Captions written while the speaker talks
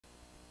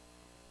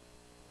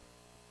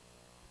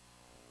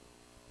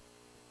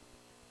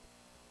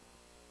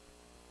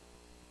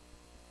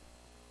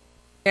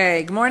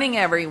Okay, good morning,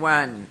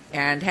 everyone,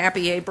 and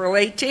happy April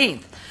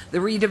 18th. The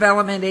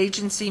Redevelopment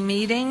Agency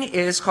meeting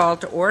is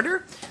called to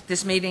order.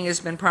 This meeting has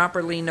been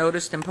properly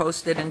noticed and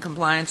posted in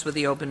compliance with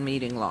the open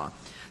meeting law.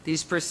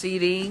 These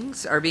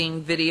proceedings are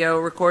being video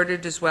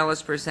recorded as well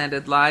as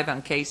presented live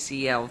on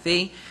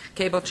KCLV,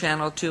 Cable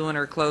Channel 2, and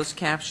are closed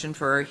captioned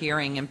for our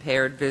hearing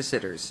impaired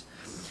viewers.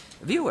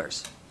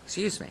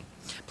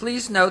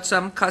 Please note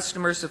some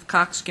customers of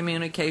Cox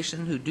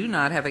Communication who do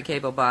not have a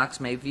cable box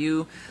may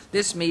view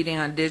this meeting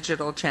on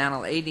digital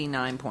channel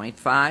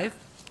 89.5.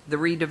 The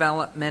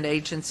Redevelopment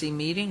Agency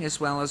meeting, as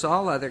well as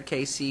all other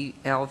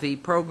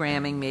KCLV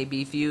programming, may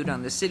be viewed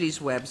on the city's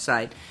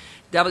website,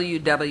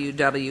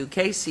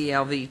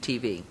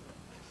 www.kclv.tv.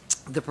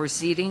 The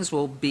proceedings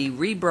will be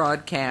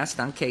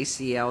rebroadcast on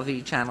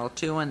KCLV Channel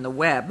 2 and the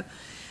web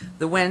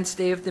the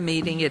Wednesday of the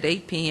meeting at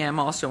 8 p.m.,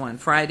 also on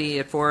Friday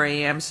at 4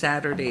 a.m.,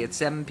 Saturday at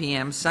 7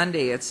 p.m.,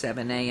 Sunday at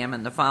 7 a.m.,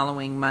 and the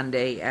following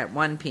Monday at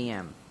 1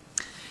 p.m.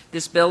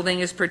 This building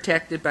is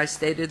protected by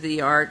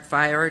state-of-the-art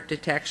fire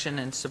detection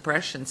and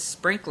suppression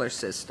sprinkler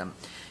system.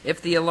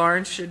 If the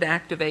alarm should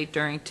activate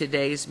during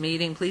today's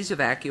meeting, please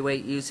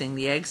evacuate using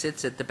the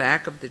exits at the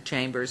back of the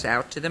chambers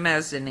out to the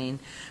mezzanine,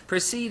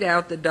 proceed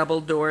out the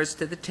double doors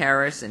to the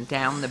terrace, and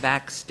down the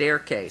back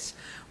staircase.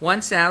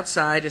 Once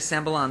outside,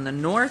 assemble on the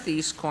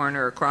northeast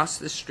corner across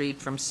the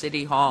street from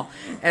City Hall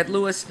at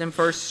Lewiston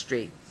 1st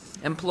Street.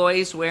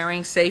 Employees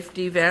wearing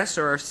safety vests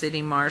or our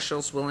city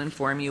marshals will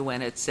inform you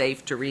when it's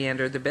safe to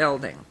re-enter the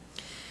building.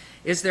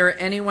 Is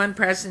there anyone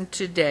present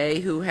today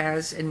who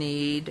has a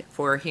need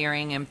for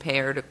hearing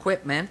impaired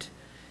equipment?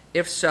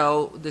 If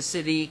so, the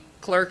city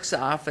clerk's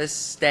office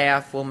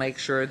staff will make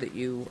sure that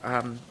you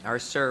are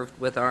served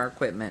with our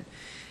equipment.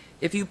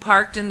 If you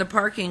parked in the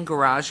parking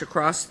garage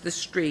across the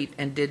street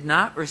and did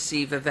not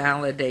receive a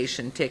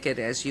validation ticket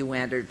as you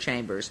entered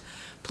chambers,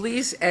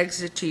 please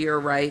exit to your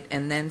right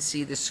and then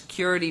see the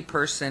security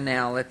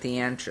personnel at the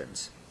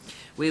entrance.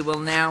 We will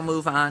now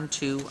move on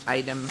to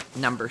item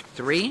number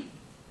 3.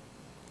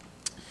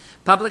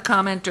 Public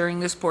comment during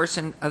this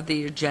portion of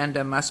the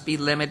agenda must be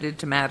limited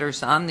to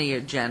matters on the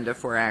agenda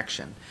for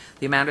action.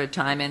 The amount of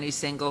time any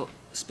single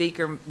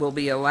speaker will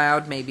be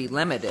allowed may be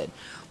limited.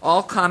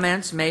 All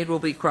comments made will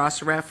be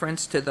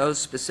cross-referenced to those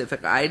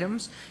specific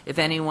items. If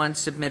anyone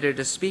submitted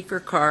a speaker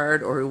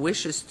card or who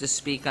wishes to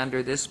speak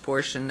under this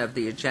portion of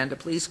the agenda,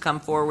 please come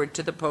forward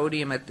to the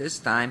podium at this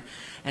time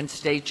and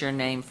state your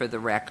name for the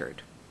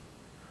record.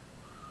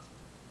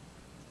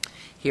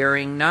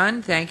 Hearing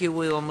none, thank you.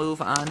 We will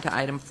move on to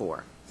item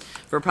 4.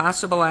 For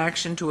possible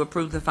action to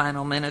approve the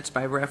final minutes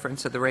by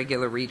reference to the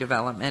regular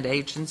Redevelopment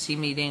Agency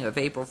meeting of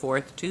April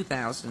 4th,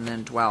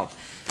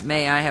 2012.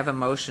 May I have a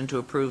motion to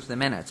approve the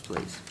minutes,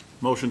 please?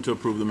 Motion to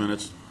approve the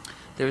minutes.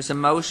 There's a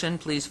motion.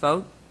 Please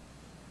vote.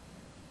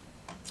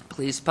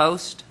 Please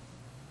post.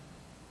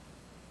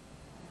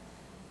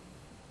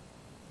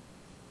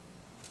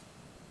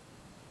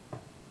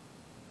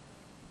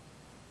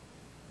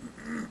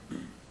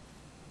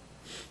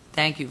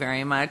 Thank you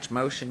very much.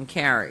 Motion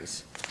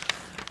carries.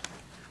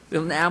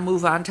 We'll now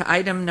move on to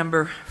item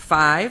number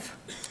 5,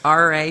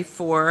 RA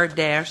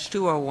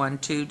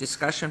 4-2012,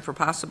 discussion for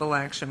possible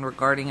action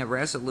regarding a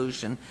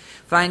resolution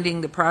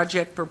finding the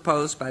project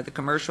proposed by the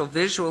Commercial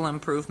Visual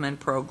Improvement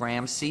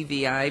Program,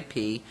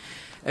 CVIP,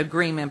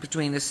 agreement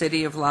between the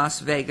City of Las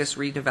Vegas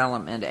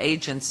Redevelopment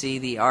Agency,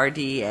 the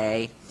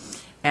RDA,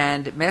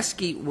 and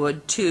Mesquite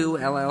Wood 2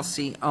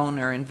 LLC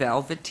owner and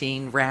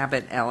Velveteen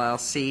Rabbit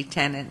LLC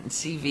tenant and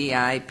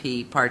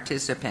CVIP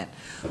participant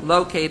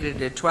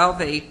located at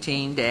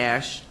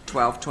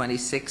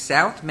 1218-1226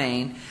 South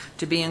Main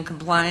to be in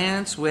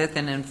compliance with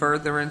and in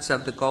furtherance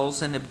of the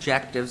goals and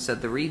objectives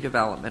of the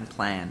redevelopment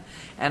plan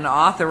and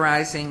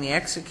authorizing the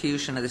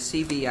execution of the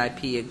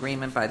CVIP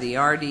agreement by the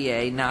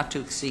RDA not to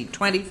exceed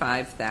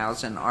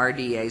 $25,000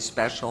 RDA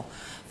special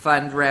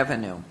fund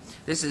revenue.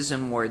 This is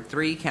in Ward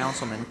 3,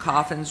 Councilman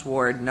Coffin's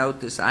ward.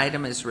 Note this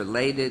item is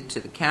related to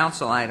the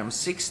Council Item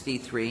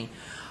 63,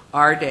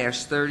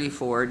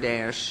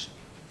 R-34-2012.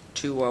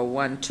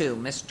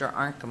 Mr.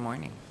 Arndt, good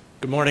morning.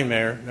 Good morning,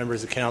 Mayor,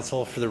 members of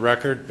Council. For the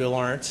record, Bill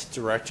Arndt,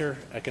 Director,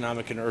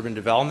 Economic and Urban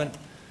Development.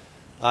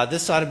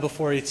 This item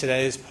before you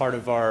today is part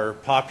of our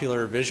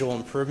popular Visual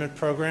Improvement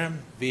Program,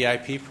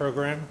 VIP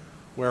program,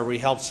 where we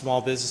help small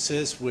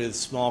businesses with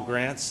small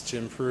grants to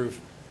improve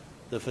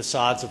the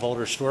facades of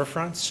older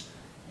storefronts.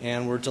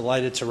 And we're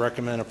delighted to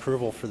recommend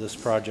approval for this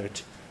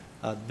project.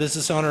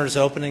 Business owner is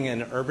opening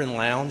an urban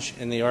lounge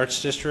in the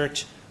Arts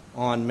District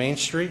on Main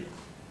Street,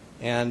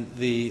 and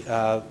the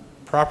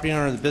property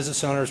owner and the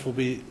business owners will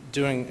be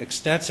doing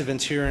extensive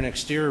interior and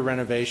exterior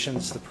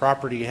renovations. The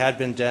property had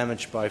been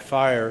damaged by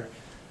fire.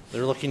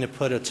 They're looking to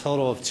put a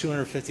total of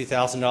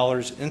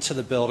 $250,000 into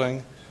the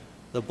building.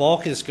 The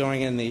bulk is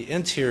going in the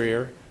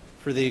interior.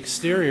 For the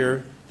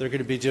exterior, they're going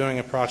to be doing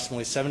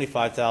approximately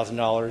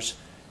 $75,000,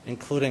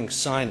 including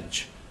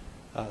signage.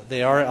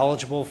 They are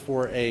eligible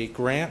for a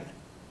grant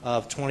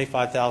of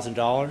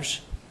 $25,000,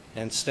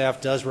 and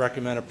staff does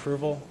recommend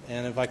approval.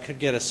 And if I could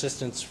get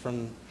assistance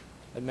from,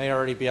 it may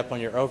already be up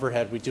on your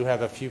overhead, we do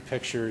have a few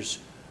pictures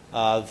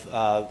of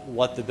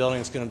what the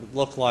building is going to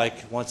look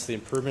like once the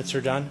improvements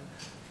are done.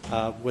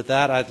 With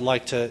that, I'd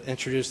like to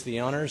introduce the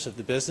owners of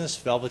the business,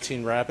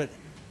 Velveteen Rabbit,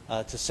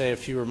 to say a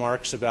few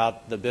remarks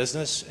about the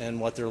business and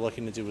what they're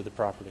looking to do with the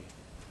property.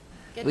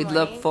 Good We'd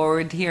morning. look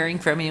forward to hearing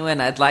from you,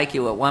 and I'd like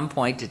you at one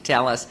point to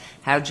tell us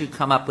how'd you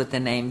come up with the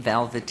name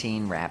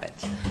Velveteen Rabbit.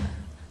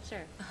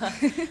 Sure.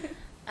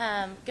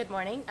 Good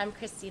morning. I'm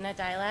Christina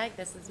Dilag.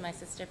 This is my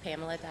sister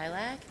Pamela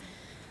Dilag.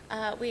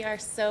 We are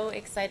so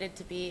excited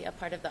to be a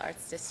part of the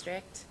Arts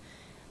District.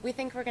 We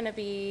think we're going to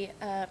be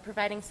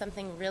providing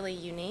something really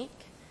unique.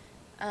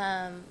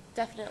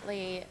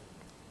 Definitely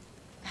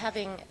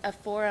having a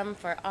forum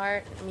for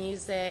art,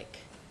 music,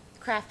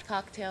 craft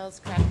cocktails,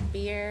 craft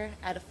beer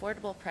at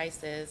affordable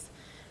prices,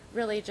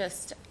 really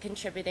just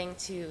contributing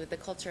to the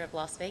culture of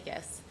Las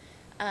Vegas.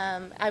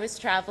 I was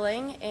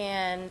traveling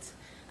and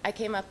I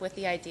came up with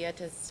the idea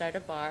to start a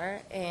bar,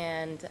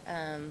 and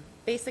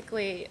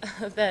basically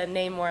the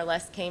name more or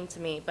less came to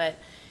me, but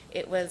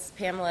it was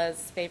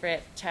Pamela's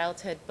favorite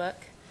childhood book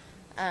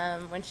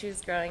when she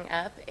was growing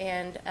up,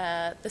 and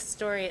the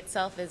story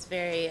itself is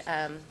very,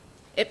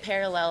 it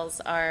parallels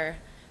our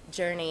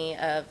journey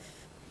of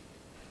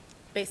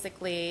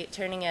basically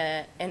turning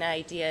an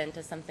idea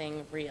into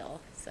something real.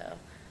 So,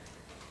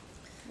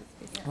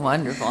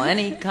 Wonderful.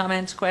 Any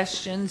comments,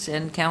 questions?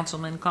 And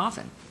Councilman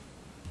Coffin.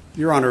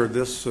 Your Honor,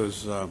 this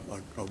is a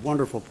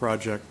wonderful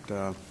project.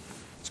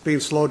 It's being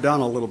slowed down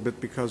a little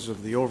bit because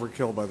of the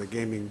overkill by the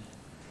Gaming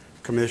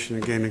Commission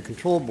and Gaming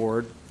Control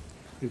Board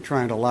in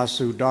trying to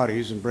lasso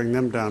Dotties and bring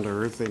them down to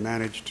earth. They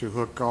managed to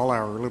hook all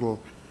our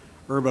little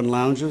urban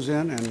lounges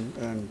in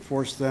and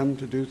force them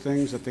to do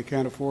things that they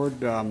can't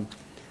afford, and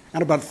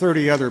about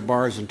 30 other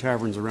bars and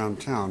taverns around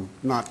town,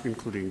 not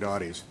including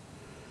Dottie's.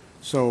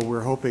 So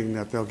we're hoping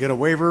that they'll get a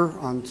waiver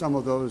on some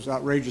of those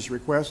outrageous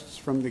requests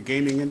from the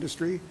gaming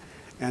industry,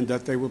 and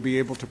that they will be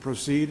able to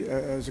proceed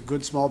as a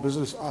good small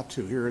business ought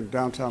to here in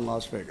downtown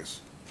Las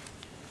Vegas.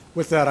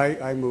 With that,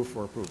 I move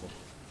for approval.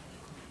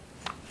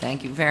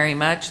 Thank you very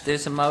much.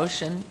 There's a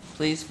motion.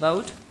 Please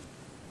vote.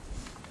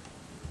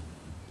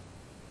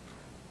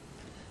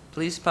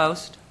 Please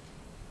post.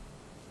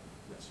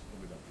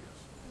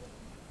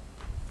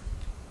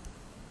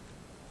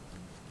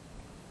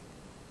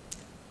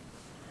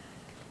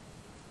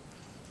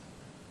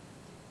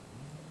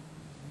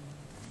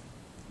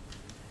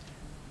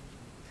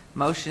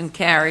 Motion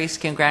carries.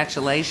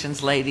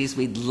 Congratulations, ladies.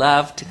 We'd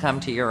love to come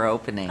to your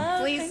opening.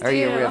 please Or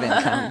your do.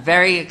 ribbon cutting.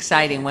 Very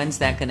exciting. When's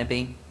that going to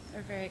be?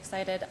 We're very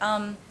excited.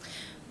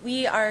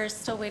 We are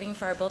still waiting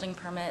for our building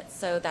permit,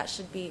 so that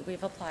should be,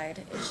 we've applied.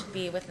 It should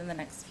be within the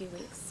next few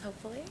weeks,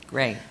 hopefully.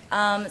 Great.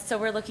 So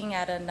we're looking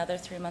at another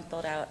 3-month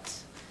build out,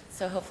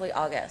 so hopefully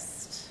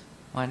August.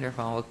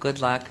 Wonderful. Well, good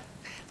luck.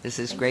 This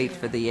is Thank great you.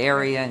 for the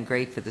area and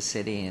great for the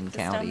city and Just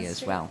down county the as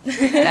street. well.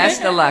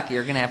 Best of luck.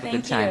 You're going to have a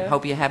good Thank time. you.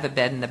 Hope you have a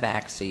bed in the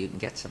back so you can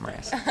get some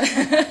rest.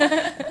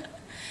 Good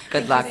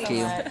Thank luck you so to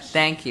you. much.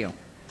 Thank you.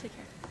 Take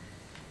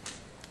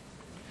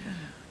care.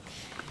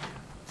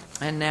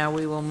 And now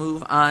we will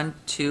move on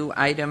to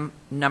item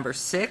number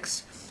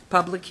 6,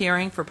 public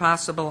hearing for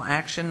possible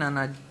action on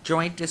a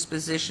joint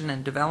disposition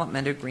and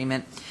development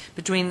agreement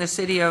between the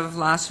City of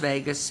Las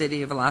Vegas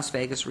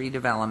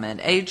Redevelopment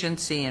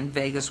Agency and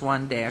Vegas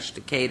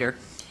 1-Decatur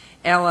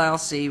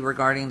LLC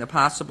regarding the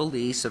possible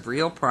lease of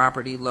real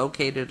property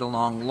located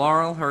along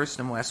Laurelhurst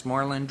and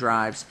Westmoreland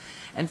Drives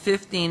and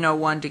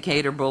 1501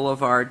 Decatur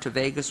Boulevard to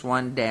Vegas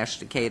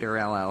 1-Decatur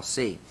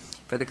LLC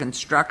for the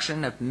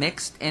construction of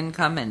mixed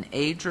income and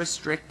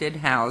age-restricted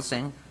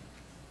housing.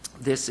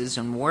 This is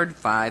in Ward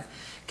 5,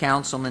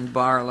 Councilman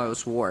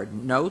Barlow's ward.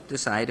 Note,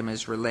 this item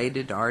is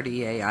related to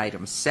RDA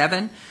Item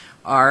 7,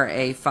 RA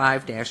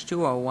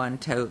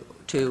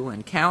 5-2012,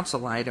 and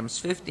Council Items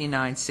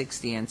 59,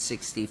 60, and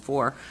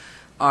 64,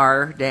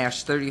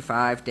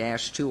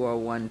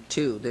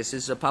 R-35-2012. This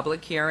is a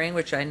public hearing,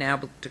 which I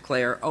now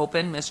declare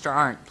open. Mr.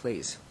 Arndt,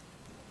 please.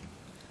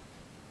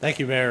 Thank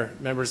you, Mayor,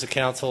 members of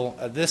council.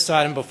 This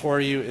item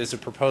before you is a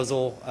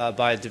proposal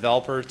by a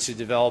developer to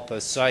develop a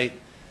site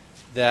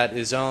that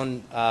is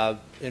owned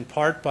in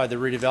part by the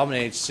Redevelopment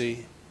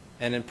Agency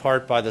and in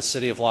part by the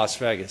City of Las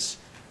Vegas.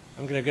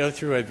 I'm going to go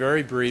through a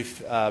very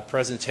brief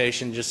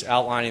presentation just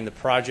outlining the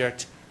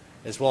project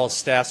as well as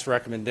staff's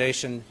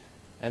recommendation,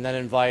 and then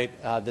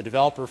invite the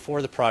developer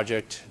for the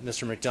project,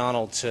 Mr.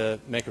 McDonald, to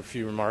make a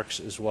few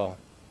remarks as well.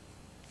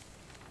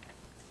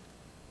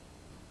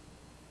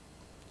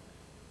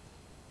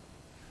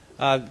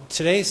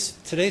 Today's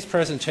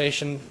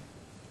presentation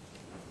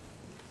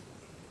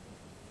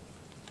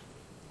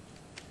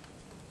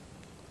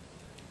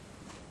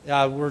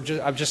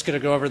I'm just going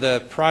to go over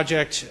the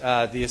project,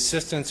 the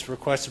assistance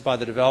requested by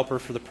the developer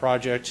for the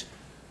project,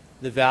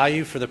 the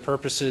value for the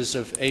purposes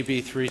of AB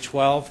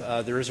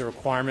 312. There is a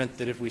requirement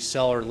that if we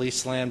sell or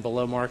lease land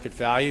below market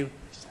value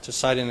to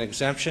cite an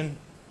exemption,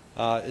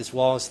 as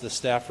well as the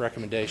staff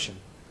recommendation.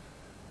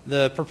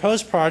 The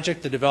proposed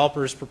project, the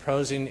developer is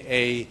proposing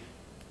a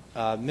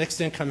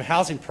mixed income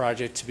housing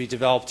project to be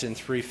developed in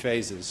 3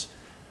 phases.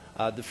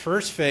 The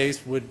first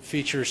phase would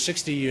feature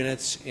 60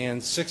 units in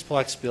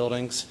sixplex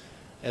buildings,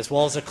 as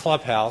well as a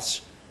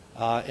clubhouse.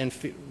 And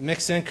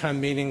mixed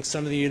income, meaning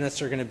some of the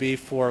units are going to be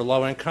for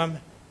low income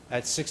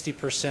at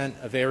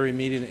 60% of area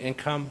median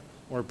income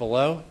or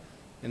below,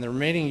 and the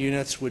remaining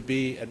units would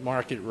be at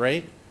market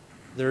rate.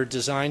 They're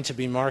designed to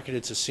be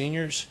marketed to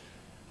seniors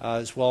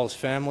as well as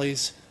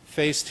families.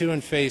 Phase 2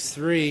 and Phase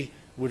 3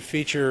 would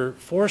feature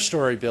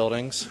 4-story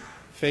buildings.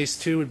 Phase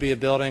 2 would be a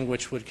building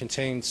which would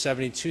contain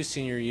 72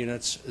 senior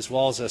units as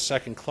well as a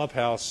second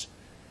clubhouse.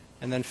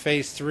 And then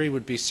Phase 3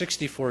 would be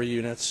 64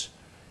 units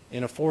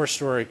in a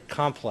 4-story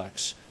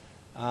complex.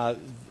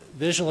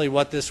 Visually,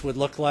 what this would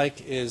look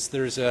like is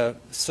there's a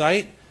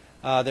site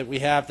that we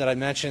have that I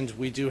mentioned.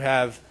 We do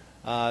have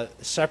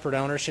separate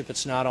ownership.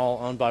 It's not all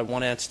owned by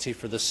one entity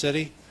for the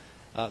city.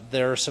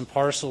 There are some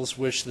parcels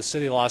which the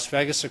city of Las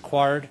Vegas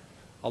acquired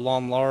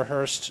along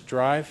Laurelhurst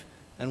Drive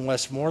and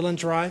Westmoreland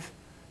Drive,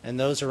 and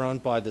those are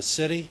owned by the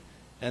city.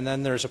 And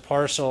then there's a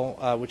parcel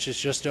which is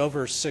just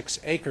over 6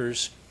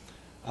 acres,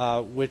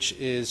 which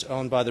is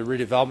owned by the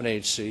Redevelopment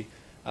Agency.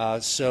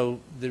 So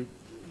the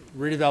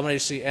Redevelopment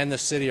Agency and the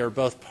city are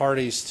both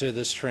parties to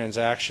this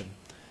transaction.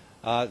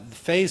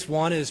 Phase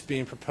 1 is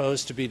being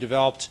proposed to be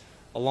developed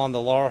along the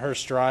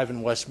Laurelhurst Drive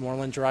and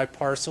Westmoreland Drive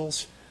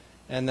parcels,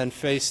 and then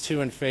Phase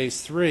 2 and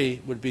Phase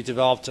 3 would be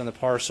developed on the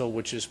parcel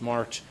which is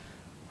marked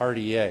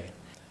RDA.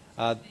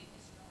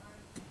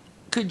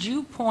 Could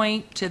you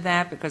point to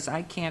that, because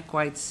I can't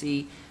quite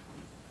see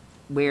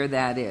where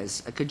that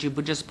is? Could you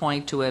just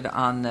point to it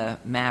on the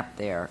map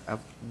there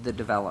of the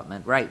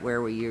development, right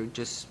where you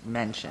just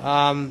mentioned?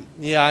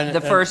 Yeah.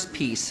 The first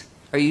piece.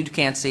 Or you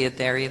can't see it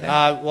there either?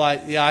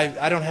 Well, yeah,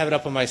 I don't have it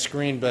up on my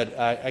screen, but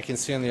I can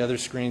see on the other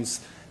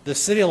screens. The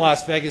City of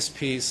Las Vegas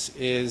piece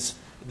is,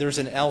 there's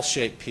an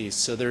L-shaped piece.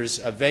 So there's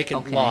a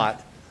vacant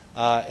lot,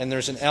 and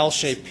there's an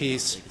L-shaped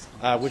piece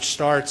which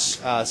starts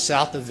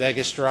south of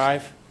Vegas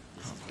Drive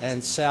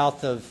and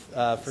south of,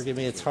 forgive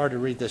me, it's hard to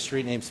read the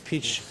street names,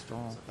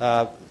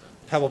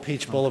 Pebble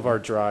Beach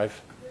Boulevard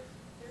Drive.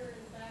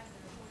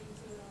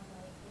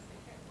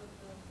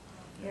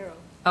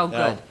 Oh,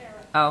 good.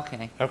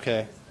 Okay.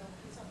 Okay.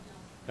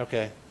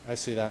 Okay, I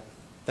see that.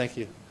 Thank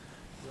you.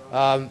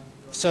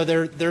 So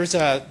there's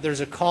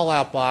a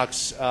call-out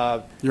box.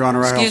 Your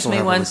Honor, I also Excuse me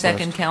have a one request.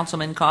 second,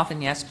 Councilman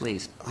Coffin. Yes,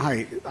 please.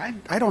 Hi,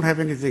 I don't have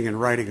anything in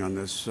writing on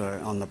this,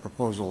 on the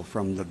proposal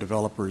from the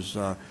developers.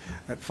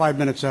 At 5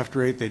 minutes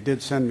after 8, they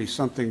did send me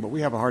something, but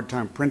we have a hard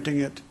time printing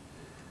it,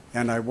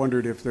 and I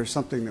wondered if there's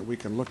something that we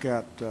can look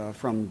at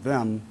from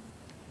them.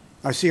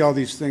 I see all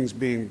these things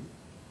being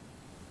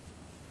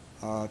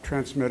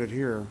transmitted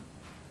here,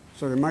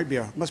 so there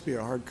must be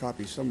a hard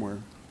copy somewhere.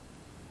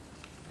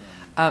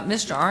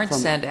 Mr. Arndt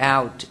sent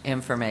out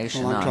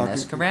information Well, on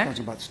this, I'm correct?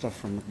 talking about stuff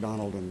from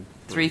McDonald and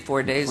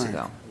 3-4 days Frank.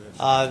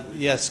 ago.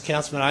 Yes,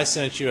 Councilman, I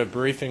sent you a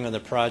briefing on the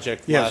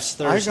project last Yes,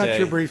 Thursday. I got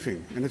your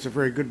briefing, and it's a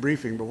very good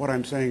briefing, but what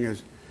I'm saying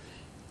is,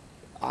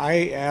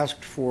 I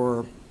asked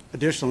for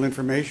additional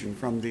information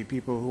from the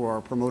people who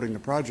are promoting the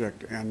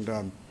project,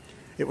 and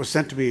it was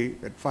sent to me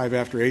at 5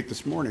 after 8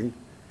 this morning,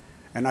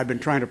 and I've been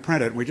trying to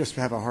print it, and we just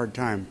have a hard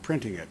time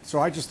printing it. So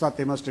I just thought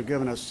they must have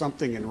given us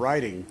something in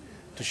writing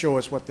to show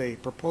us what they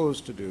propose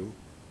to do,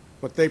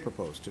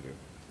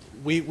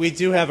 We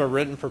do have a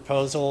written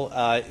proposal.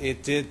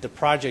 The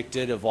project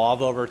did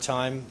evolve over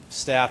time.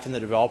 Staff and the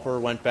developer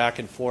went back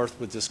and forth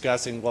with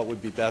discussing what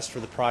would be best for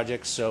the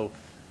project. So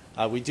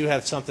we do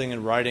have something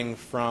in writing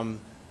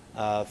from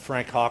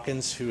Frank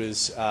Hawkins, who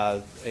is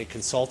a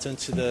consultant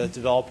to the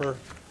developer.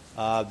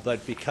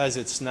 But because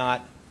it's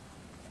not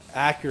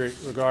accurate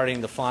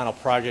regarding the final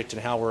project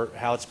and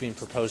how it's being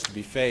proposed to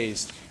be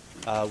phased,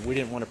 we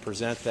didn't want to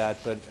present that.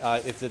 But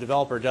if the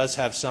developer does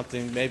have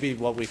something, maybe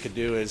what we could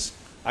do is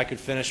I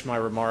could finish my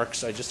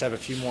remarks. I just have a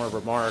few more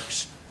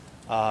remarks,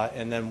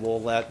 and then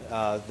we'll let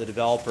the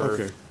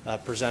developer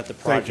present the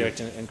project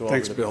and go over the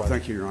project. Thanks, Bill.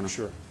 Thank you, Your Honor.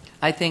 Sure.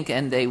 I think,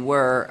 and they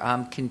were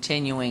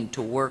continuing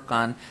to work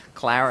on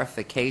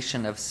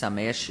clarification of some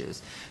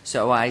issues.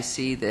 So I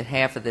see that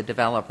half of the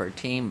developer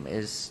team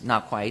is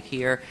not quite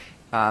here.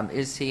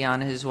 Is he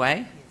on his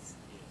way?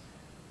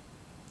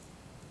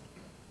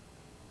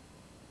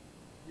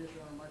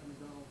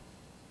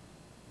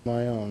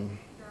 My own.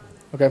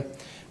 Okay.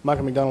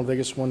 Michael McDonald,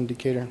 Vegas 1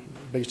 Decatur,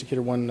 Vegas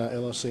Decatur 1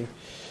 LLC.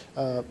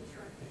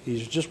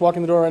 He's just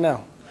walking the door right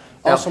now.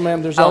 Also,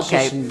 ma'am, there's also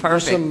okay, some,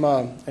 perfect.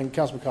 and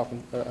Councilman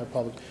Kaufman, I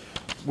apologize.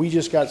 We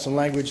just got some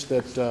language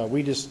that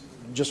we just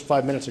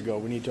 5 minutes ago.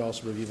 We need to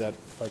also review that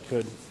if I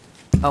could.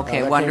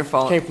 Okay, That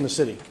wonderful. Came from the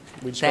city.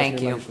 We just got Thank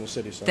some you. language from the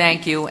city. So.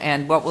 Thank you.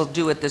 And what we'll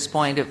do at this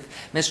point,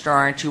 if Mr.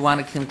 Arndt, you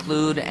want to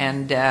conclude,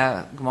 and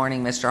good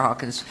morning, Mr.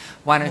 Hawkins.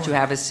 Why don't you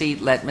have a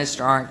seat, let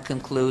Mr. Arndt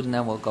conclude, and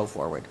then we'll go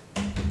forward.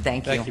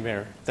 Thank you. Thank you,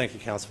 Mayor. Thank you,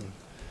 Councilman.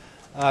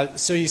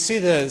 So you see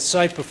the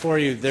site before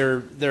you.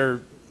 There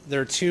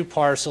are two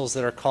parcels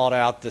that are called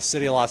out, the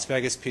City of Las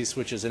Vegas piece,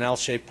 which is an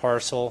L-shaped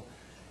parcel,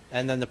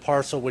 and then the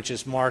parcel which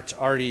is marked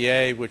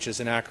RDA, which is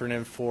an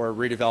acronym for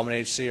Redevelopment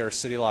Agency, or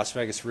City of Las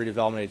Vegas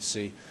Redevelopment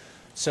Agency.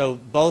 So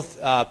both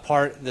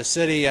the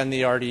city and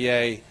the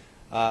RDA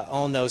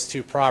own those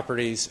two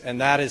properties, and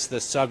that is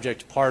the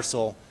subject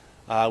parcel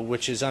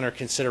which is under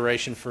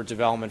consideration for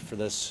development for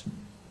this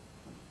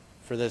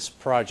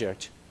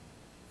project.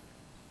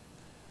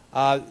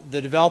 The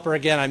developer,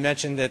 again, I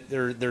mentioned that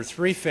there are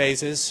 3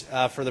 phases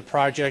for the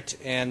project,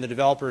 and the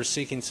developer is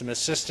seeking some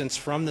assistance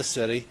from the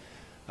city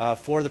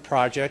for the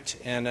project.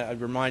 And I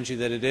remind you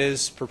that it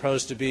is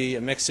proposed to be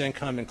a mixed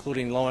income,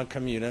 including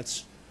low-income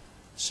units.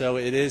 So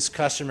it is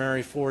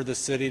customary for the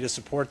city to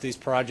support these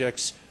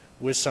projects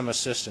with some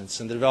assistance.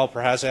 And the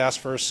developer has asked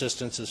for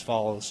assistance as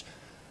follows.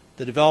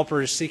 The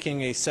developer is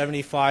seeking a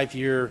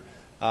 75-year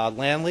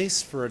land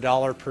lease for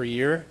 $1 per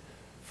year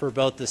for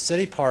both the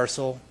city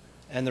parcel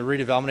and the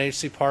redevelopment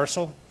agency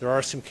parcel. There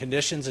are some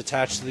conditions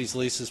attached to these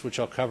leases, which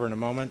I'll cover in a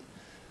moment.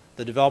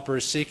 The developer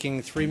is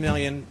seeking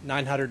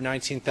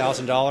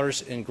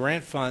 $3,919,000 in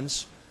grant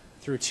funds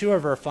through 2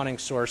 of our funding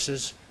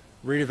sources,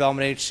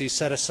 redevelopment agency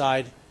set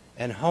aside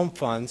and home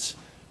funds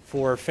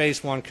for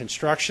phase 1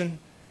 construction.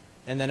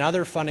 And then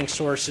other funding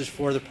sources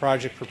for the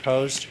project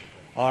proposed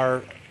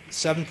are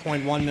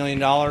 $7.1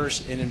 million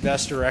in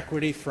investor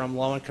equity from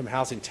low-income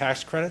housing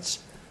tax credits.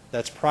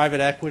 That's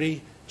private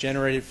equity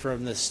generated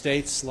from the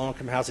state's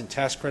low-income housing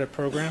tax credit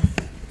program,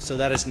 so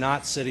that is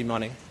not city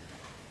money.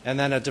 And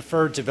then a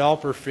deferred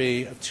developer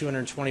fee of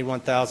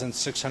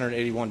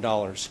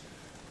 $221,681.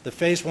 The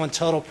phase 1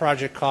 total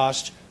project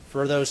cost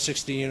for those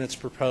 60 units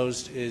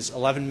proposed is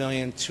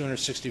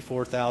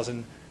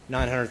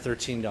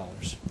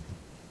 $11,264,913.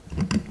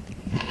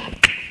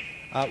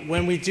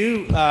 When we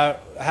do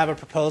have a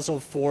proposal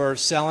for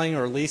selling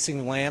or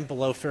leasing land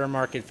below fair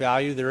market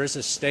value, there is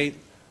a state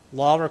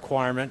law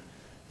requirement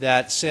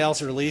that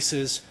sales or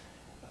leases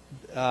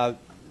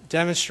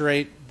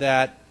demonstrate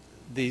that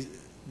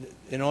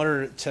in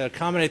order to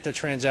accommodate the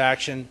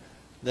transaction,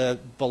 the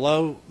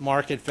below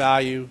market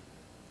value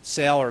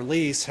sale or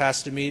lease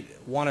has to meet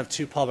one of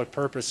 2 public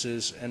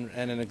purposes and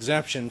an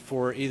exemption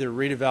for either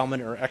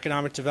redevelopment or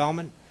economic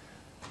development.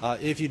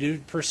 If you do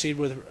proceed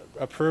with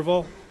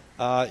approval,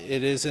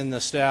 it is in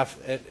the staff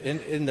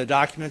in the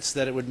documents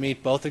that it would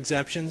meet both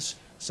exemptions,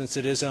 since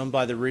it is owned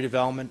by the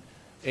redevelopment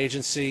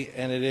agency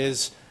and it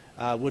is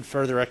would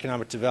further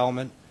economic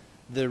development.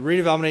 The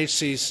redevelopment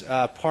agency's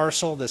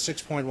parcel, the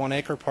 6.1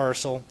 acre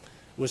parcel,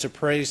 was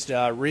appraised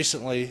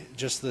recently,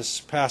 just this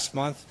past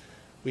month.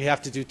 We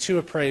have to do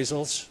 2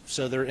 appraisals,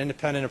 so they're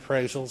independent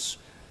appraisals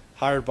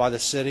hired by the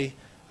city.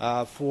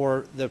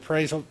 For the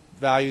appraisal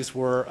values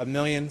were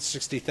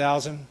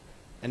 $1,060,000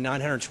 and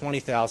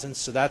 $920,000,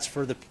 so that's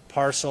for the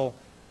parcel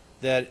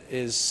that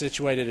is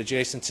situated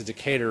adjacent to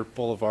Decatur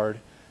Boulevard.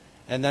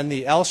 And then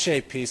the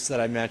L-shaped piece that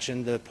I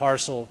mentioned, the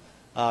parcel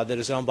that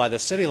is owned by the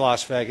city of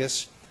Las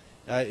Vegas,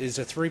 is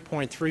a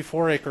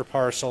 3.34 acre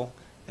parcel,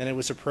 and it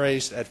was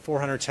appraised at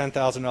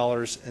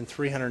 $410,000 and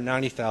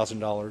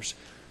 $390,000.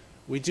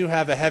 We do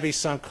have a heavy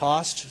sunk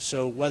cost,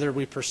 so whether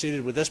we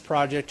proceeded with this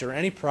project or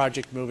any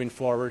project moving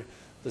forward,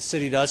 the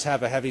city does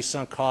have a heavy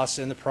sunk cost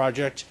in the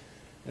project.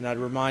 And I'd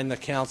remind the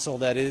council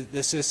that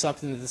this is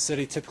something that the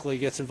city typically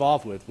gets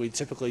involved with. We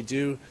typically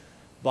do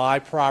buy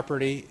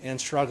property in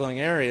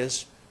struggling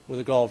areas with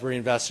the goal of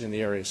reinvesting in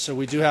the areas. So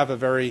we do have a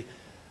very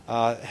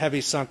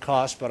heavy sunk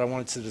cost, but I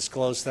wanted to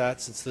disclose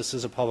that since this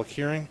is a public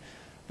hearing.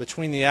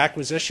 Between the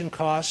acquisition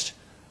cost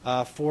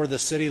for the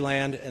city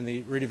land and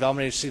the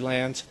redevelopment agency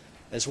land,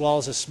 as well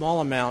as a small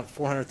amount,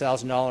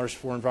 $400,000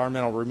 for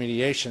environmental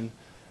remediation,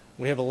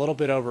 we have a little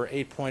bit over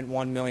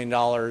 $8.1 million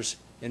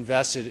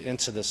invested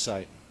into this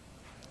site.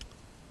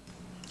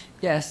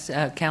 Yes,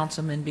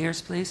 Councilman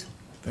Beers, please.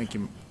 Thank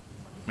you,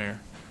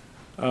 Mayor.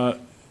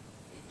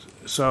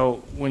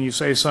 So when you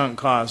say sunk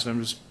cost,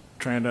 I'm just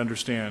trying to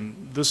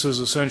understand, this is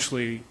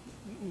essentially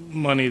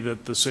money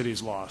that the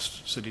city's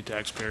lost, city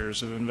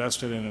taxpayers have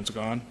invested and it's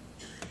gone?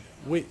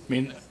 I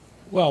mean,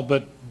 well,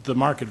 but the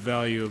market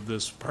value of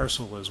this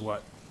parcel is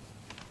what?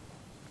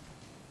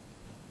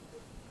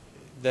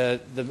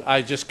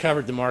 I just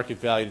covered the market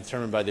value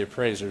determined by the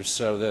appraisers,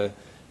 so the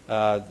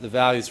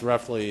value is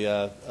roughly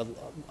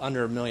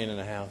under $1.5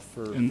 million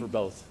for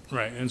both.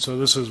 Right, and so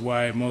this is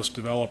why most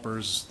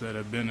developers that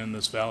have been in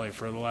this valley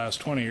for the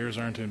last 20 years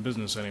aren't in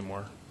business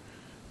anymore,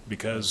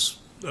 because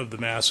of the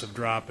massive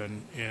drop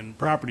in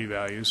property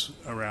values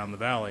around the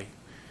valley.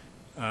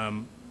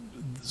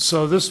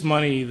 So this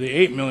money, the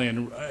 $8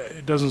 million,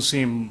 it doesn't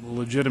seem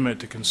legitimate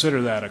to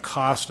consider that a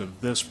cost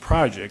of this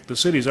project. The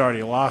city's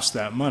already lost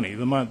that money.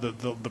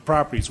 The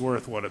property's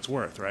worth what it's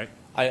worth, right?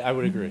 I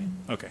would agree.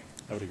 Okay.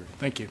 I would agree.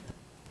 Thank you.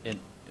 And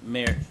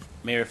Mayor,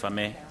 if I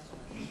may.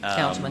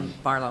 Councilman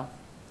Barlow.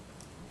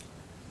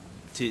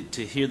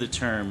 To hear the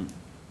term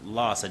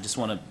loss, I just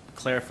want to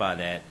clarify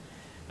that.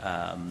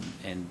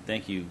 And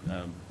thank you,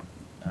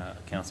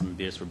 Councilman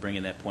Beers, for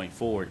bringing that point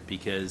forward,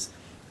 because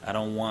I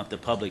don't want the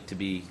public to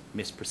be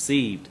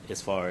misperceived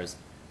as far as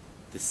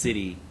the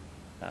city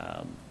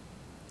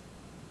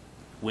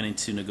went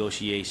into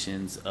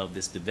negotiations of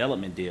this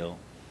development deal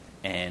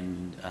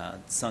and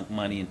sunk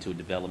money into a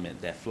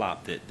development that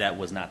flopped. That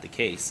was not the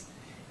case.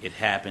 It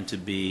happened to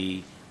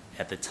be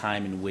at the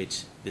time in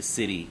which the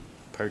city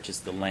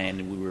purchased the land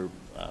and we were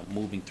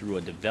moving through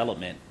a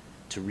development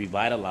to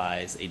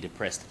revitalize a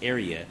depressed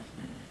area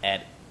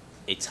at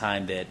a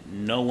time that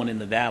no one in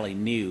the valley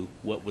knew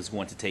what was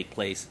going to take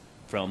place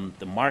from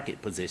the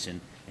market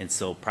position, and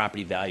so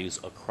property values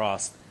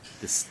across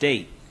the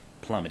state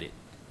plummeted.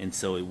 And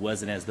so it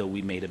wasn't as though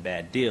we made a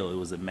bad deal. It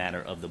was a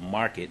matter of the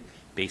market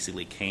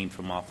basically came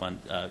from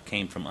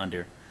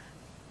under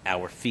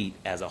our feet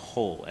as a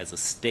whole, as a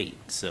state.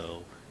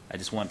 So I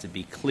just want to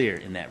be clear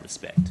in that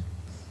respect.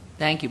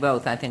 Thank you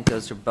both. I think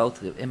those are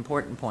both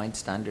important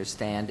points to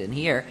understand and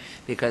hear,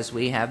 because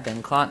we have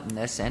been caught in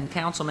this. And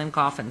Councilman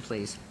Coffin,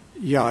 please.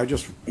 Yeah, I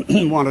just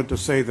wanted to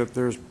say that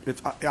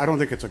I don't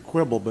think it's a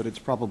quibble, but it's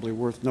probably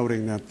worth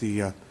noting that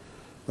the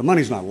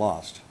money's not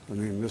lost. I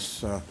mean,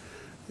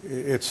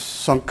 it's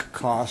sunk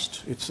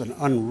cost. It's an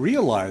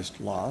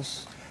unrealized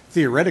loss,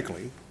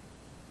 theoretically,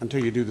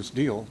 until you do this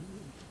deal,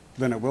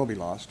 then it will be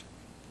lost.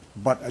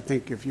 But I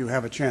think if you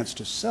have a chance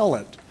to sell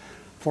it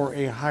for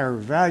a higher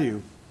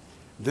value,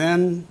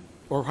 then,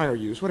 or higher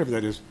use, whatever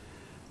that is,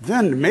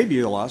 then it may be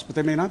a loss, but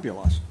they may not be a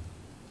loss.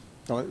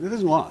 So it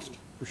isn't lost,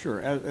 for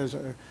sure. As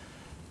a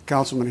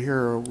councilman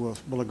here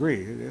will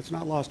agree, it's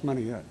not lost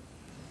money yet.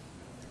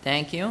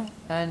 Thank you.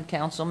 And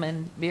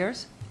Councilman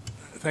Beers?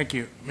 Thank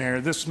you,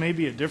 Mayor. This may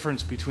be a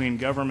difference between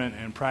government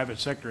and private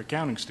sector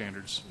accounting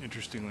standards,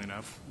 interestingly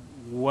enough.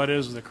 What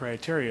is the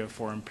criteria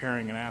for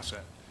impairing an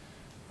asset?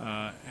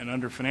 And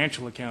under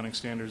financial accounting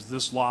standards,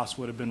 this loss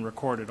would have been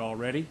recorded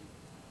already,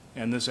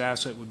 and this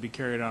asset would be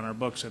carried on our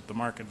books at the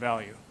market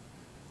value.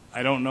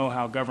 I don't know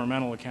how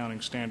governmental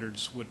accounting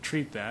standards would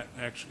treat that,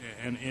 actually,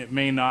 and it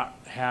may not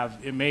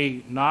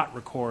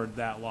record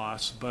that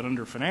loss, but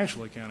under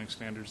financial accounting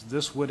standards,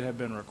 this would have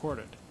been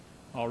recorded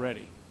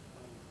already.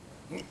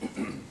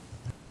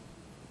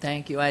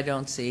 Thank you. I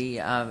don't see.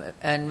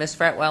 And Ms.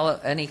 Fretwell,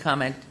 any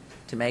comment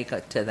to make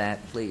to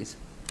that, please?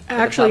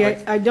 Actually,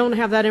 I don't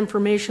have that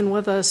information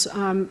with us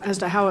as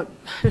to how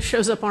it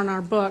shows up on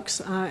our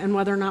books and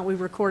whether or not we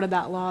recorded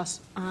that loss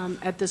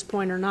at this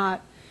point or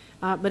not.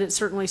 But it's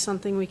certainly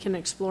something we can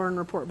explore and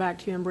report back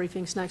to you in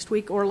briefings next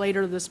week or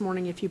later this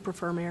morning if you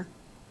prefer, Mayor.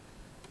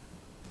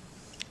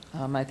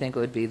 I think it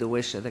would be the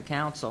wish of the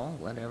council,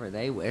 whatever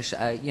they wish.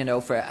 I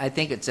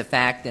think it's a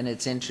fact, and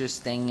it's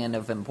interesting and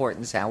of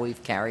importance how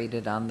we've carried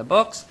it on the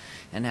books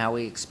and how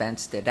we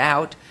expensed it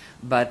out.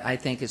 But I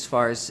think as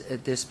far as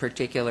this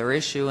particular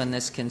issue and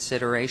this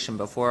consideration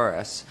before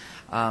us,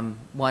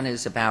 one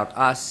is about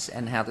us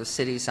and how the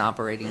city's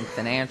operating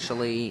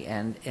financially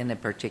and in a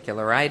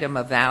particular item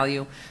of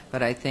value.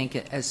 But I think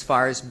as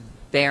far as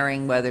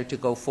bearing whether to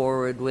go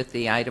forward with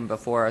the item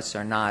before us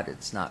or not,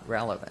 it's not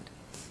relevant.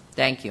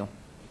 Thank you.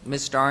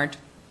 Mr. Arndt?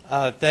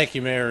 Thank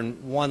you, Mayor.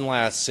 And one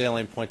last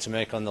salient point to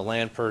make on the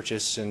land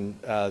purchase, and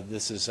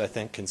this is, I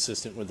think,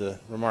 consistent with the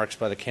remarks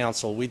by the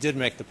council. We did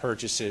make the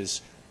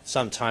purchases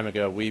some time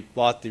ago. We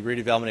bought the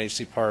redevelopment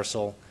agency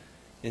parcel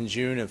in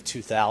June of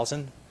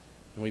 2000,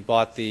 and we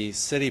bought the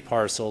city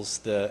parcels,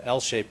 the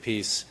L-shaped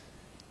piece,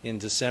 in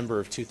December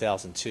of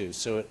 2002.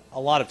 So a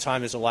lot of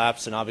time has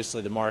elapsed, and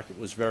obviously the market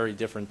was very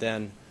different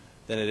then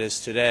than it is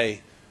today.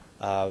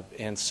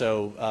 And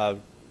so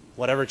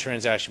whatever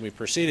transaction we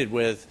proceeded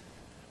with,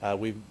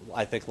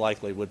 I think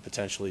likely would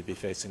potentially be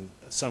facing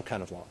some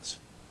kind of loss.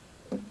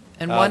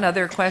 And one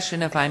other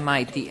question, if I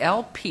might. The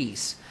L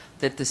piece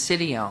that the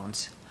city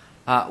owns,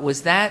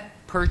 was that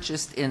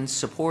purchased in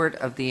support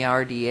of the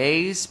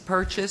RDA's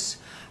purchase?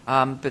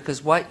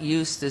 Because what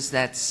use does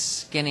that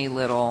skinny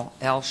little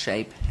L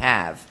shape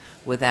have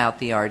without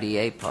the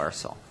RDA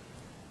parcel?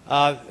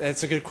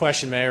 It's a good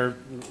question, Mayor.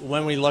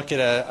 When we look at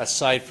a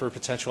site for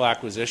potential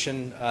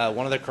acquisition,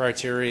 one of the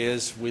criteria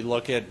is we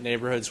look at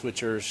neighborhoods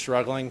which are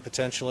struggling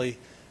potentially,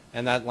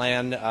 and that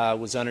land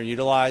was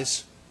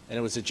underutilized, and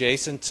it was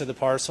adjacent to the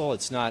parcel.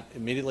 It's not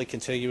immediately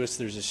contiguous.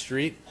 There's a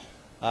street,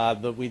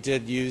 but we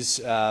did use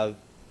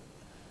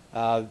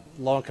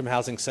low-income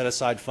housing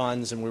set-aside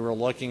funds, and we were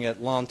looking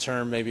at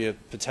long-term maybe a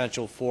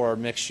potential for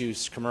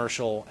mixed-use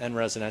commercial and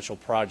residential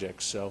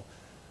projects. So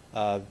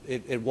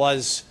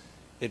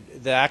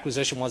the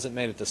acquisition wasn't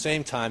made at the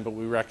same time, but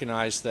we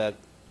recognized that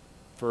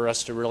for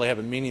us to really have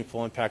a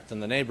meaningful impact on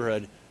the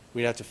neighborhood,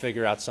 we'd have to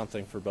figure out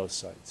something for both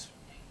sites.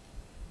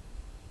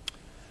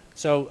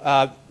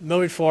 So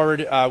moving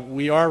forward,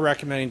 we are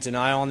recommending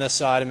denial on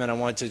this item, and I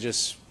want to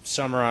just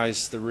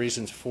summarize the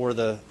reasons for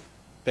the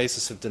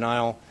basis of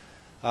denial.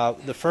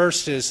 The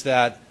first is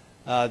that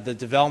the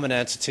development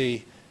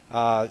entity,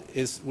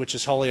 which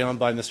is wholly owned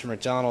by Mr.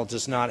 McDonald,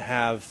 does not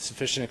have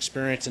sufficient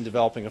experience in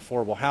developing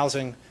affordable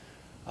housing.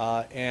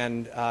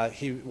 And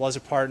he was a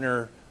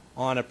partner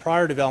on a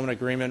prior development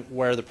agreement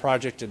where the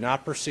project did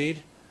not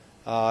proceed,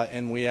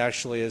 and we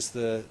actually, as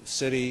the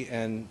city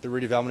and the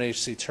redevelopment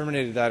agency,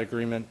 terminated that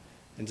agreement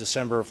in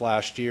December of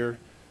last year.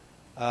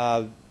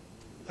 I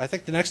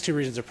think the next two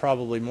reasons are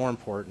probably more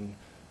important.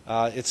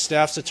 It's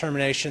staff's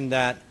determination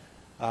that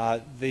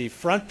the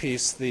front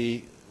piece,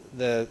 the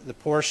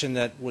portion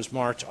that was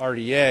marked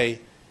RDA,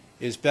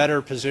 is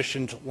better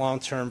positioned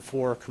long-term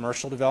for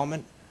commercial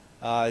development.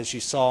 As you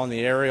saw in the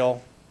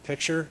aerial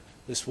picture,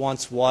 This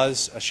once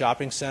was a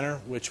shopping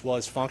center which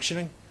was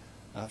functioning.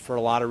 For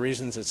a lot of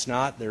reasons it's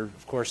not.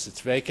 Of course,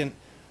 it's vacant.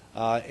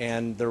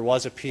 And there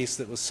was a piece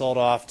that was sold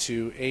off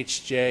to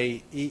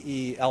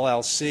HJEE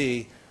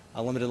LLC,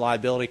 a limited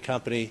liability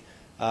company,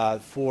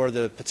 for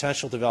the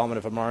potential development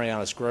of a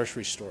Mariana's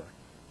grocery store.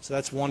 So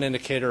that's one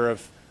indicator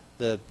of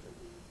the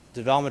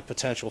development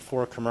potential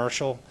for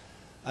commercial.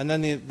 And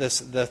then the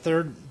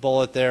third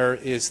bullet there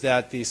is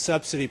that the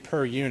subsidy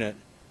per unit,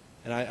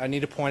 and I need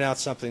to point out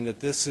something,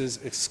 that this is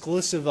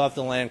exclusive of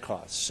the land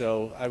costs.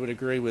 So I would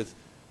agree with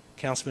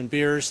Councilman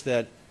Beers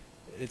that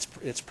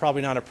it's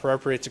probably not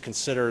appropriate to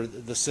consider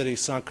the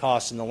city's sunk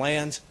costs in the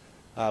land.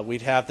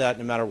 We'd have that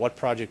no matter what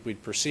project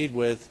we'd proceed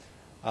with,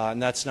 and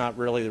that's not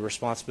really the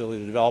responsibility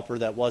of the developer.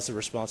 That was the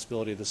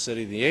responsibility of the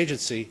city and the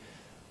agency.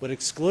 But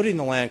excluding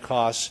the land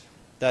costs,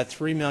 that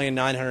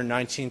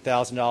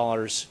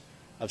 $3,919,000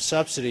 of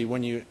subsidy,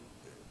 when you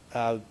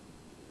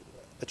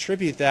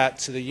attribute that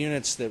to the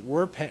units that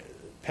we're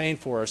paying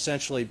for,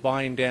 essentially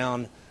buying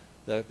down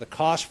the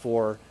cost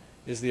for,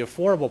 is the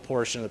affordable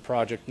portion of the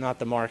project, not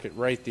the market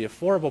rate. The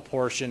affordable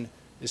portion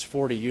is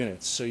 40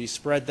 units. So you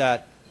spread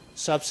that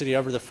subsidy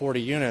over the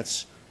 40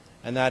 units,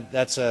 and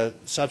that's a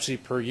subsidy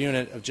per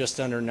unit of just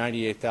under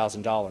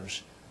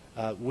 $98,000.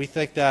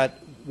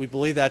 We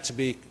believe that to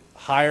be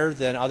higher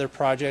than other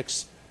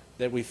projects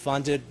that we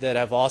funded that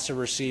have also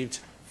received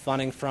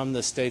funding from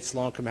the state's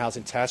low-income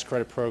housing tax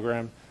credit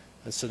program,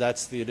 and so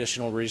that's the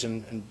additional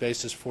reason and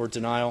basis for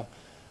denial.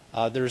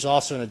 There's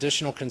also an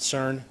additional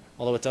concern,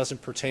 although it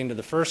doesn't pertain to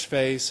the first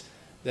phase,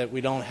 that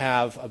we don't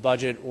have a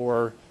budget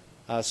or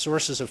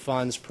sources of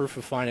funds, proof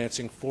of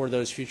financing for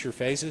those future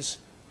phases.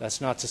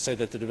 That's not to say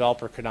that the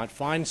developer could not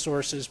find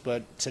sources,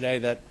 but today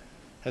that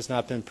has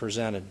not been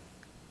presented.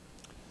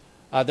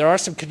 There are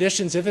some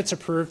conditions. If it's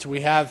approved,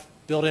 we have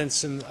built in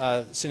some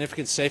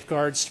significant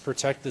safeguards to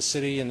protect the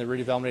city and the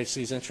redevelopment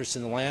agency's interest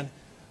in the land. I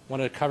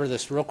wanted to cover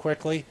this real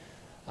quickly.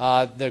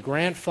 The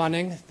grant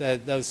funding,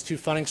 those two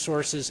funding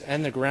sources,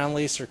 and the ground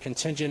lease are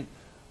contingent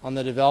on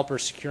the developer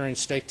securing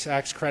state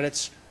tax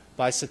credits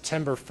by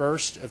September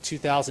 1st of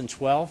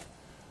 2012.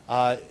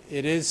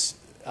 It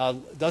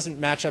doesn't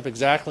match up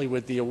exactly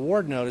with the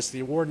award notice.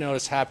 The award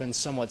notice happens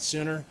somewhat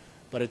sooner,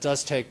 but it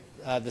does take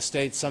the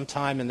state some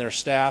time and their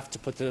staff to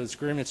put those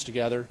agreements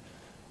together.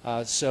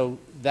 So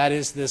that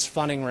is this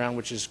funding round,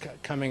 which is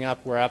coming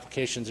up, where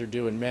applications are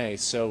due in May.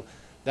 So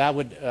that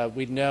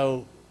we'd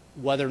know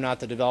whether or not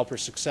the developer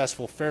is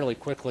successful fairly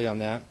quickly on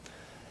that.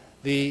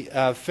 The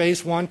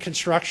phase one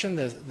construction,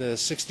 the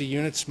 60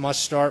 units,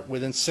 must start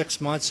within 6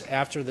 months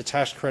after the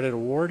tax credit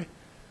award.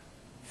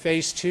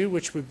 Phase two,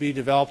 which would be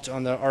developed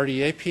on the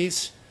RDA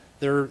piece,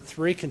 there are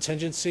 3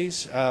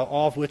 contingencies,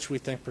 all of which we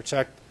think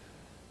protect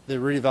the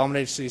redevelopment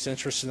agency's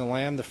interest in the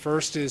land. The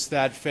first is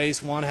that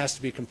phase one has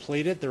to be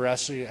completed. There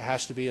actually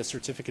has to be a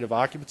certificate of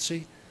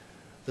occupancy.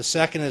 The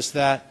second is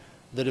that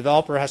the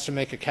developer has to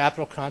make a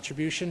capital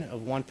contribution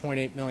of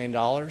 $1.8 million.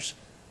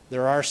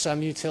 There are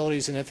some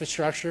utilities and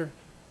infrastructure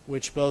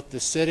which both the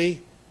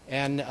city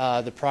and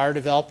the prior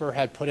developer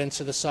had put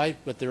into the site,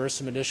 but there is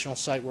some additional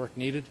site work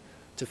needed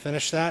to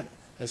finish that,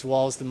 as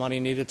well as the money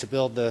needed to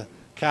build the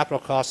capital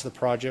cost of the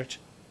project.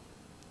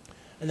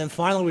 And then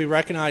finally, we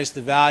recognize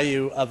the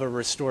value of a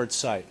restored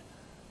site.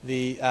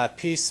 The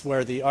piece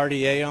where the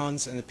RDA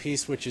owns and the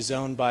piece which is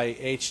owned by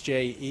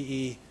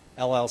HJEE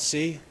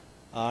LLC,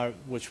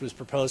 which was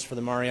proposed for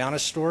the Mariana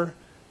store,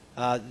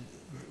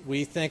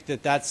 we think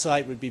that that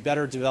site would be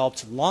better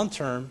developed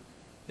long-term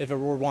if it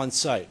were one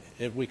site,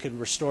 if we could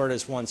restore it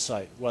as one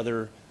site,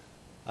 whether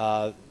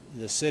the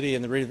city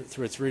and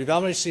through its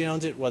redevelopment agency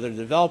owned it, whether the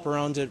developer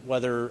owned it,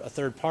 whether a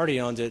third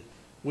party owned it.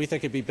 We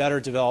think it'd be better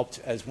developed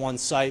as one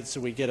site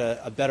so we get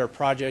a better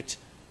project,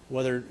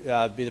 whether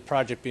it be the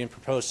project being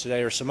proposed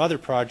today or some other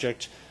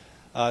project.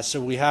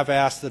 So we have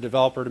asked the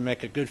developer to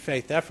make a good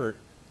faith effort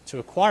to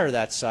acquire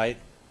that site.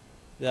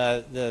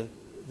 The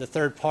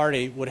third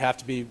party would have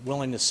to be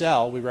willing to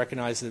sell. We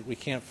recognize that we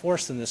can't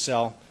force them to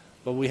sell,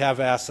 but we have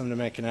asked them to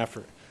make an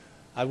effort.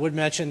 I would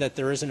mention that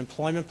there is an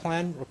employment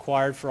plan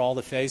required for all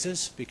the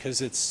phases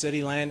because it's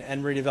city land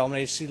and redevelopment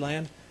agency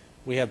land.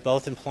 We have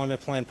both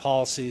employment plan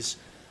policies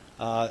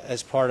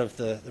as part of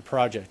the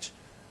project.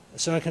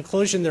 So in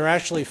conclusion, there are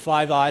actually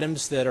 5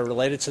 items that are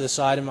related to this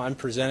item. I'm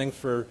presenting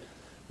for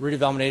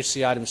redevelopment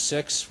agency item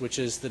 6, which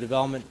is the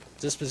development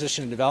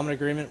disposition and development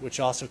agreement, which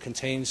also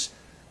contains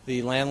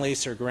the land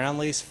lease or ground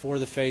lease for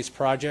the phase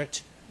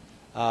project.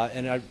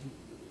 And I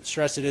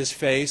stress it is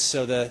phased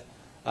so that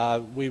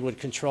we would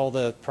control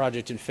the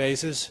project in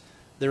phases.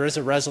 There is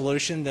a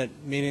resolution that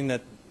meaning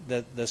that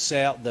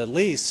the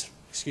lease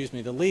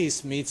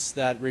meets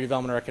that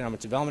redevelopment or economic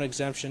development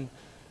exemption.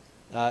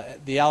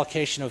 The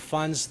allocation of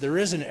funds, there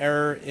is an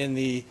error in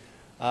the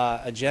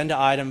agenda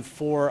item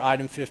for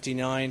item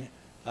 59,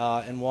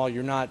 and while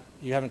you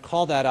haven't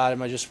called that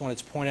item, I just wanted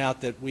to point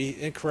out that we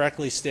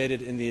incorrectly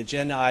stated in the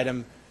agenda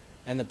item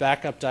and the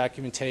backup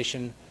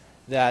documentation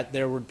that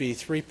there would be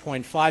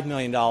 $3.5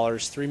 million,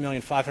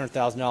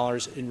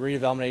 $3,500,000 in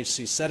redevelopment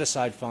agency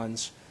set-aside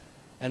funds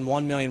and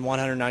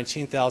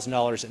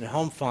 $1,119,000 in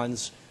home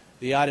funds.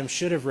 the item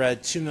should have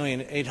read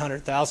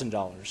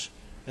 $2,800,000.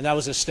 And that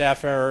was a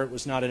staff error. It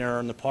was not an error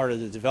on the part of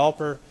the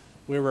developer.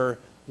 We were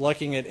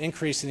looking at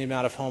increasing the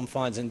amount of home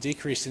funds and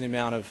decreasing the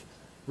amount of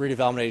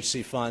redevelopment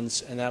agency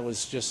funds, and that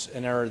was just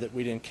an error that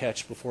we didn't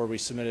catch before we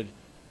submitted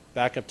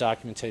backup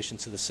documentation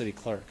to the city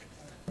clerk.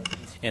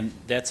 And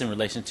that's in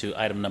relation to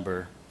item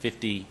number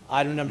 50.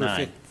 Item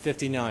number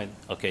 59.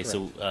 Okay,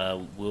 so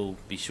we'll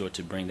be sure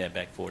to bring that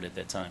back forward at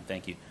that time.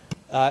 Thank you.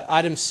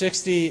 Item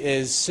 60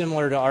 is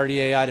similar to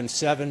RDA item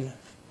 7.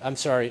 I'm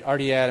sorry,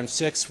 RDA item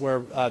 6, where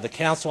the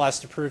council has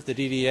to approve the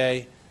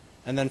DDA,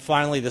 and then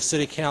finally the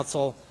city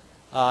council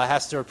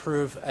has to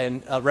approve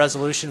a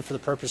resolution for the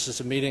purposes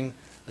of meeting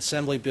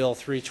Assembly Bill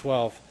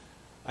 312.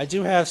 I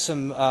do have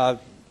some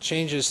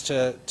changes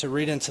to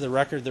read into the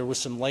record. There was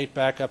some late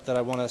backup that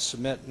I want to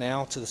submit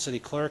now to the city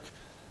clerk.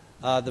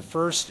 The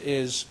first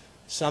is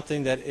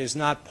something that is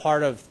not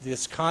part of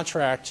this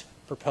contract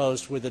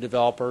proposed with the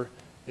developer.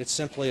 It's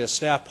simply a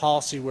staff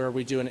policy where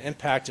we do an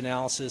impact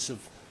analysis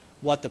of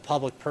what the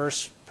public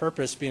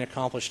purpose being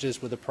accomplished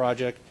is with the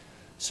project.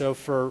 So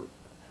for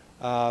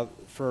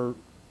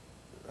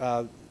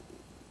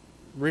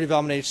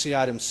redevelopment agency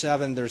item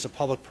 7, there's a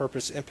public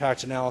purpose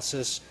impact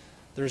analysis.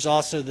 There's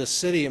also the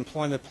city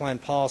employment plan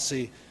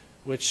policy,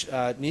 which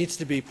needs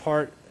to be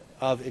part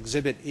of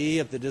Exhibit E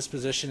of the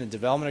disposition and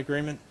development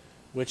agreement,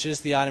 which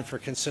is the item for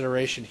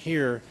consideration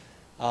here,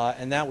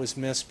 and that was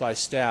missed by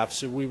staff.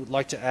 So we would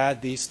like to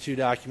add these two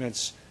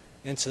documents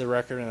into the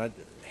record, and I'd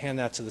hand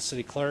that to the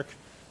city clerk.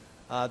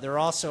 There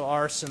also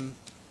are some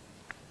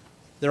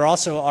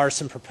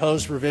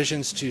proposed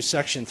revisions to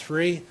Section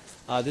 3.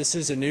 This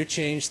is a new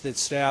change that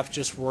staff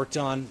just worked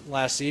on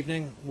last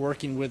evening,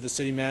 working with the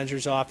city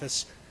manager's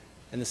office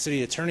and the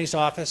city attorney's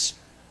office.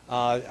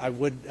 I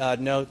would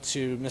note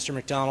to Mr.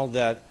 McDonald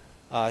that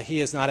he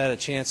has not had a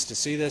chance to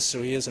see this,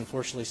 so he is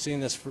unfortunately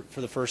seeing this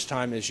for the first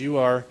time as you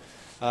are.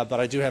 But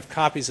I do have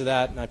copies of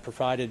that, and I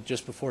provided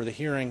just before the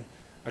hearing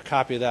a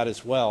copy of that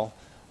as well.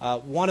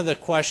 One of the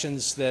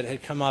questions that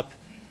had come up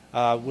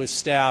with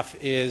staff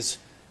is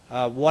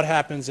what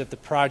happens if the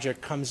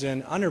project comes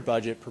in under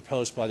budget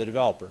proposed by the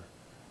developer?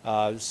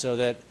 So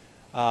that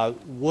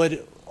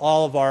would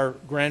all of our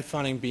grant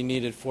funding be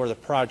needed for the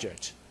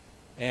project?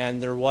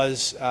 And there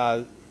was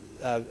an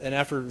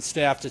effort of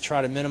staff to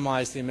try to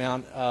minimize the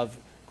amount of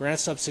grant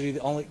subsidy,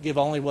 give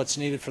only what's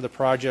needed for the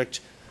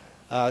project.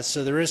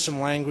 So there is some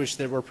language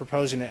that we're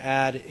proposing to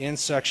add in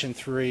Section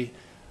 3,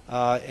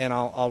 and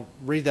I'll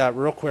read that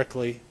real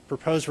quickly.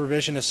 Proposed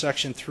revision of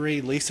Section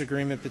 3, lease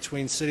agreement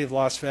between City of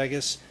Las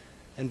Vegas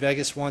and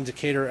Vegas One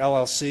Decatur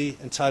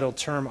LLC, entitled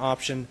Term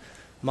Option.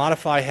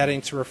 Modify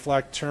heading to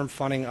reflect term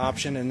funding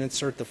option and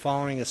insert the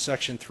following as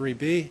Section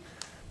 3B.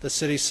 The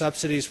city's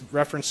subsidies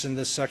referenced in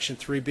this Section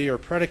 3B are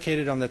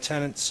predicated on the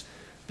tenant's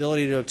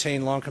ability to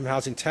obtain low-income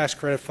housing tax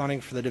credit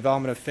funding for the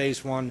development of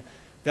Phase 1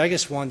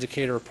 Vegas One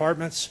Decatur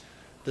apartments.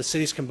 The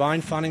city's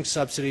combined funding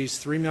subsidies,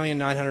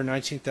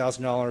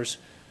 $3,919,000,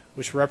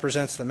 which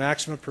represents the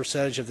maximum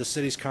percentage of the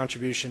city's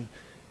contribution,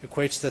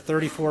 equates to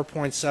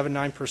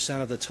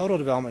 34.79% of the total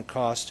development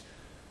cost,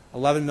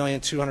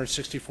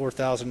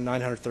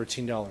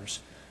 $11,264,913.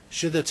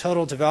 Should the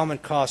total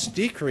development cost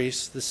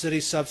decrease, the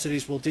city's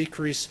subsidies will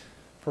decrease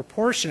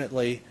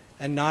proportionately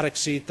and not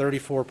exceed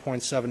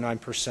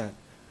 34.79%.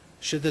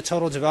 Should the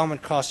total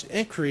development cost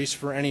increase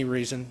for any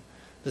reason,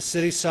 the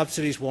city's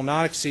subsidies will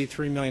not exceed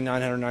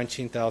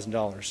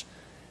 $3,919,000.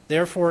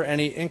 Therefore,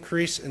 any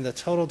increase in the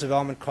total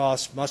development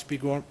cost must be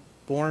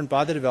borne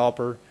by the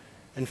developer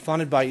and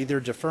funded by either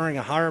deferring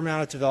a higher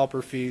amount of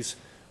developer fees,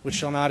 which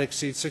shall not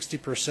exceed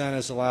 60%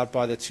 as allowed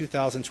by the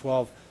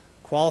 2012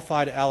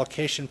 Qualified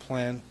Allocation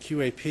Plan,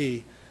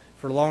 QAP,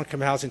 for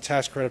low-income housing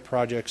tax credit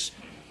projects,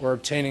 or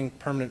obtaining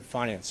permanent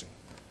financing.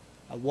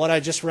 What I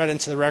just read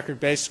into the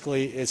record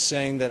basically is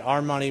saying that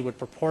our money would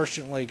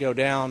proportionately go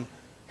down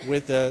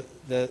with the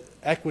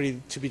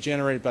equity to be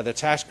generated by the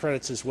tax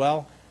credits as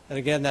well. And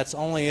again, that's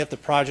only if the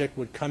project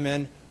would come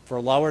in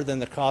for lower than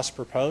the cost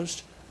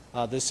proposed.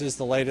 This is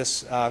the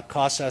latest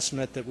cost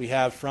estimate that we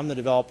have from the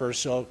developer,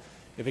 so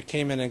if it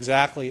came in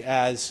exactly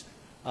as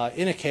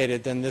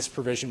indicated, then this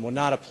provision will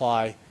not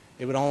apply.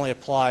 It would only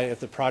apply if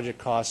the project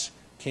costs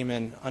came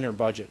in under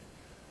budget.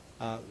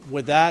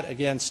 With that,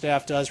 again,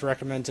 staff does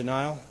recommend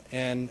denial,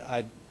 and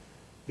I'd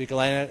be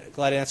glad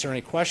to answer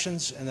any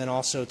questions, and then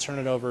also turn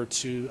it over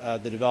to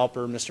the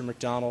developer, Mr.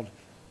 McDonald,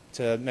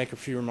 to make a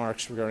few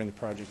remarks regarding the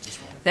project as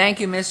well. Thank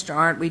you, Mr.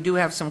 Arndt. We do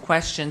have some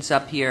questions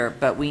up here,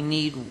 but we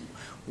need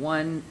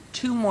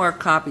two more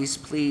copies,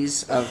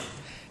 please, of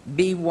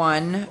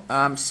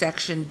B1,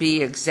 Section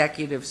B,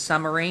 Executive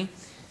Summary.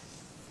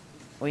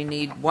 We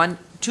need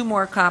two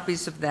more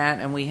copies of that,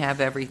 and we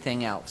have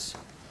everything else.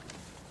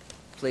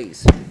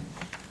 Please.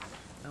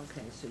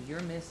 Okay, so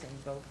you're missing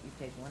both. You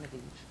take one of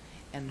each,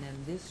 and then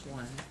this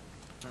one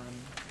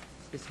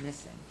is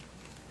missing.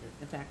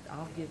 In fact,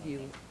 I'll give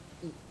you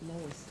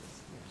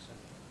Lois's.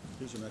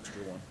 Here's an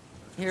extra one.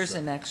 Here's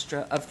an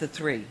extra of the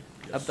three,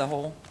 of the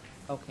whole?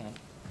 Okay.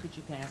 Could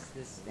you pass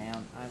this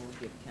down? I will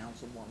give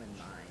Councilwoman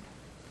mine.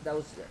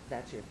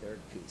 That's your third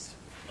piece.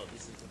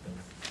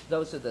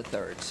 Those are the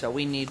third, so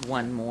we need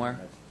one more.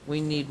 We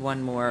need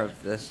one more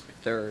of the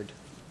third,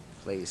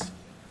 please.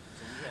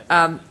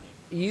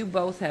 You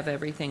both have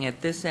everything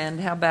at this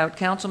end. How about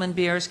Councilman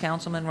Beers,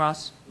 Councilman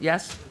Ross?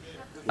 Yes?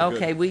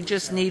 Okay, we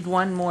just need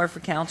one more for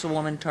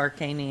Councilwoman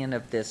Tarkanian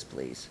of this,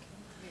 please.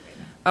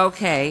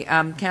 Okay,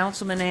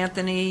 Councilman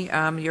Anthony,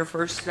 you're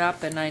first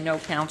up, and I know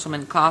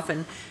Councilman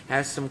Coffin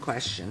has some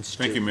questions,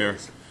 too. Thank you, Mayor.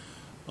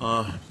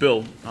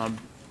 Bill,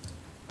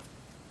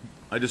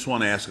 I just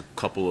want to ask a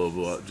couple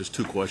of, just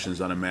two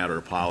questions on a matter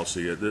of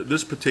policy.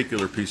 This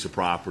particular piece of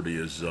property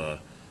is,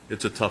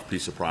 it's a tough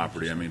piece of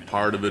property. I mean,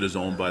 part of it is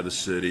owned by the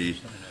city,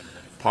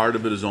 part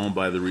of it is owned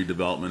by the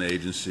redevelopment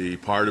agency,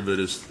 part of it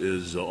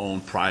is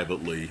owned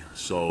privately.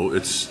 So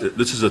this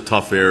is a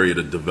tough area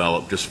to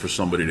develop just for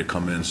somebody to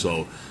come in.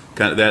 So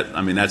kind of that,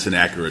 I mean, that's an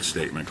accurate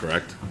statement,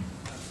 correct?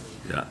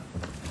 Yeah.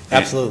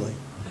 Absolutely.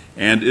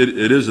 And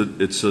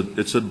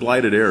it's a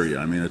blighted area.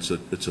 I mean, it's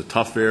a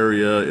tough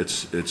area.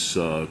 It's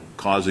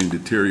causing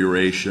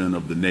deterioration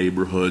of the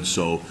neighborhood.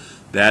 So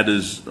that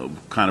is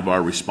kind of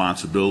our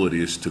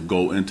responsibility, is to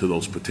go into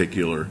those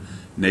particular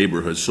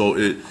neighborhoods. So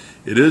it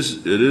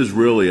is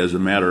really, as a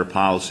matter of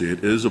policy,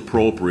 it is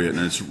appropriate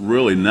and it's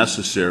really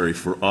necessary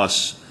for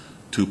us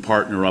to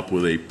partner up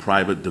with a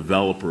private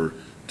developer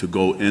to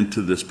go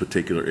into this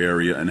particular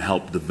area and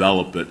help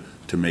develop it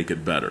to make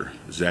it better.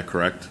 Is that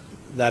correct?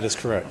 That is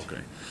correct.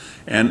 Okay.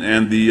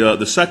 And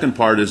the second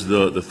part is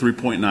the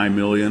 3.9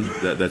 million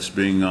that's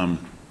being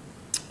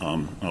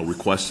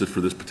requested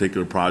for this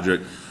particular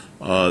project.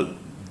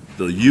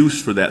 The use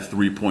for that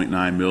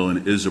 3.9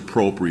 million is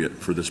appropriate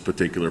for this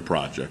particular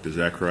project. Is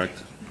that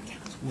correct?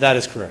 That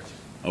is correct.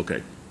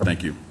 Okay.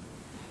 Thank you.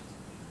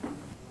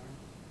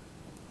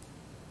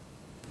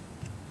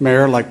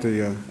 Mayor, I'd like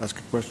to ask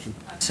a question.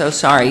 So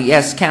sorry.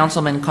 Yes,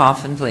 Councilman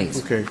Coffin, please.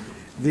 Okay.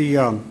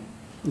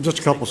 Just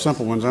a couple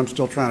simple ones. I'm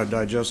still trying to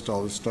digest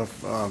all this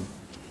stuff.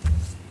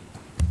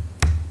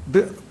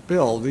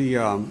 Bill,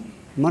 the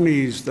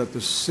monies that the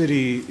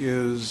city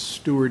is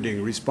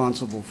stewarding,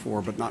 responsible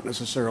for, but not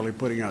necessarily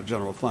putting out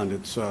general fund,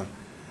 it's almost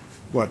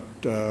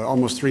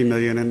 $3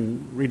 million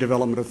in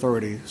redevelopment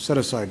authority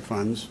set-aside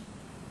funds,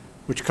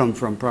 which come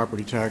from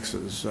property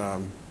taxes,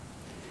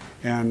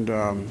 and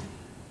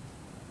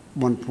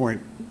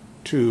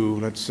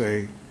 1.2, let's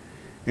say,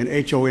 in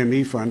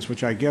HOME funds,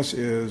 which I guess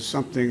is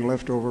something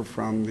left over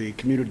from the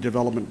Community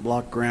Development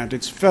Block Grant.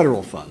 It's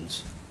federal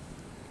funds,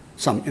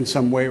 in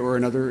some way or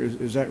another.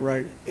 Is that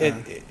right?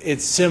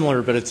 It's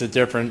similar, but it's a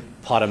different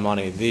pot of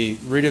money. The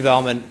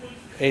redevelopment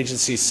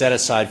agency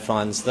set-aside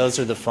funds, those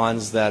are the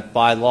funds that,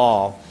 by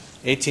law,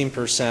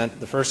 18%,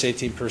 the first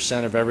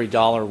 18% of every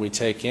dollar we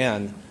take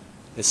in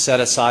is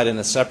set aside in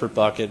a separate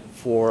bucket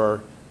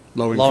for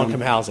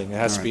low-income housing. It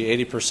has to be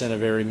 80%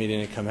 of every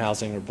median income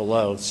housing or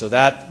below. So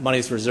that money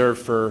is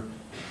reserved for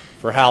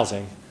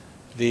housing.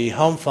 The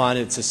home fund,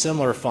 it's a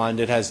similar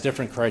fund. It has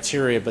different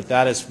criteria, but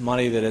that is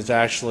money that is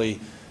actually,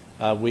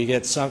 we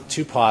get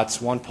two pots,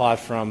 one pot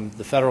from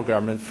the federal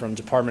government, from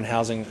Department of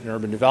Housing and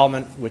Urban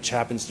Development, which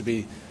happens to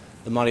be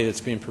the money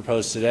that's being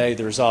proposed today.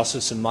 There's also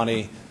some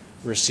money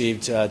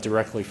received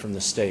directly from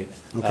the state.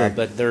 Okay.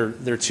 But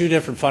they're two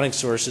different funding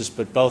sources,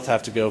 but both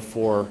have to go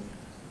for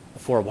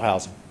affordable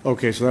housing.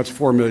 Okay, so that's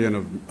 $4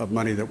 million of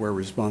money that we're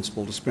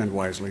responsible to spend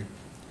wisely.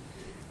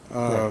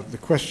 The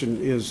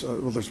question is,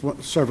 well, there's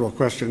several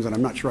questions, and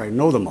I'm not sure I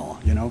know them all,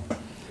 you know.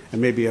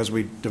 And maybe as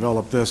we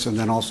develop this and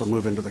then also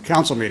move into the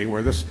council meeting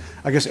where this,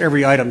 I guess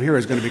every item here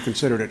is going to be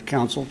considered at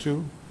council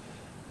too?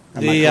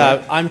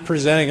 I'm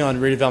presenting on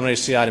redevelopment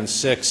agency item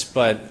 6,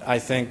 but I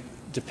think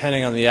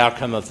depending on the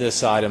outcome of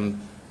this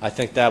item, I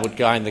think that would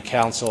guide the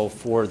council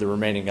for the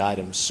remaining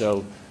items.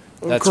 So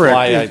that's correct.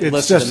 why I it's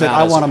listed just them that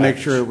out I as want to a make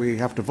package. sure we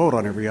have to vote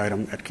on every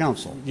item at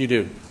council. You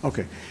do.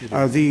 Okay. You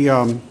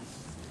do.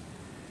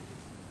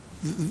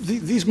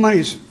 These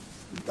monies,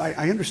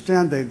 I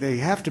understand they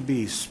have to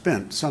be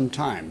spent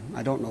sometime.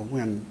 I don't know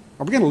when.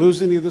 Are we going to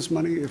lose any of this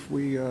money if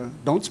we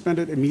don't spend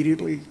it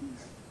immediately?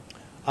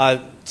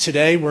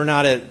 Today, we're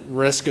not at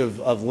risk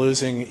of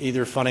losing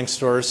either funding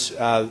source.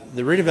 The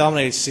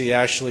redevelopment agency,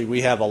 actually,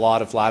 we have a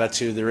lot of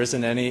latitude. There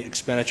isn't any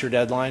expenditure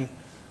deadline,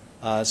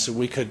 so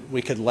we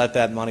could let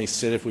that money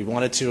sit if we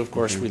wanted to. Of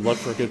course, we look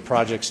for good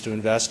projects to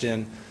invest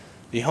in.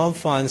 The home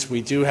funds,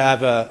 we do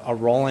have a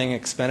rolling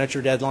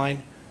expenditure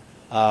deadline.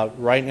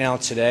 Right now,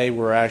 today,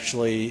 we're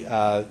actually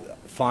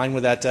fine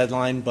with that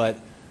deadline, but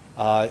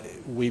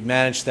we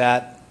manage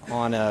that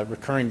on a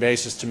recurring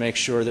basis to make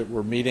sure that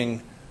we're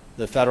meeting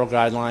the federal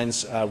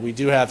guidelines. We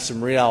do have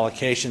some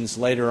reallocations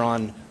later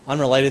on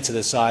unrelated to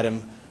this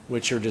item,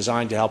 which are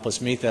designed to help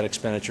us meet that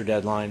expenditure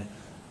deadline.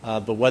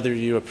 But whether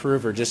you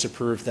approve or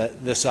disapprove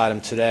this item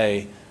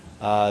today,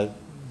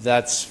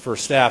 that's for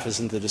staff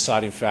isn't the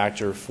deciding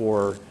factor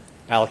for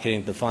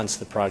allocating the funds to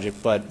the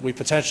project. But we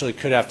potentially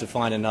could have to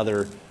find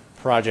another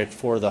project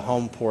for the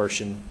home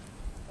portion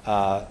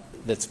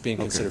that's being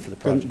considered for the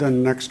project.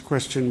 Then the next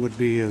question would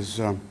be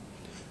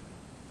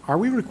are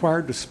we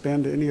required to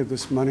spend any of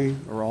this money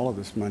or all of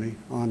this money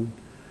on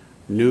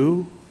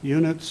new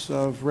units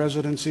of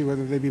residency,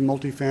 whether they be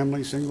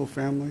multifamily,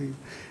 single-family,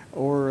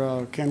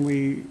 or can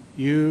we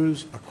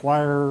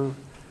acquire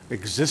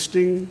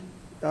existing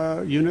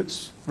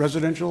units,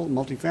 residential,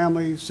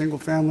 multifamily,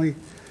 single-family,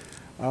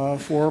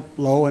 for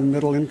low and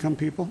middle-income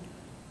people?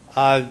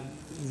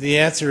 The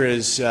answer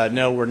is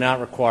no, we're not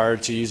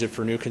required to use it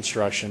for new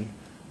construction.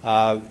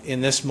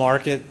 In this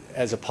market,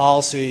 as a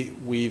policy,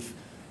 we've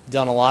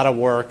done a lot of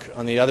work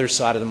on the other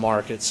side of the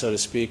market, so to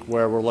speak,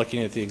 where we're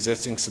looking at the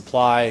existing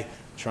supply,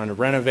 trying to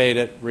renovate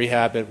it,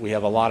 rehab it. We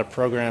have a lot of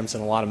programs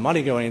and a lot of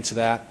money going into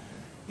that.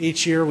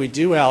 Each year, we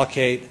do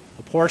allocate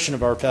a portion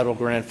of our federal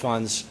grant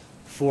funds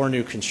for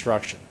new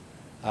construction.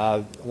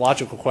 A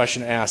logical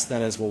question asked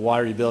then is, well, why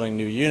are you building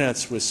new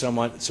units with so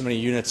many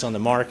units on the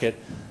market?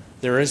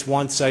 There is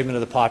one segment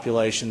of the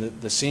population,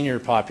 the senior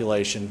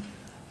population,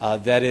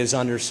 that is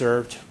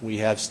underserved. We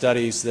have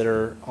studies that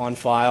are on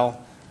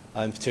file,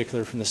 in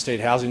particular from the State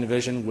Housing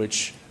Division,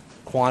 which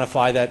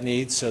quantify that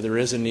need. So there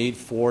is a need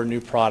for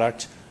new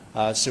product.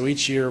 So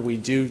each year we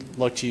do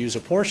look to use a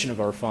portion of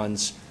our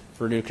funds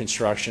for new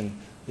construction.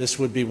 This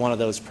would be one of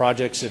those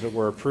projects if it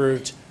were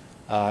approved.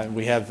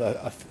 We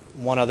have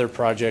one other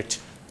project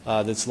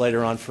that's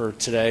later on for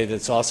today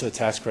that's also a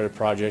tax credit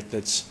project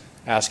that's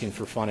asking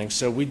for funding.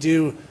 So we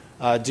do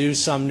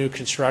some new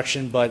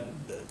construction, but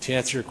to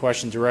answer your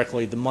question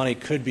directly, the money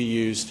could be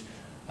used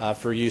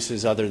for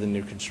uses other than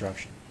new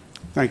construction.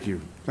 Thank you.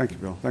 Thank you,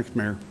 Bill. Thanks,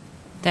 Mayor.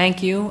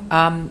 Thank you.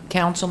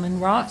 Councilman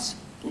Ross?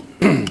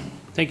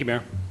 Thank you,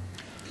 Mayor.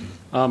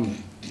 I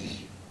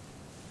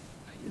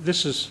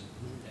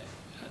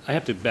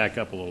have to back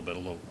up a little bit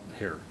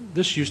here.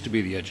 This used to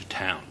be the edge of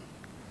town.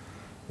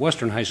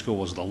 Western High School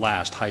was the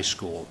last high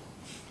school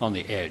on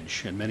the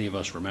edge, and many of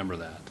us remember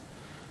that.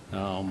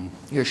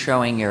 You're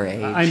showing your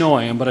age. I know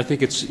I am, but I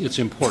think it's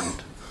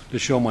important to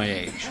show my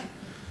age.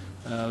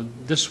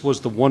 This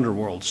was the Wonder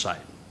World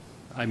site.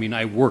 I mean,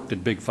 I worked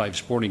at Big Five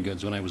Sporting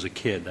Goods when I was a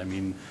kid. I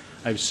mean,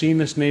 I've seen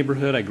this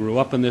neighborhood. I grew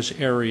up in this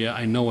area.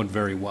 I know it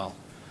very well.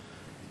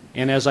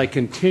 And as I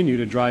continue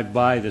to drive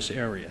by this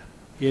area,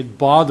 it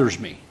bothers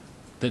me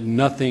that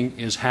nothing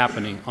is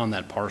happening on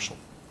that parcel.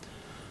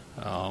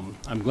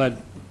 I'm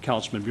glad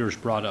Councilman Beers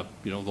brought up,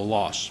 the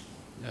loss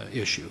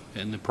issue.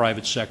 In the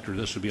private sector,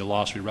 this would be a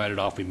loss. We write it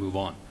off, we move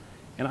on.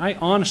 And I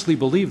honestly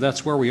believe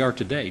that's where we are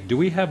today. Do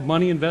we have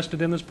money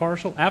invested in this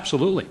parcel?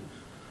 Absolutely.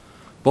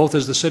 Both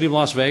as the City of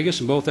Las Vegas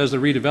and both as the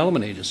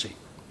Redevelopment Agency.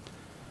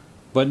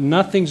 But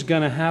nothing's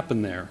going to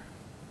happen there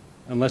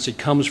unless it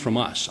comes from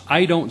us.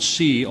 I don't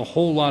see a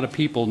whole lot of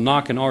people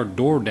knocking our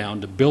door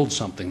down to build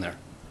something there.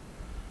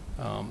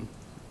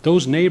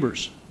 Those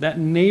neighbors, that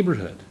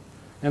neighborhood,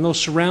 and those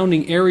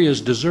surrounding areas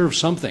deserve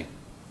something.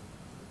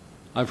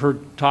 I've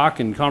heard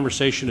talk and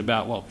conversation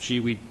about, well, gee,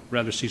 we'd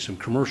rather see some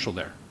commercial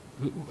there.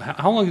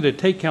 How long did it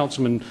take,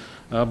 Councilman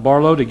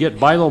Barlow, to get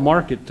Bilo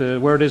Market to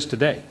where it is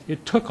today?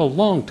 It took a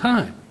long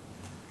time.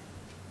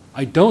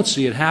 I don't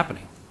see it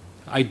happening.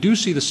 I do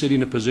see the city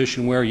in a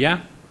position where,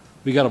 yeah,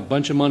 we got a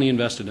bunch of money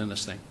invested in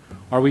this thing.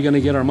 Are we going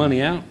to get our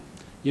money out?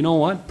 You know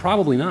what?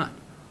 Probably not.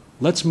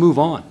 Let's move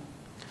on.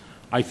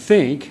 I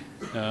think,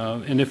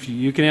 and if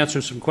you can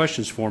answer some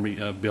questions for me,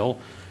 Bill,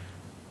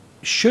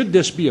 should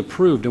this be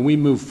approved and we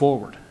move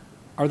forward,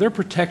 are there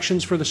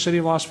protections for the City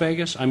of Las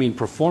Vegas? I mean,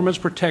 performance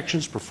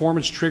protections,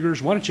 performance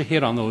triggers. Why don't you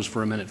hit on those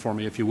for a minute for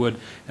me, if you would?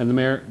 And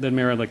then,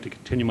 Mayor, I'd like to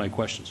continue my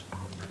questions.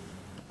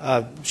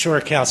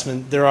 Sure,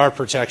 Councilman. There are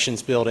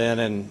protections built in,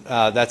 and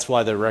that's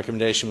why the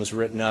recommendation was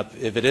written up.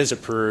 If it is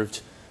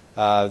approved,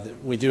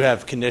 we do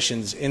have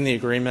conditions in the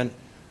agreement.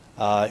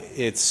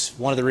 It's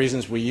one of the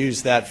reasons we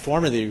use that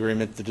form of the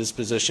agreement, the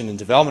disposition and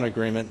development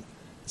agreement,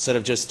 instead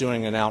of just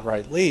doing an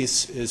outright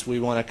lease, is we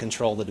want to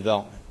control the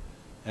development.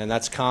 And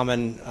that's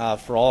common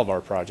for all of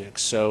our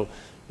projects. So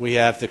we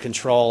have the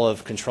control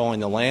of controlling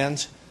the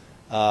land.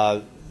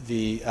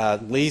 The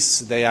lease,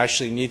 they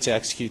actually need to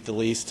execute the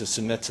lease to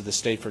submit to the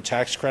state for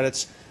tax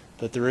credits,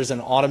 but there is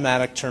an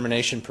automatic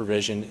termination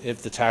provision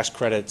if the tax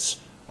credits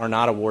are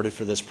not awarded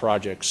for this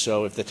project.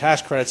 So if the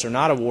tax credits are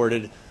not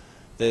awarded,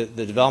 the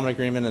development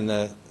agreement and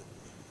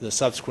the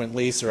subsequent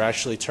lease are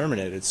actually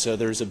terminated. So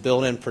there's a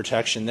built-in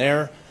protection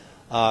there.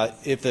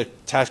 If the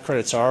tax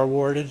credits are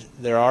awarded,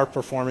 there are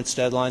performance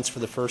deadlines for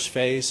the first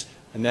phase.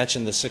 I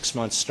mentioned the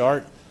 6-month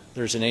start.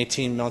 There's an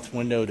 18-month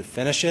window to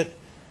finish it.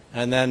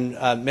 And then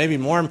maybe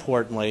more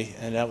importantly,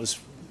 and that was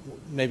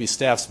maybe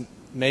staff's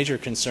major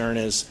concern,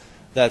 is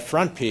that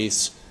front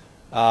piece.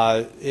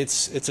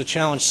 It's a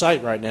challenge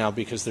site right now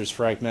because there's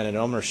fragmented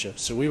ownership.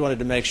 So we wanted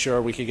to make sure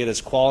we could get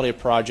as quality a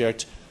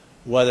project,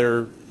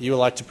 whether you would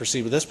like to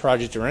proceed with this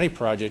project or any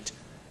project,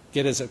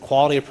 get as a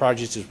quality a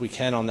project as we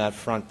can on that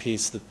front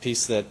piece, the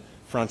piece that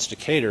fronts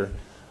Decatur.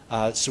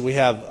 So we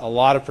have a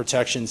lot of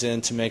protections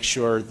in to make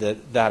sure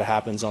that that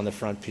happens on the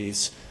front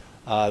piece,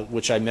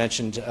 which I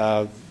mentioned,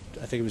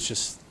 I think it was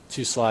just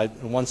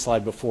one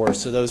slide before.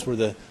 So those were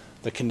the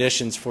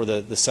conditions for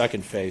the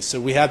second phase. So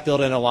we have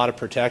built in a lot of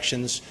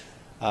protections.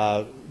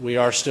 We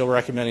are still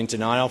recommending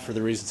denial for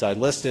the reasons I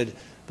listed,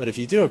 but if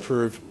you do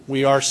approve,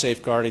 we are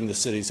safeguarding the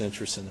city's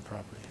interest in the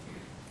property.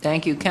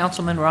 Thank you.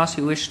 Councilman Ross,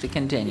 who wished to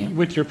continue.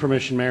 With your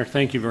permission, Mayor,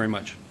 thank you very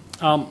much.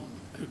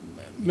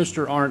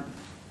 Mr. Arndt,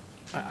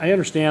 I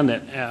understand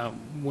that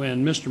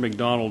when Mr.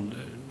 McDonald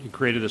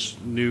created this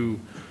new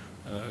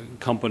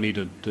company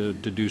to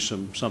do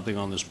something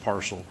on this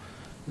parcel,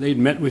 they'd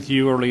met with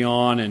you early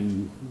on,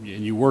 and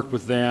you worked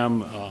with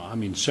them. I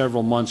mean,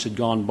 several months had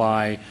gone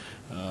by,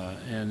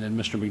 and then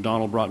Mr.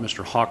 McDonald brought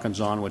Mr. Hawkins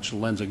on, which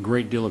lends a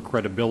great deal of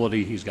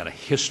credibility. He's got a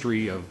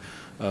history of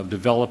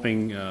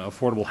developing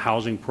affordable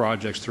housing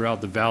projects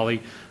throughout the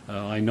valley.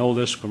 I know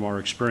this from my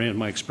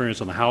experience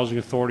on the Housing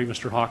Authority,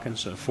 Mr.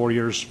 Hawkins, 4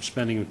 years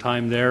spending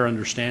time there,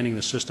 understanding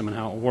the system and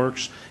how it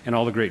works, and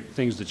all the great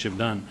things that you've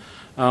done.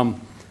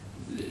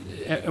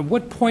 At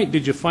what point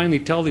did you finally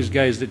tell these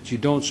guys that you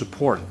don't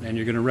support it, and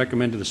you're going to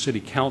recommend to the City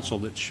Council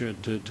that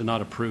to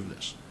not approve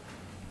this?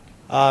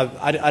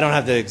 I don't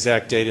have the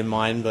exact date in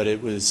mind, but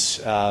it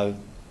was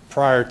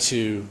prior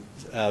to,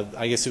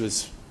 I guess it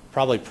was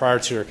probably prior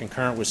to or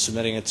concurrent with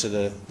submitting it to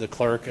the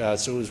clerk,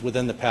 so it was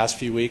within the past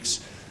few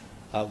weeks.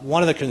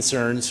 One of the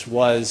concerns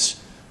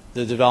was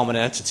the development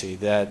entity,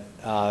 that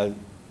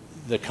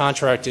the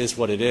contract is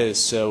what it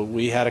is, so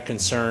we had a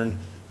concern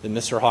that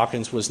Mr.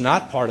 Hawkins was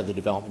not part of the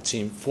development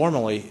team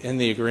formally in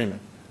the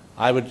agreement.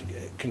 I would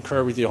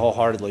concur with you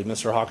wholeheartedly.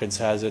 Mr. Hawkins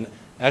has an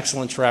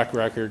excellent track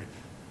record,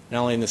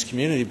 not only in this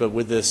community, but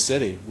with this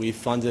city. We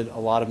funded a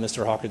lot of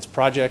Mr. Hawkins'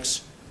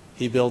 projects.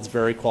 He builds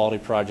very quality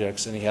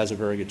projects, and he has a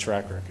very good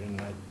track record,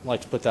 and I'd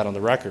like to put that on the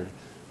record.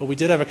 But we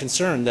did have a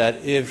concern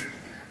that if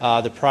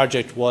the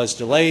project was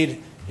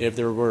delayed, if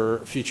there were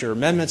future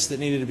amendments that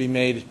needed to be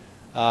made,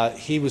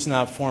 he was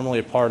not formally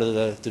a part of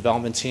the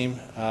development team.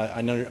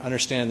 I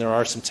understand there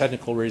are some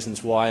technical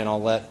reasons why, and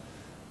I'll let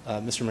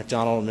Mr.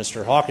 McDonald and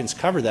Mr. Hawkins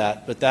cover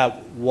that, but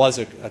that was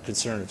a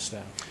concern of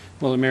staff.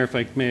 Well, Mayor, if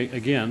I may,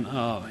 again,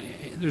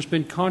 there's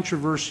been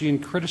controversy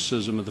and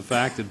criticism of the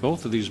fact that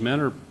both of these men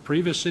are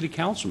previous city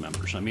council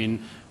members. I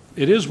mean,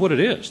 it is what it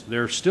is.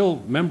 They're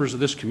still members of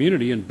this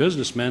community and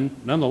businessmen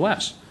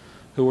nonetheless,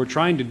 who are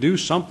trying to do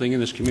something in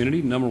this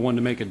community, number one,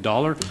 to make a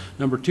dollar,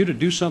 number two, to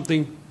do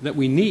something that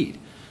we need.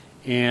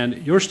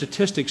 And your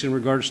statistics in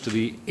regards to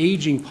the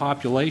aging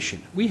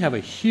population, we have a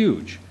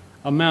huge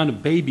amount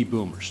of baby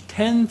boomers,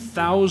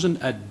 10,000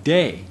 a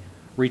day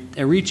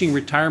reaching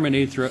retirement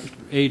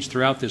age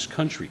throughout this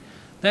country.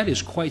 That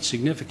is quite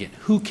significant.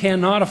 Who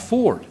cannot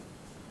afford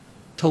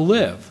to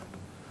live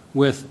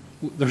with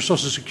their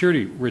Social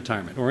Security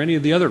retirement or any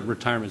of the other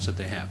retirements that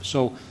they have?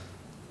 So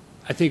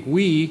I think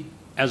we,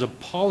 as a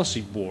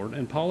policy board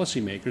and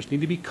policymakers,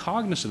 need to be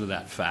cognizant of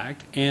that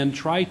fact and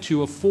try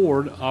to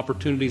afford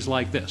opportunities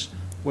like this,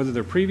 whether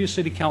they're previous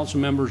city council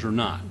members or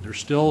not. They're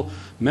still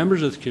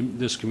members of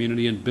this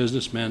community and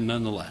businessmen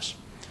nonetheless.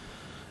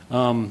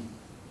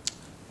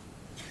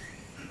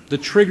 The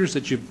triggers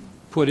that you've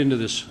put into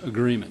this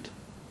agreement,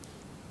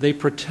 they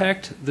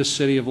protect the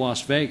city of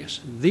Las Vegas.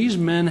 These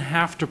men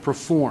have to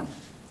perform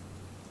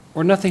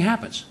or nothing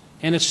happens,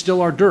 and it's still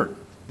our dirt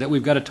that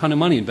we've got a ton of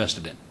money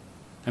invested in.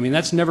 I mean,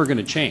 that's never going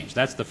to change.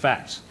 That's the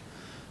facts.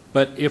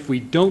 But if we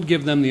don't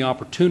give them the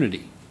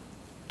opportunity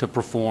to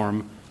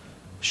perform,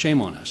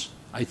 shame on us.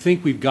 I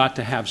think we've got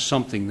to have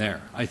something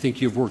there. I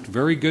think you've worked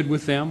very good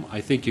with them.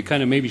 I think you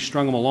kind of maybe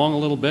strung them along a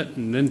little bit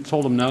and then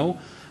told them no,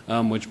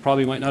 which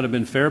probably might not have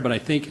been fair, but I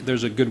think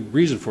there's a good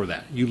reason for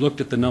that. You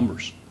looked at the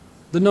numbers.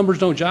 The numbers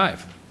don't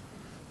jive.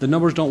 The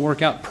numbers don't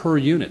work out per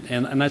unit,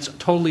 and that's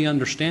totally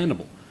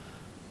understandable.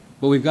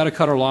 But we've got to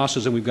cut our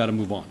losses and we've got to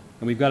move on.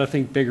 And we've got to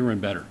think bigger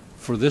and better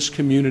for this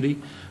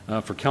community,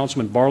 for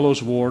Councilman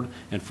Barlow's ward,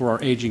 and for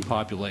our aging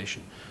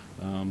population.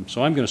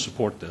 So I'm going to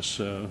support this.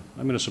 I'm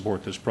going to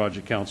support this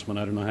project, Councilman.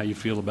 I don't know how you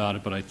feel about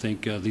it, but I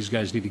think these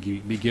guys need to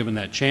be given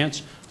that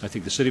chance. I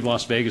think the City of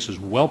Las Vegas is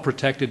well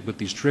protected with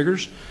these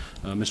triggers.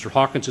 Mr.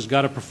 Hawkins has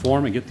got to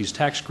perform and get these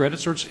tax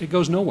credits, or it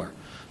goes nowhere.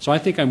 So I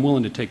think I'm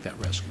willing to take that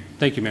risk.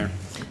 Thank you, Mayor.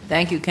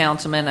 Thank you,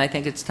 Councilman. I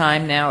think it's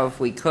time now, if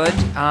we could,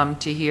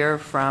 to hear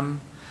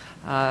from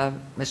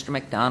Mr.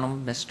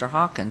 McDonald, Mr.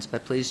 Hawkins,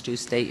 but please do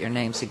state your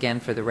names again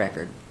for the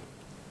record.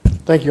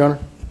 Thank you, Your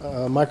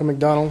Honor. Michael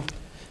McDonald,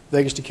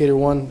 Vegas Decatur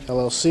 1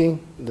 LLC,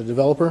 the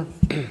developer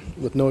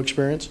with no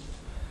experience.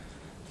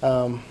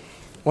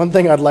 One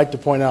thing I'd like to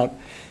point out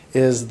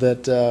is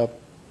that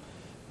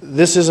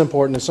this is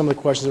important, and some of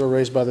the questions that were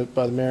raised by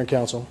the mayor and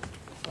council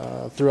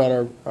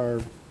throughout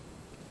our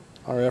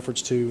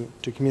efforts to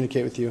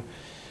communicate with you.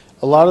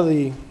 A lot of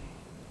the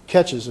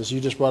catches, as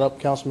you just brought up,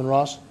 Councilman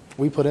Ross,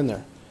 we put in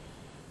there.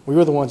 We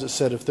were the ones that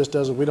said if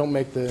we don't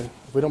make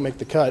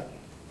the cut,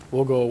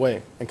 we'll go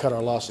away and cut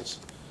our losses.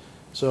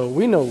 So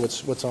we know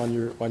what's on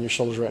your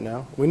shoulders right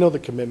now. We know the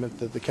commitment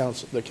that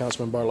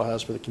Councilman Barlow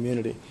has for the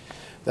community.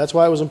 That's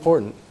why it was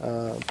important.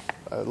 A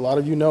lot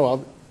of you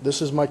know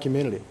this is my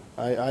community.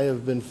 I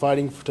have been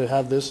fighting to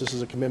have this. This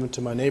is a commitment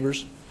to my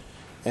neighbors,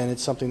 and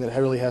it's something that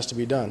really has to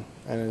be done.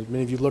 And as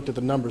many of you looked at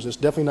the numbers, it's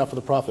definitely not for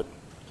the profit.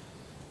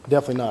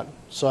 Definitely not.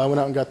 So I went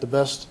out and got the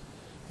best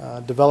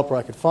developer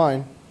I could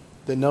find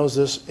that knows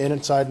this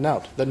inside and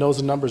out, that knows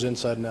the numbers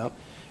inside and out,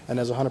 and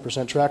has a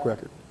 100% track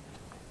record.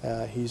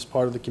 He's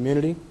part of the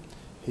community.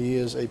 He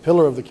is a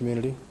pillar of the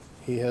community.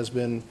 He has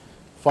been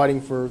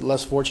fighting for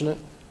less fortunate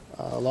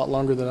a lot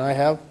longer than I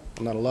have.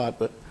 Well, not a lot,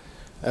 but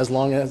as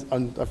long as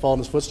I've followed in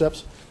his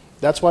footsteps.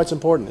 That's why it's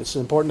important. It's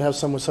important to have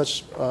someone with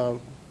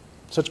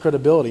such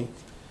credibility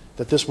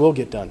that this will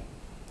get done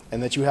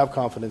and that you have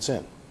confidence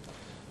in.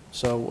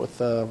 So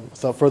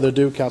without further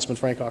ado, Councilman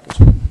Frank Hawkins.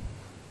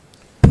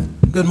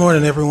 Good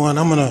morning, everyone.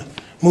 I'm going to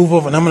move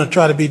over, and I'm going to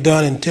try to be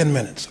done in 10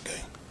 minutes,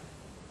 okay?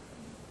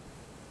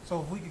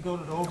 So if we could go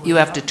to the overhead. You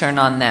have to turn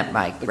on that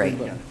mic, Ray.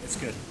 Yeah, it's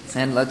good.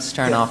 And let's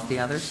turn off the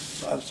others.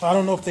 So I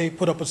don't know if they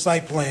put up a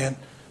site plan,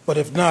 but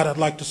if not, I'd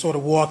like to sort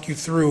of walk you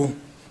through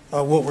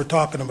what we're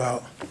talking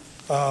about.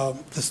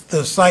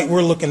 The site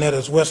we're looking at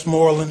is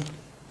Westmoreland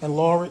and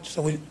Lawrence,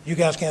 so you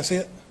guys can't see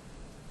it?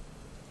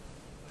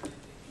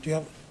 Do you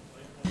have?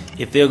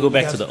 If they'll go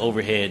back to the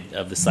overhead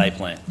of the site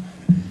plan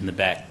in the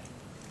back.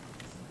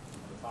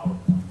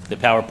 The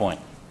PowerPoint.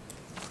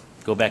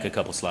 Go back a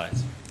couple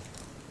slides.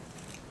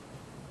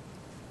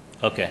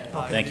 Okay,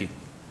 thank you.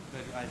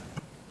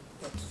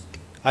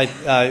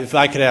 If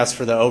I could ask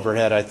for the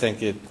overhead, I think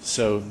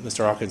so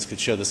Mr. Hawkins could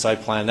show the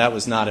site plan. That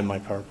was not in my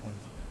PowerPoint.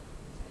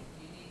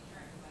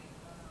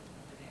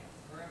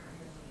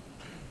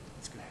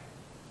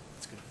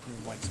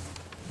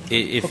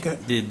 If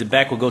Okay. the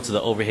back will go to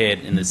the overhead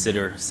in the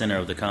center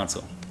of the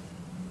console.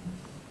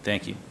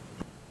 Thank you.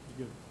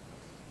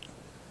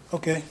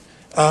 Okay.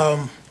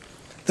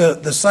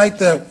 The site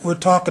that we're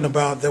talking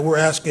about, that we're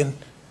asking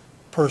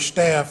per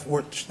staff,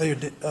 which they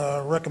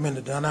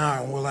recommended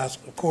denial, and we'll ask,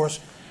 of course,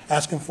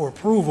 asking for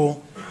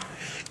approval,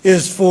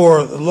 is for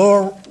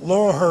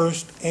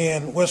Laurelhurst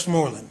and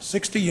Westmoreland,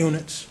 60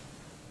 units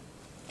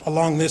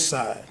along this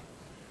side.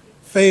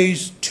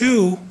 Phase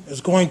 2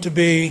 is going to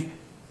be,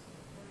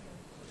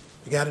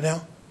 you got it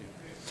now?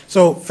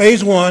 So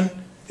phase 1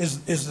 is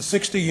the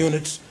 60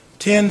 units,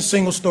 10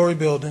 single-story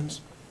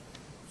buildings.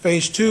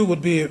 Phase 2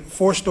 would be a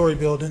 4-story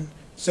building,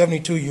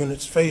 72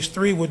 units. Phase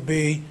 3 would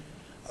be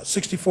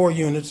 64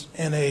 units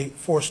and a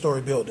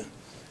 4-story building.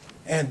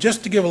 And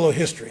just to give a little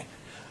history,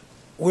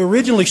 we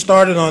originally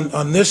started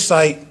on this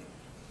site,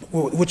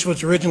 which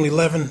was originally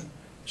 11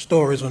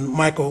 stories, when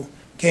Michael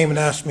came and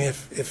asked me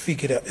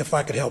if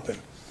I could help him.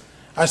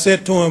 I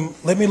said to him,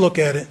 let me look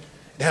at it.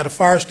 It had a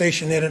fire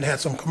station in it, had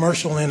some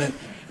commercial in it.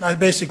 And I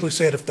basically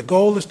said, if the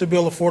goal is to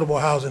build affordable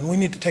housing, we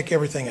need to take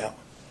everything out.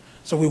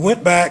 So we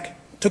went back,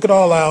 took it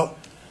all out,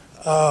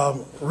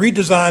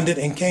 redesigned it,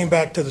 and came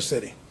back to the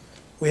city.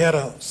 We had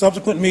a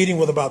subsequent meeting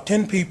with about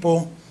 10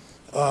 people,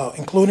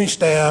 including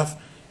staff,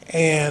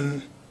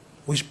 and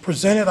we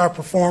presented our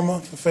pro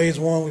forma for phase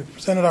 1. We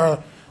presented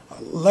our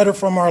letter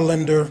from our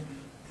lender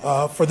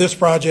for this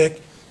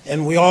project,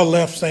 and we all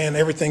left saying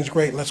everything's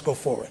great, let's go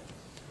forward.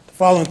 The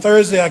following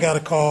Thursday, I got a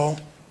call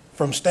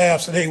from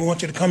staff, said, hey, we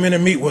want you to come in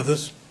and meet with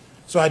us.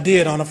 So I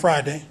did on a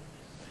Friday.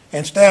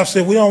 And staff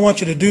said, we don't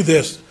want you to do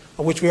this,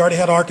 which we already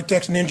had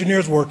architects and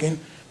engineers working.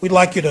 We'd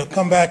like you to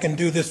come back and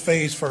do this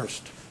phase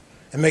first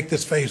and make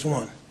this phase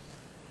 1.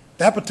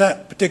 That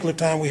particular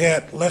time, we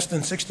had less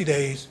than 60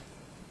 days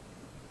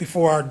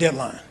before our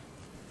deadline.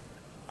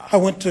 I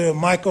went to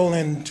Michael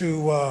and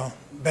to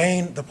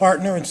Bain, the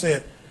partner, and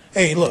said,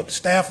 hey, look,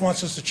 staff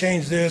wants us to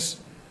change this.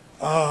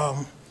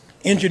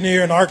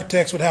 Engineer and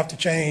architects would have to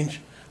change.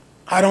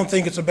 I don't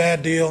think it's a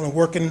bad deal, and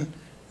working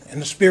in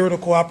the spirit of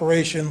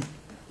cooperation,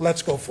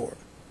 let's go for it.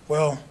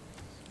 Well,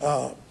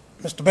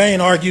 Mr. Bain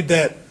argued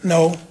that,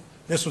 no,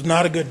 this was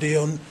not a good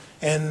deal,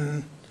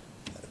 and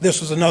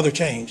this was another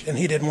change, and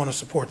he didn't want to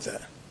support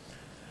that.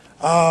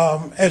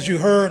 As you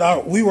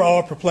heard, we were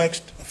all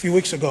perplexed a few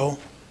weeks ago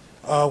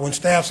when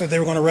staff said they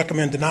were going to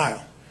recommend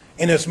denial,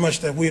 inasmuch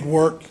that we had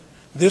worked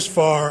this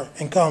far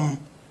and come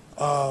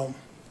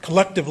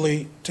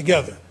collectively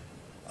together.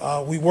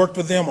 We worked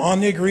with them on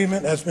the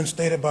agreement, as been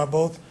stated by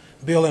both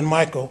Bill and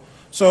Michael.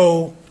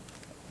 So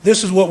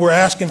this is what we're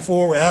asking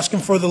for. We're asking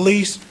for the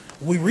lease.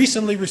 We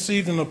recently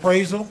received an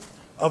appraisal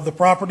of the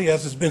property,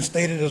 as has been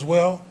stated as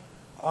well,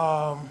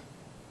 a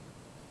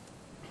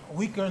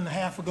week and a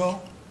half ago.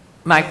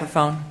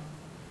 Microphone.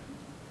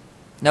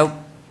 Nope.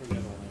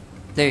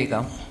 There you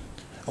go.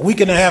 A week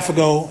and a half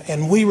ago,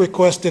 and we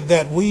requested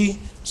that we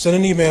send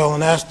an email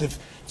and asked if,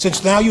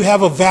 since now you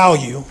have a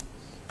value,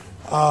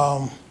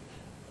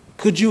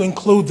 could you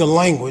include the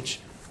language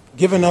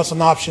giving us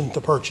an option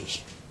to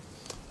purchase?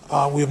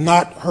 We have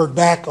not heard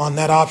back on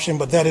that option,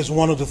 but that is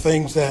one of the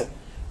things that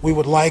we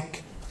would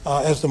like,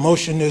 as the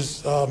motion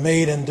is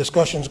made and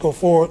discussions go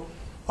forward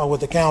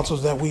with the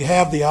councils, that we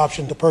have the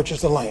option to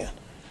purchase the land.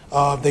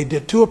 They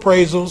did 2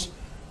 appraisals.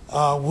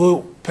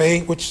 We'll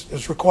pay, which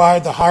is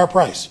required, the higher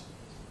price.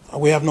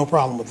 We have no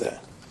problem with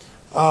that.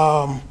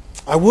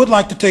 I would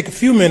like to take a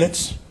few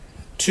minutes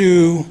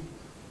to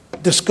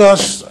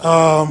discuss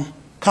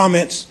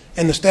comments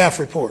in the staff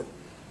report,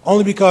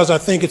 only because I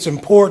think it's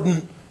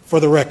important for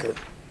the record.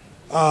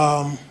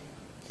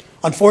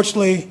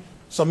 Unfortunately,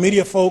 some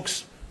media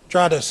folks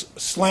try to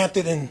slant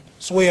it and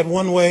sway it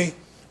one way,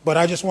 but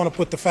I just want to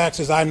put the facts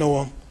as I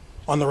know them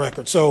on the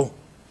record. So,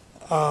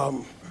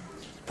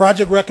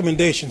 project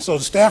recommendation. So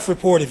the staff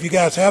report, if you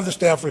guys have the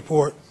staff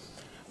report,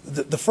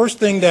 the first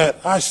thing that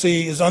I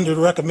see is under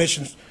the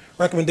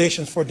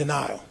recommendations for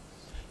denial.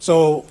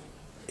 So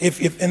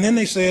and then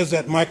they says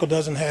that Michael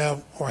doesn't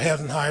have or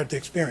hasn't hired the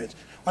experience.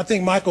 I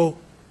think Michael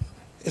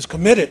is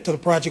committed to the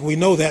project. We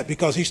know that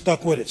because he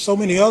stuck with it. So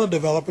many other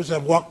developers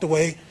have walked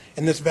away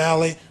in this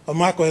valley, but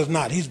Michael has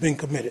not. He's been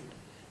committed.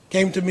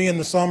 Came to me in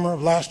the summer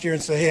of last year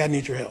and said, hey, I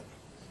need your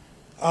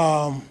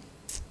help.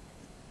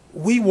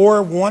 We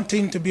were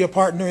wanting to be a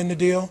partner in the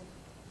deal.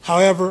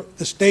 However,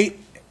 the state,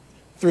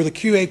 through the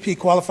QAP,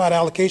 Qualified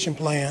Allocation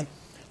Plan,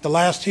 the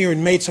last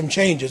hearing made some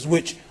changes,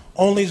 which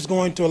only is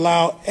going to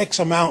allow X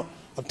amount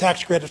of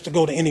tax credits to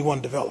go to any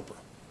one developer.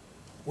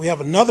 We have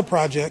another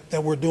project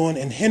that we're doing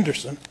in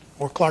Henderson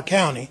or Clark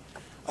County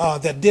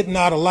that did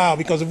not allow,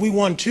 because if we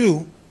won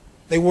 2,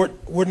 they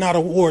would not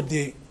award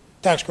the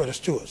tax credits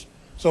to us.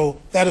 So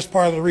that is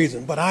part of the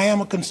reason. But I am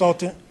a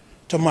consultant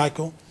to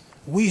Michael.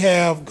 We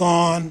have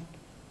gone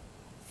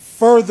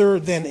further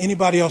than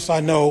anybody else I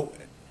know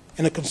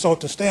in a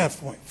consultant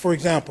standpoint. For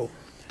example,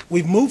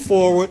 we've moved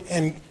forward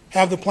and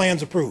have the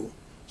plans approved.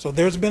 So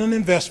there's been an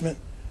investment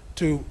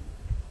through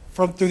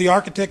the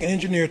architect and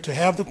engineer to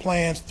have the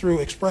plans through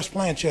express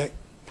plan check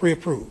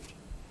pre-approved.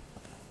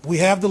 We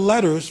have the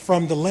letters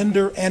from the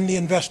lender and the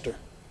investor.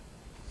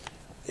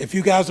 If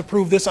you guys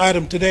approve this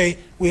item today,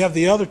 we have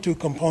the other 2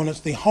 components,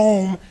 the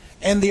home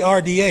and the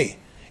RDA.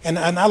 And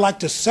I like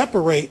to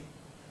separate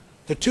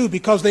the 2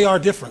 because they are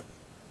different.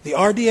 The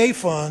RDA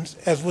funds,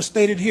 as was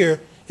stated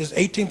here, is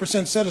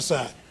 18% set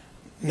aside.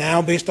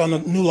 Now, based on the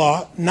new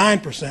law,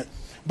 9%.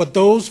 But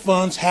those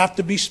funds have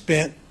to be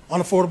spent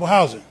on affordable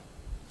housing.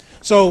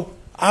 So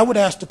I would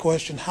ask the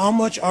question, how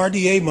much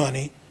RDA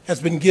money has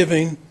been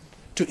given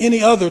to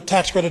any other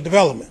tax credit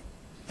development?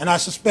 And I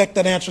suspect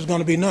that answer is going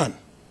to be none.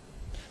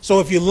 So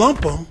if you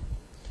lump them,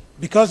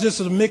 because this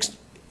is a mixed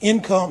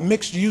income,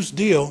 mixed use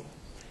deal,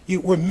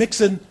 we're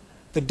mixing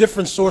the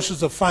different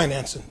sources of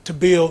financing to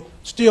build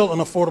still an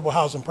affordable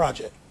housing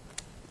project.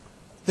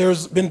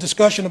 There's been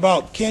discussion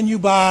about, can you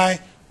buy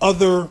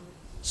other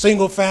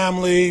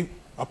single-family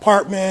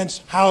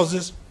apartments,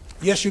 houses?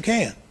 Yes, you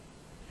can.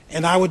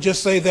 And I would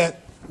just say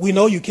that we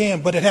know you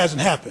can, but it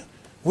hasn't happened.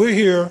 We're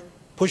here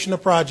pushing a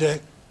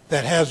project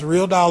that has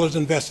real dollars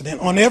invested in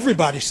on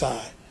everybody's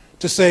side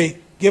to say,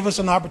 give us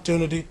an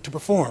opportunity to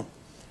perform.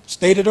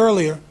 Stated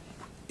earlier,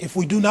 if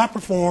we do not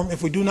perform,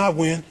 if we do not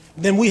win,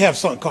 then we have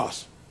sunk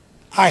costs.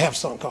 I have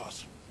sunk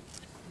costs.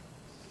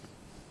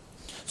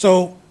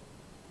 So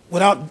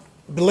without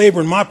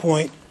belaboring my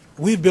point,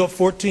 we've built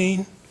over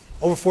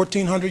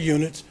 1,400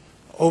 units,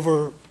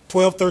 over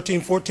 12,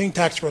 13, 14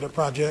 tax credit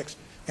projects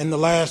in the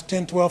last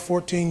 10, 12,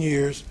 14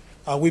 years.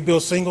 We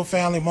build single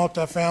family,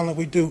 multifamily,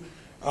 we do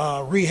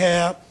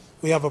rehab,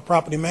 we have a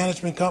property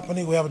management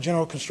company, we have a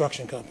general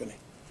construction company.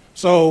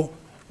 So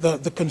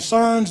the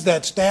concerns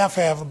that staff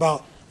have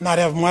about not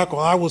having Michael,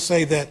 I will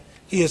say that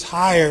he has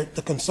hired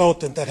the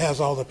consultant that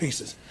has all the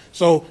pieces.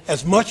 So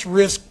as much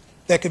risk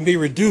that can be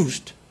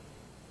reduced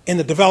in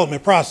the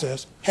development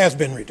process has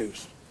been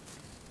reduced.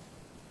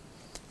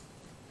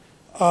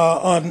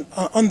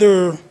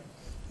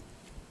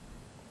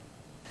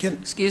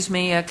 Excuse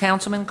me,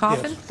 Councilman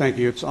Coffin? Yes, thank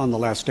you. It's on the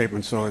last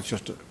statement, so it's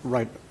just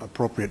right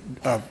appropriate.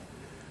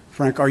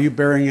 Frank, are you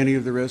bearing any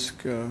of the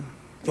risk?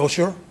 Oh,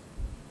 sure.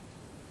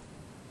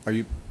 Are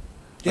you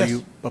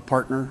Yes. a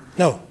partner?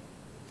 No,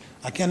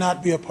 I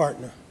cannot be a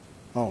partner,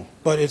 Oh,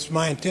 but it's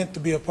my intent to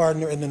be a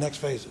partner in the next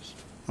phases.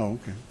 oh,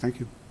 okay. Thank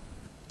you.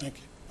 Thank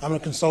you. I'm a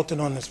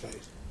consultant on this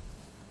phase.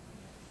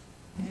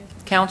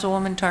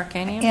 Councilwoman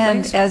Tarkanian,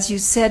 And please. as you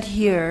said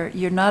here,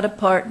 you're not a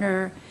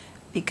partner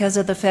because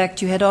of the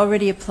fact you had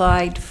already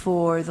applied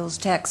for those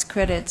tax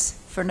credits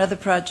for another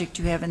project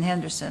you have in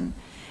Henderson,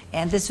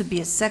 and this would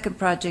be a second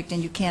project,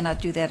 and you cannot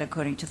do that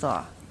according to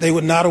law. They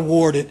would not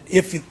award it.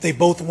 If they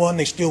both won,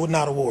 they still would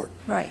not award.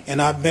 Right.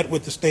 And I've met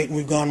with the state, and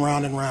we've gone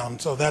round and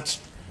round. So that's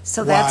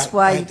So that's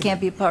why I you had to-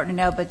 can't be a partner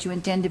now, but you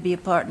intend to be a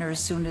partner as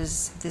soon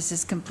as this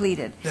is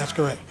completed. That's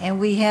correct. And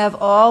we have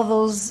all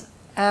those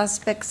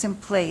aspects in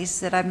place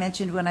that I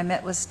mentioned when I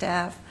met with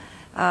staff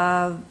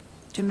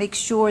to make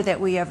sure that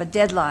we have a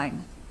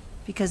deadline,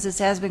 because this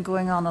has been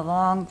going on a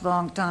long,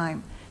 long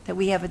time, that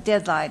we have a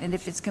deadline, and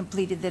if it's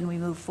completed, then we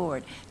move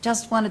forward.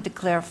 Just wanted to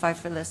clarify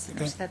for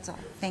listeners, Okay. that's all.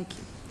 Thank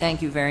you.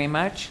 Thank you very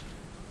much.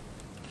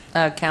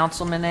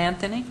 Councilman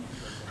Anthony?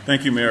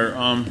 Thank you, Mayor.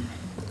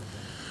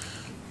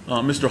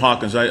 Mr.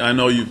 Hawkins, I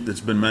know it's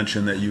been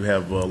mentioned that you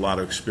have a lot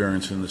of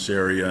experience in this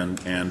area,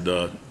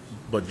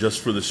 but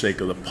just for the sake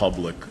of the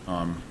public,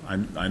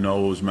 I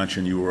know it was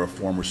mentioned you were a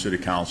former city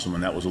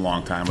councilman. That was a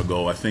long time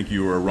ago. I think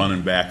you were a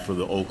running back for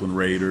the Oakland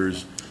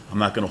Raiders. I'm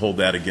not going to hold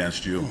that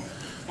against you.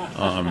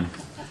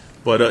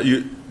 But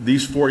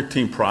these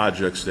 14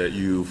 projects that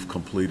you've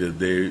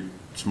completed,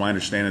 it's my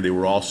understanding they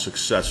were all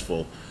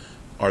successful.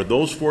 Are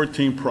those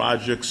 14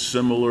 projects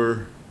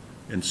similar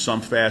in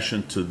some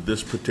fashion to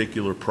this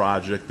particular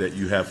project that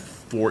you have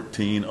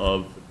 14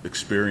 of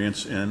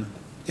experience in?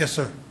 Yes,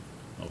 sir.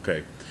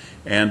 Okay.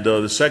 And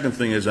the second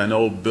thing is, I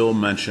know Bill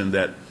mentioned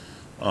that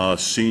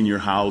senior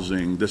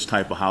housing, this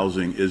type of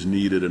housing, is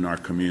needed in our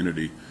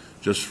community.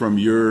 just from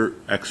your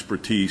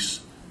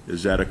expertise,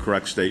 is that a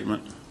correct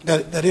statement?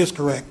 That is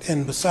correct.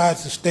 And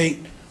besides the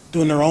state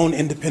doing their own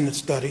independent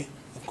study,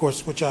 of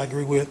course, which I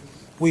agree with,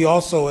 we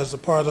also, as a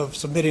part of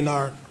submitting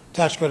our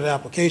tax credit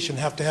application,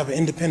 have to have an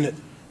independent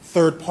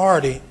third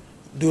party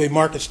do a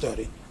market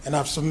study. And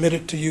I've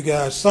submitted to you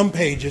guys some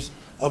pages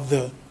of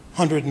the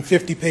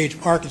 150-page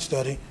market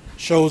study,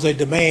 shows a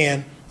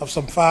demand of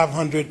some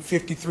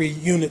 553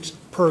 units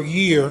per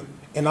year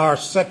in our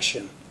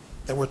section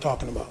that we're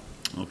talking about.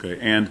 Okay,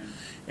 and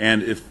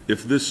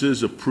if this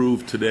is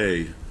approved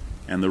today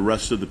and the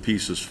rest of the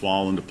pieces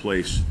fall into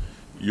place,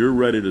 you're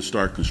ready to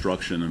start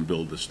construction and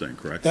build this thing,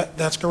 correct?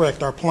 That's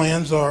correct. Our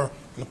plans are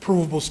an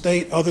approvable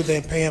state other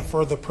than paying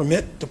for the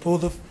permit, to pull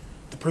the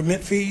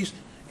permit fees,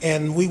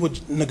 and we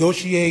would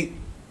negotiate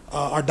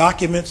our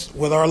documents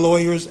with our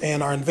lawyers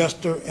and our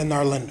investor and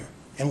our lender,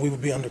 and we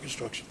would be under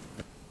construction.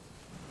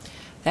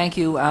 Thank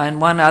you.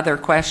 And one other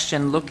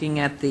question, looking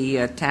at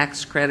the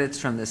tax credits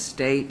from the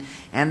state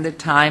and the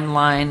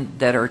timeline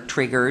that are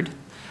triggered,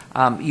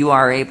 you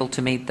are able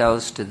to meet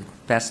those to the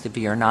best of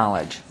your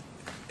knowledge?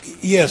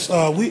 Yes,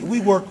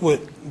 we work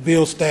with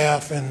Bill's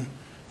staff and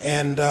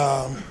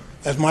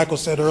as Michael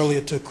said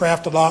earlier, to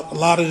craft a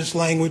lot of this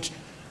language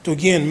to,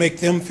 again, make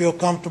them feel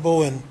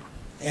comfortable and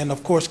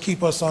of course,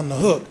 keep us on the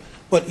hook.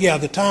 But yeah,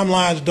 the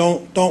timelines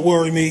don't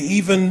worry me.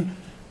 Even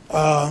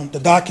the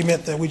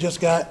document that we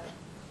just got,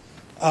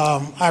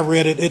 I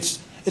read it.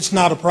 It's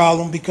not a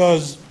problem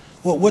because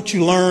what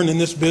you learn in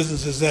this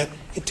business is that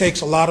it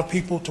takes a lot of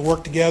people to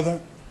work together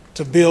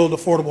to build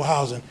affordable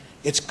housing.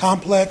 It's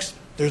complex.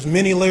 There's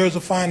many layers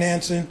of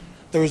financing.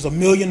 There's 1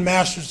 million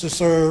masters to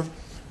serve.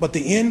 But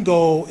the end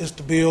goal is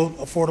to build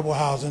affordable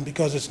housing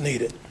because it's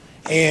needed.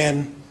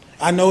 And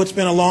I know it's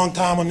been a long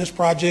time on this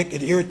project.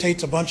 It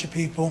irritates a bunch of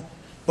people.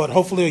 But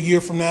hopefully a year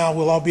from now,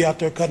 we'll all be out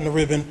there cutting the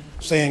ribbon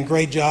saying,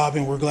 great job,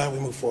 and we're glad we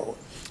moved forward.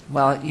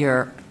 Well,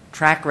 your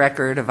track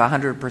record of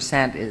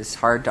 100% is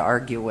hard to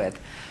argue with.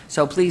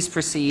 So please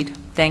proceed.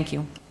 Thank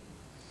you.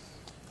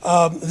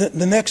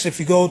 The next, if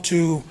you go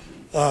to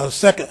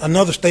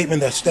another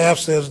statement that staff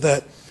says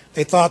that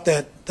they thought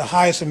that the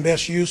highest and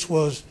best use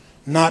was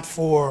not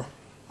for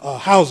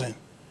housing.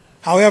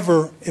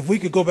 However, if we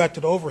could go back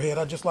to the overhead,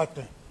 I'd just like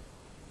to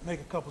make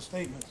a couple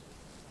statements.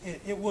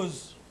 It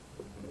was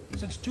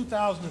since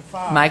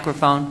 2005.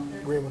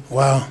 Microphone.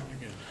 Wow.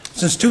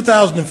 Since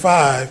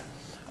 2005,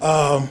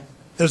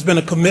 there's been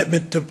a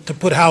commitment to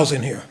put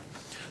housing here.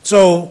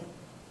 So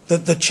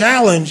the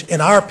challenge,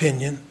 in our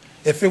opinion,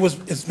 if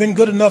it's been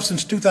good enough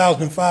since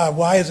 2005,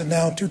 why is it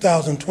now in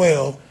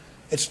 2012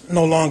 it's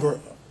no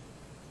longer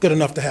good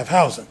enough to have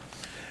housing?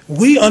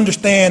 We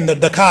understand the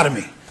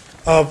dichotomy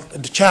of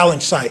the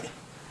challenge site.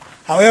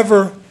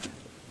 However,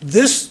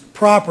 this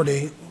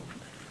property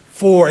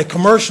for a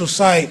commercial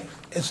site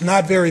is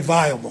not very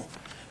viable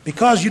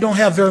because you don't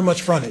have very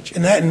much frontage.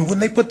 And when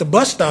they put the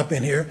bus stop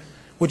in here,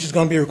 which is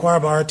going to be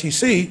required by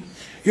RTC,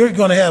 you're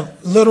going to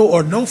have little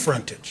or no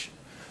frontage.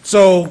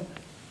 So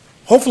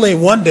hopefully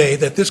one day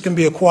that this can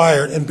be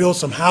acquired and build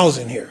some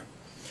housing here.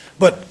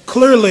 But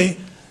clearly,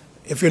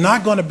 if you're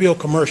not going to build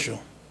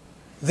commercial,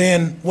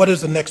 then what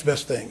is the next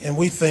best thing? And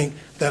we think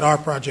that our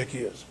project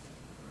is.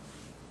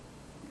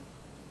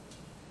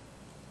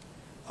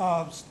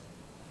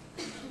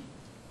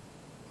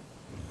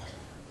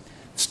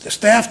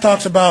 Staff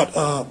talks about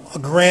a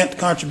grant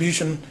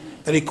contribution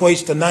that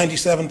equates to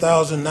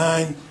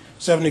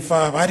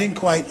 $97,975. I didn't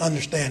quite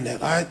understand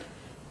that. I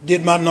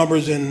did my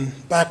numbers in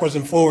backwards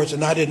and forwards,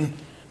 and I didn't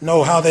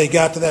know how they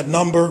got to that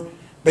number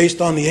based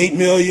on the $8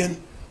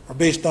 million or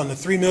based on the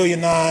 $3.9 million,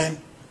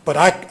 but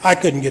I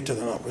couldn't get to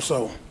the number.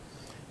 So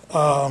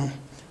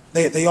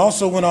they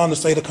also went on to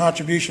say the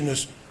contribution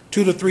is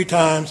 2 to 3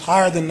 times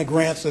higher than the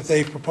grants that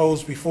they've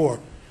proposed before.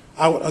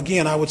 I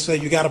would say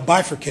you got to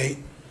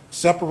bifurcate,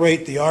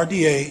 separate the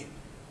RDA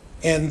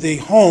and the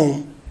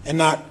home and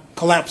not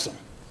collapse them,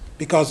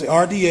 because the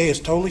RDA is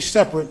totally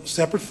separate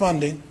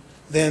funding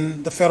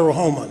than the federal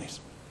home monies.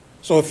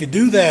 So if you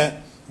do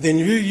that, then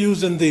you're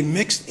using the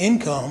mixed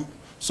income,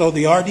 so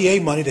the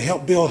RDA money to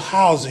help build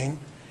housing,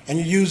 and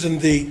you're using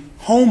the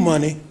home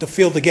money to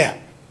fill the gap.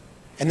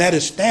 And that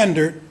is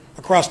standard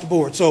across the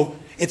board. So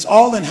it's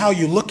all in how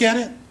you look at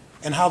it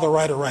and how the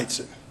writer writes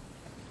it.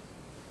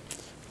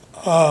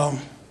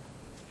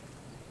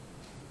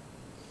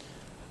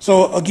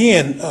 So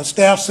again,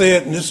 staff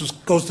said, and this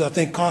goes to, I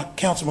think,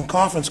 Councilman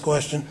Coffin's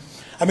question.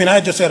 I mean,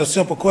 I just had a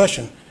simple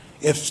question.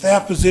 If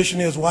staff position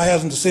is, why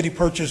hasn't the city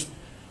purchased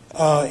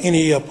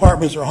any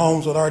apartments or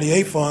homes with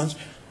RDA funds?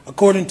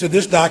 According to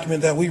this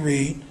document that we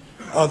read,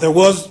 there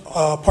was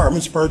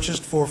apartments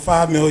purchased for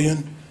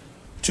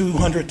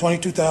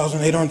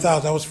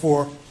 $5,222,800. That was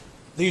for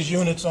these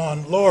units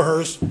on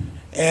Laurelhurst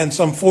and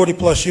some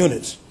 40-plus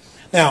units.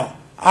 Now,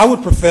 I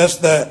would profess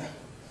that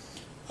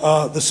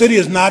the city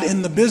is not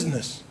in the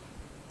business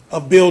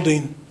of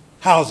building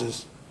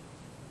houses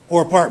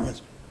or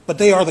apartments, but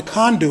they are the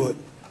conduit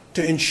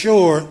to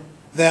ensure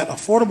that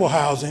affordable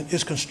housing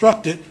is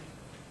constructed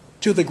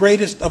to the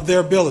greatest of their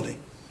ability.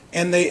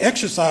 And they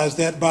exercise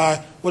that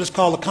by what is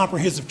called a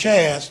comprehensive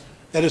CHAS,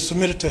 that is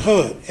submitted to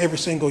HUD every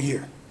single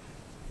year.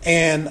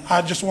 And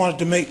I just wanted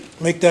to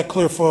make that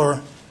clear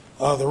for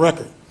the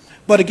record.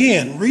 But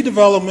again,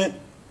 redevelopment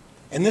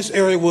in this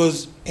area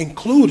was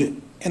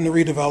included in the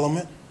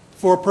redevelopment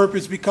for a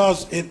purpose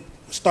because it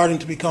was starting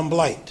to become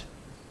blight.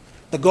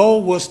 The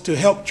goal was to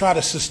help try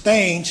to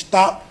sustain,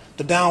 stop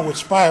the downward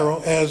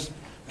spiral, as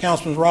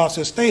Councilman Ross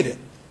has stated.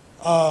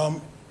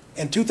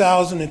 In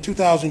 2000 and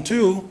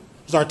 2002, it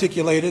was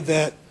articulated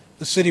that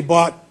the city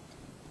bought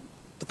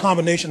the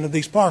combination of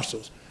these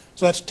parcels.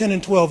 So that's 10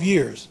 and 12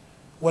 years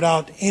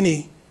without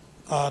any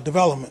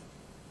development.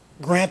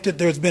 Granted,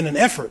 there's been an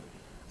effort,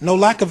 no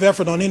lack of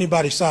effort on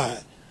anybody's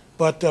side,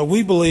 but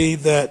we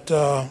believe that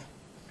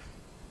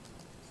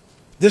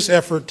this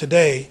effort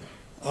today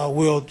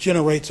will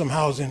generate some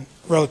housing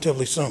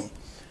relatively soon.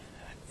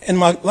 And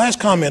my last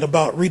comment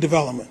about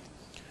redevelopment,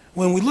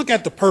 when we look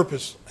at the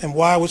purpose and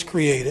why it was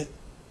created,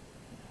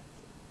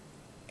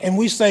 and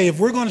we say if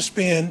we're going to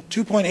spend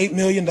 $2.8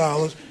 million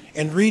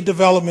in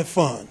redevelopment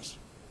funds,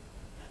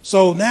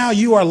 so now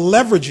you are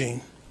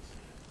leveraging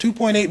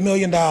 $2.8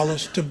 million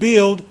to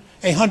build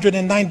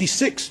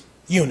 196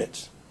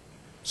 units.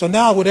 So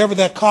now whatever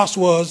that cost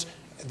was,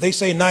 they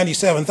say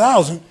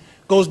 $97,000,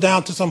 goes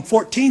down to some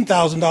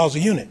 $14,000 a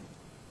unit.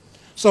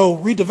 So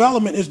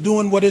redevelopment is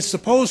doing what it's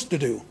supposed to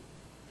do.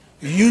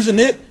 You're using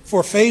it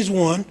for phase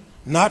 1,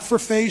 not for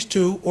phase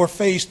 2 or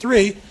phase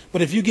 3,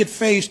 but if you get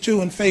phase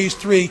 2 and phase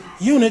 3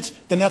 units,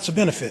 then that's a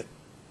benefit.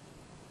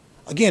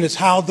 Again, it's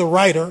how the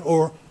writer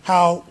or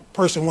how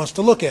person wants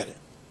to look at it.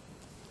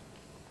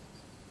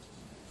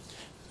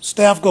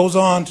 Staff goes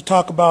on to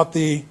talk about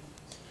the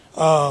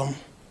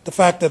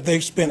fact that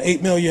they've spent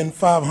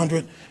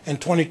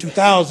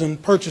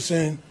 $8,522,000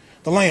 purchasing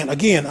the land.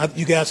 Again,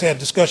 you guys had a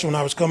discussion when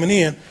I was coming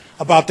in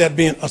about that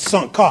being a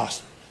sunk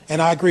cost.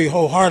 And I agree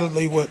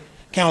wholeheartedly with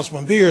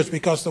Councilman Beers,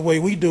 because the way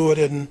we do it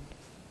in the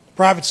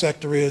private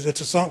sector is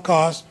it's a sunk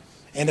cost.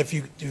 And if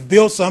you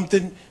build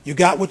something, you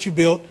got what you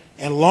built,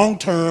 and long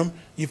term,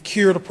 you've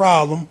cured a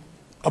problem,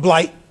 a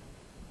blight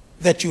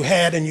that you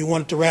had and you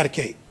wanted to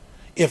eradicate.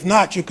 If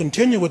not, you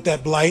continue with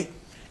that blight,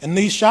 and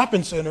these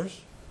shopping centers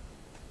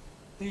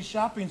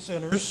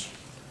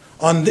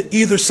on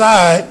either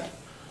side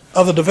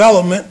of the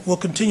development will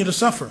continue to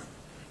suffer,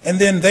 and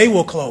then they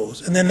will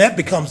close, and then that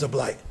becomes a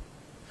blight.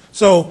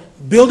 So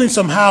building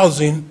some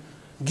housing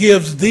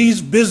gives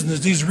these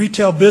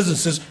retail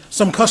businesses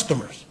some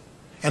customers,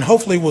 and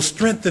hopefully will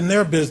strengthen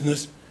their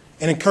business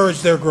and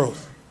encourage their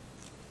growth.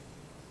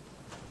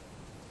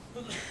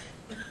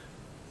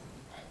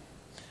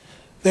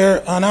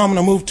 Now I'm going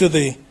to move to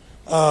the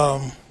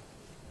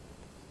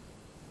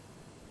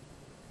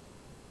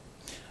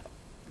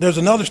there's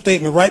another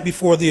statement right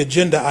before the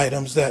agenda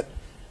items that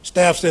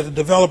staff said the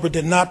developer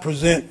did not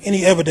present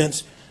any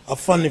evidence of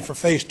funding for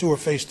phase 2 or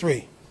phase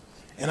 3.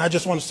 And I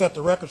just want to set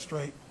the record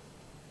straight,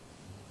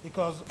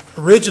 because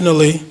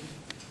originally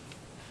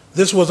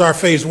this was our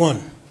phase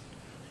 1,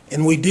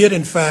 and we did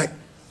in fact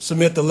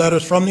submit the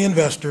letters from the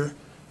investor,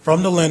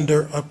 from the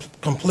lender, a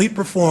complete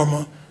pro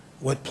forma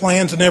with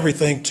plans and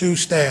everything to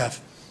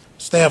staff.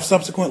 Staff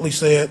subsequently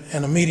said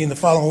in a meeting the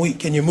following week,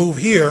 can you move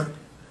here?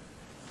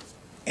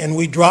 And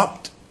we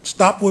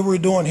stopped what we were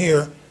doing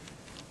here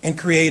and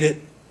created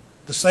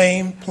the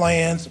same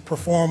plans, pro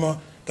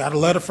forma, got a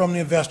letter from the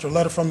investor, a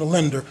letter from the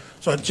lender.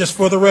 So just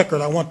for the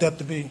record, I want that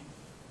to be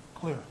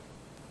clear.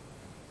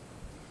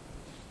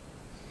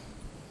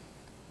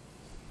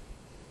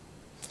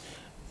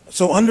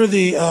 So under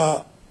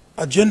the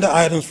agenda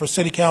items for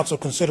City Council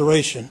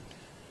consideration,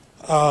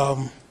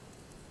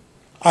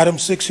 item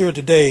 6 here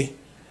today,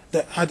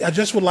 I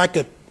just would like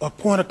a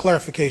point of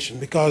clarification,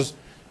 because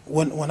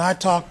when I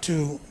talked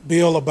to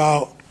Bill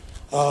about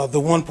the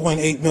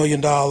 $1.8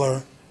 million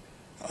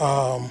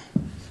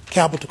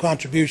capital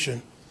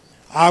contribution,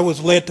 I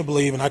was led to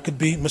believe, and I could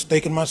be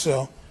mistaken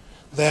myself,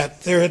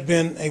 that there had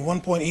been a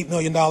 $1.8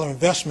 million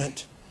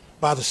investment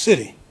by the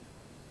city,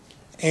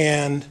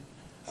 and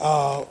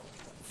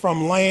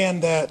from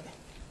land that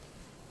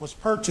was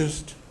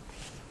purchased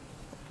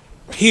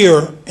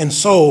here and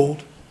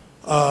sold,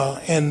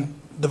 and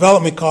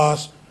development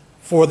costs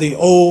for the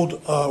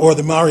old or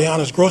the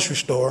Mariana's grocery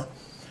store.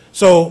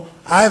 So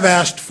I've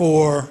asked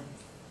for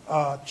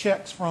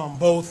checks from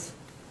both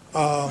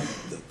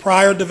the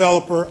prior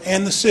developer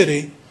and the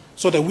city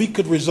so that we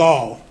could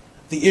resolve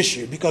the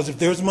issue, because if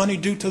there's money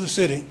due to the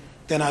city,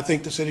 then I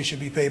think the city should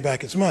be paid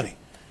back its money.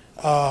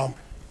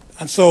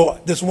 And so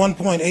this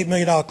 $1.8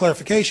 million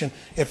clarification,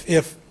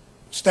 if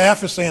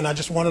staff is saying, I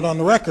just want it on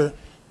the record,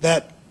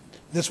 that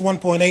this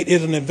 1.8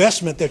 is an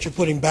investment that you're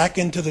putting back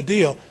into the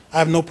deal, I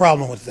have no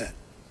problem with that.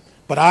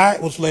 But I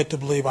was led to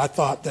believe, I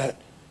thought that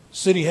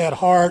city had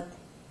hard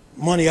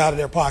money out of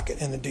their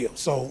pocket in the deal.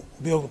 So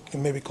Bill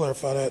can maybe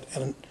clarify that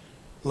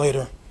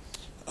later.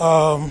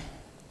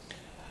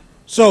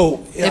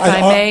 So if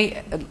I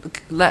may,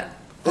 okay.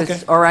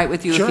 it's all right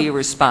with you Sure. if he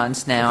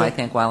responds now, Okay. I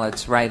think, while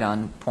it's right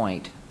on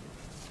point.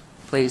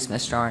 Please,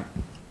 Mr. Arndt.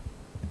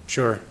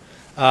 Sure.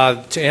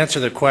 To answer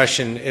the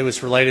question, it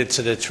was related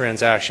to the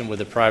transaction with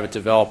the private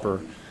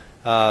developer.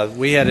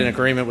 We had an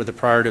agreement with the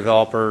prior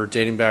developer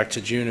dating back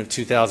to June of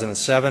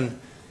 2007. It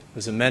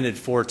was amended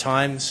 4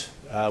 times.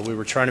 We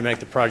were trying to make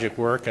the project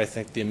work. I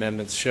think the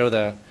amendments show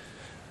that.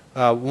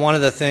 One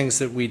of the things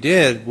that we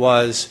did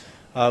was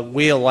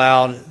we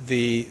allowed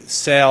the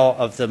sale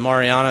of the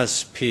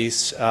Marianas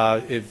piece.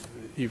 If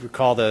you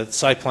recall the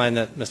site plan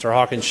that Mr.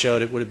 Hawkins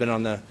showed, it would have been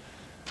on the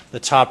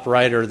top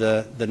right, or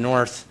the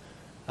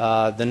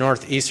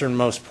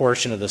northeasternmost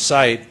portion of the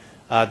site.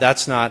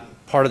 That's not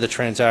part of the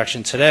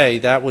transaction today.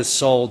 That was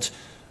sold,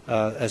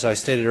 as I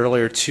stated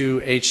earlier,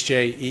 to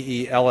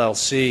HJEE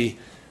LLC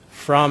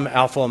from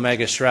Alpha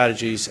Omega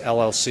Strategies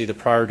LLC, the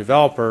prior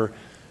developer.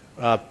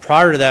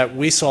 Prior to that,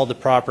 we sold the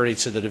property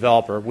to the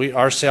developer.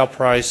 Our sale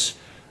price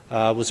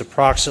was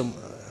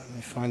approximately, let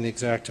me find the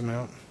exact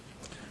amount,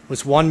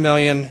 was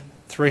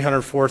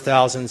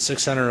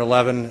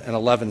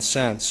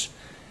 $1,304,611.11.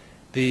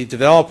 The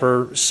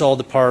developer sold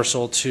the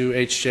parcel to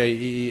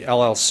HJEE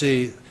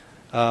LLC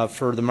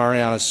for the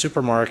Marianas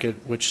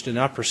Supermarket, which did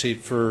not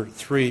proceed for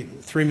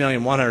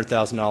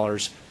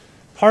 $3,100,000.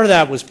 Part of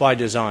that was by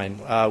design.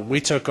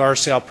 We took our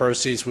sale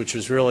proceeds, which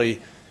was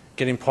really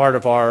getting part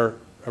of our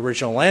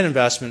original land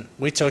investment.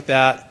 We took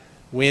that,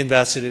 we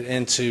invested it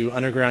into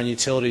underground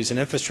utilities and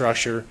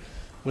infrastructure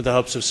with the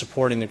hopes of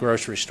supporting the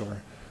grocery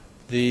store.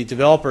 The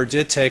developer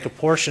did take a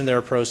portion of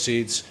their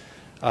proceeds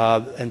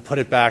and put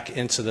it back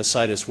into the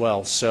site as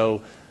well.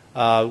 So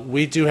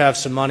we do have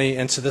some money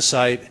into the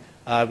site.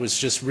 It was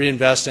just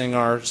reinvesting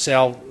our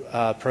sale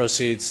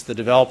proceeds. The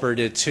developer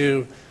did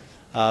too.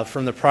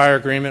 From the prior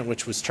agreement,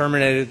 which was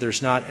terminated,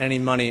 there's not any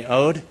money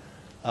owed,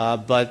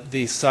 but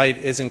the site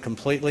isn't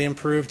completely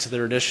improved.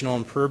 There are additional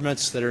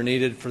improvements that are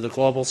needed for the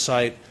global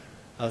site.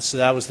 So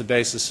that was the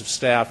basis of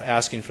staff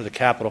asking for the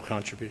capital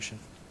contribution.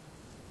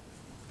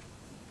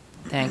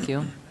 Thank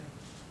you.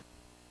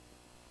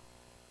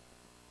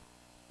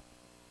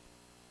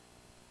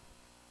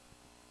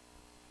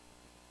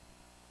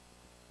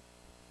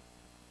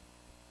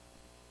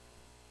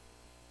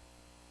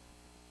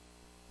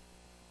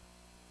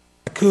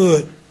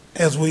 Could,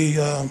 as we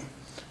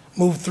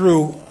move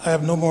through, I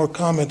have no more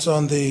comments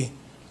on the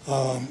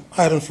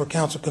items for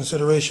council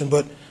consideration,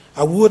 but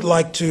I would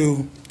like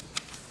to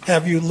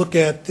have you look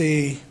at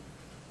the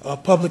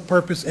public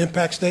purpose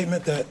impact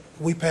statement that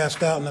we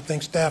passed out, and I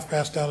think staff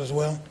passed out as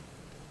well.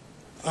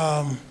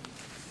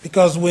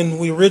 Because when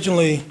we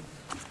originally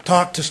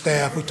talked to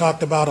staff, we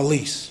talked about a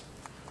lease,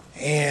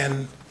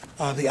 and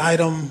the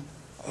item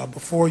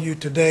before you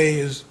today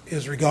is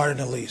regarding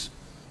a lease.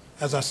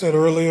 As I said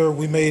earlier,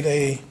 we made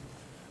a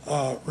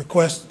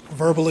request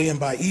verbally and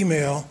by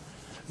email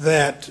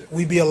that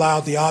we be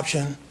allowed the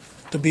option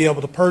to be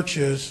able to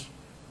purchase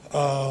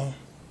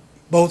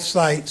both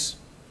sites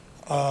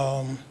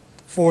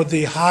for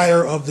the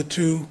higher of the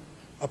two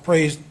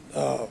appraised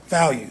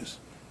values.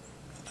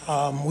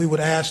 We would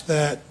ask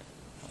that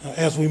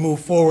as we move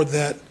forward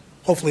that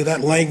hopefully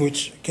that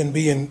language can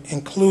be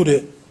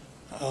included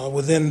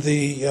within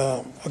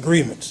the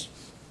agreements.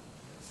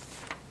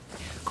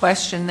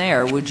 Question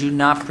there, would you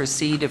not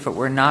proceed if it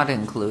were not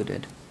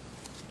included?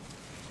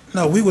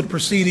 No, we would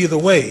proceed either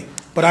way,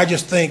 but I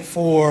just think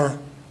for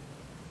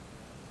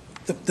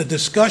the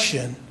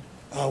discussion,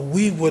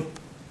 we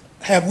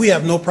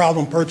have no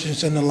problem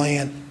purchasing the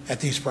land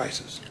at these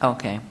prices.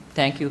 Okay,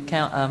 thank you.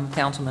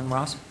 Councilman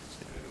Ross?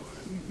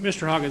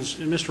 Mr. Hawkins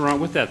and Mr. Ron,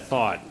 with that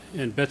thought,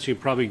 and Betsy will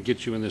probably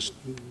get you in this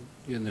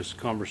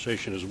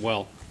conversation as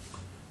well.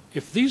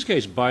 If these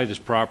guys buy this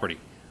property,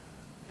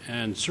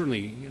 and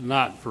certainly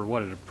not for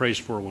what it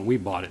appraised for when we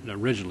bought it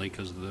originally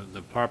because of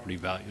the property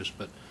values,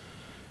 but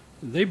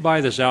they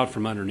buy this out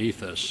from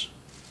underneath us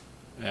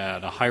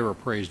at a higher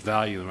appraised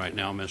value right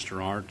now,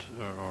 Mr. Arndt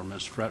or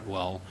Ms.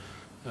 Fretwell,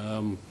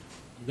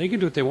 they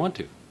can do what they want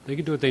to. They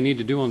can do what they need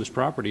to do on this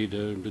property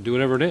to do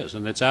whatever it is,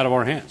 and it's out of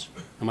our hands.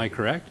 Am I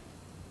correct?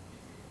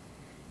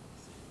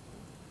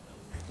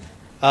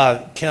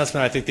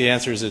 Councilman, I think the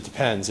answer is it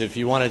depends. If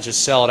you want to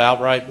just sell it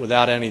outright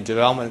without any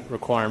development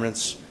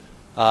requirements,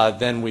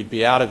 then we'd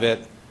be out of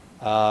it.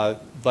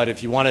 But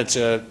if you wanted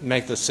to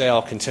make the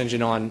sale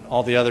contingent on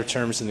all the other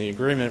terms in the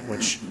agreement,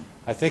 which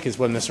I think is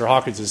what Mr.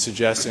 Hawkins is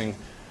suggesting,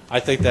 I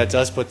think that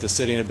does put the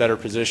city in a better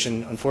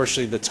position.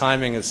 Unfortunately, the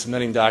timing of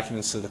submitting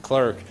documents to the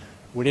clerk,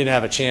 we didn't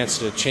have a chance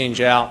to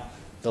change out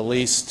the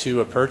lease to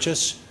a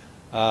purchase.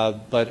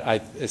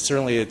 But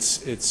certainly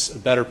it's a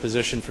better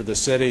position for the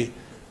city.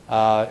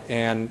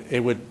 And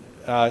it would,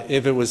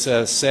 if it was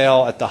a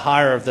sale at the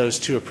higher of those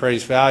two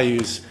appraised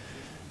values,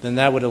 then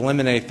that would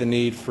eliminate the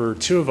need for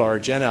two of our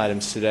agenda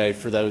items today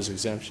for those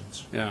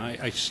exemptions. Yeah,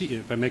 I see.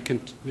 If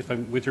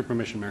I'm with your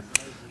permission, Mayor,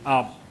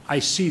 I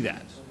see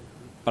that,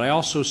 but I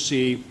also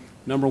see,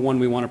 number one,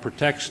 we want to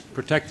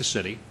protect the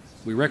city.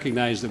 We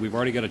recognize that we've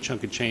already got a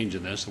chunk of change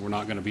in this that we're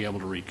not going to be able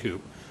to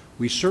recoup.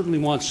 We certainly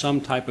want some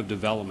type of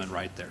development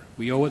right there.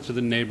 We owe it to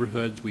the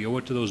neighborhoods. We owe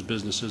it to those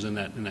businesses in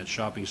that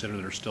shopping center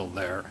that are still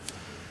there.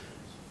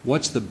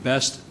 What's the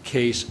best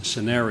case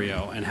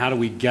scenario, and how do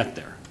we get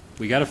there?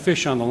 We got a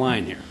fish on the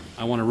line here.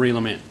 I want to reel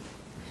them in.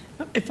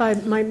 If I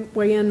might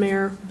weigh in,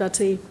 Mayor,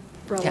 Betsy,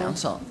 Bravo.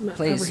 Counsel, Over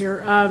please.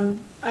 here.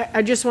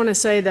 I just want to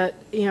say that,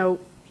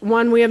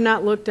 one, we have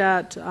not looked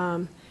at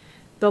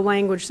the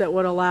language that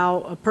would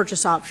allow a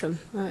purchase option.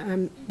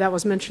 That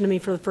was mentioned to me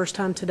for the first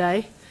time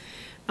today.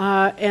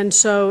 And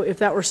so if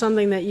that were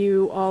something that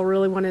you all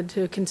really wanted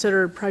to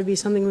consider, it'd probably be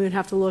something we would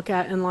have to look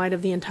at in light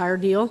of the entire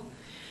deal.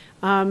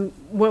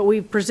 What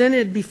we've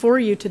presented before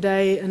you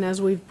today, and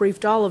as we've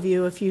briefed all of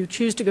you, if you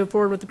choose to go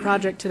forward with the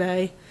project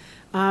today,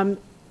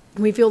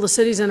 we feel the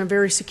city's in a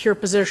very secure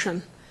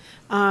position.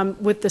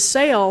 With the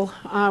sale,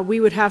 we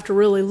would have to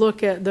really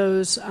look at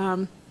those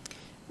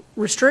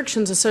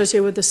restrictions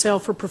associated with the sale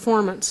for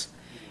performance.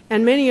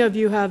 And many of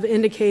you have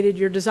indicated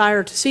your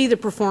desire to see the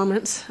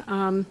performance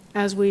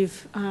as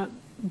we've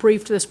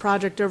briefed this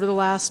project over the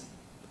last,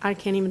 I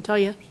can't even tell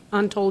you,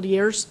 untold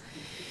years.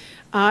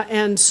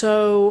 And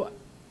so,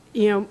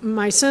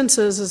 my sense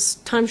is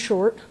time's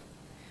short.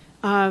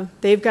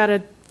 They've got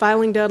a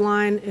filing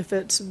deadline. If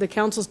it's the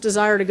council's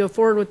desire to go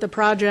forward with the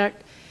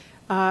project,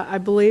 I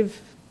believe,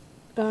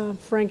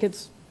 Frank,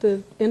 it's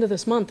the end of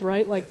this month,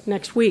 right? Like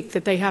next week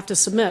that they have to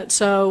submit.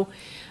 So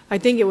I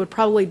think it would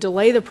probably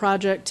delay the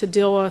project to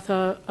deal with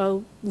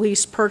a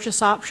lease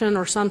purchase option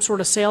or some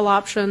sort of sale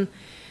option.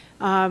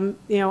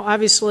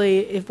 Obviously,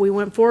 if we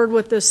went forward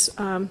with this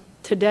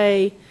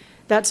today,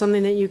 that's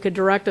something that you could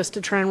direct us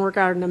to try and work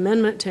out an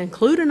amendment to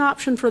include an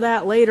option for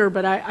that later,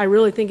 but I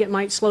really think it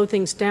might slow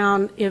things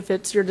down if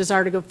it's your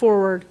desire to go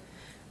forward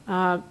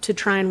to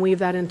try and weave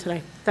that in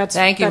today.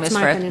 Thank you, that's Ms.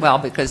 my opinion. Well,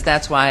 because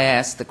that's why I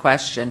asked the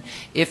question.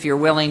 If you're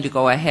willing to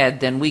go ahead,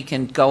 then we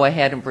can go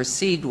ahead and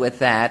proceed with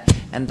that,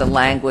 and the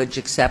language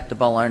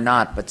acceptable or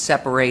not, but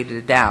separate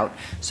it out,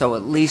 so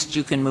at least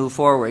you can move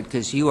forward,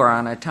 because you are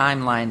on a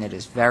timeline that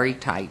is very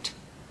tight.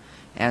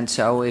 And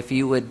so if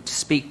you would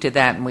speak to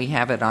that, and we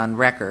have it on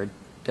record,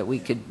 that we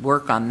could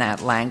work on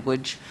that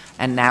language,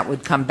 and that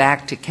would come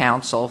back to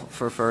council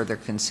for further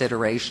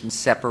consideration,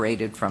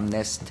 separated from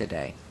this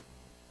today.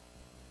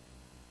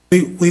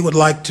 We would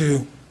like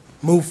to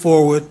move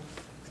forward,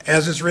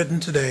 as is written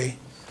today,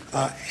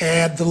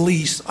 add the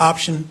lease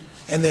option,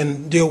 and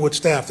then deal with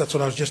staff. That's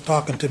what I was just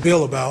talking to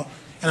Bill about.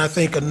 And I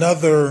think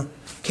another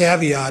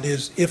caveat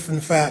is if,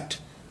 in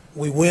fact,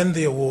 we win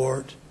the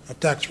award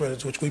of tax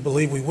credits, which we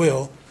believe we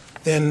will,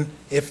 then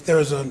if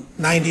there's a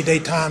 90-day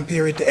time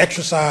period to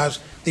exercise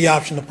the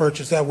option to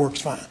purchase, that works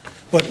fine.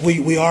 But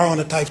we are on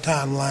a tight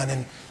timeline,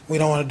 and we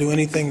don't want to do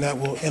anything that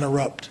will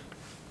interrupt.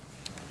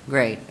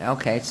 Great.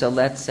 Okay, so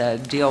let's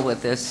deal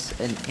with this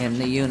in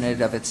the unit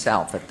of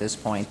itself at this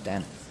point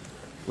then,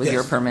 with Yes.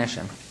 your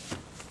permission.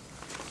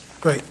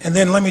 Great. And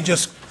then let me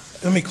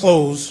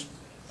close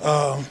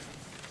by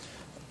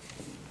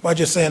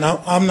just saying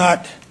I'm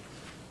not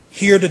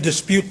here to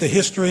dispute the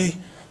history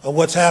of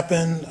what's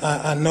happened.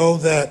 I know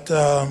that,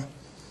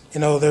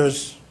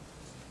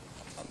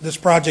 this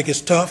project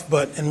is tough,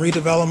 but in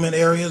redevelopment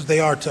areas,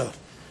 they are tough.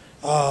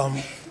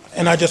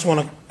 And I just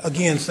want to,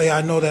 again, say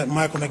I know that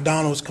Michael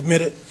McDonald is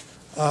committed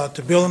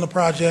to building the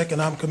project,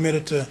 and I'm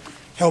committed to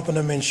helping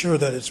them ensure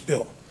that it's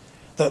built.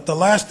 The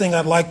last thing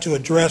I'd like to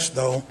address,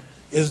 though,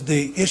 is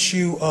the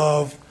issue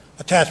of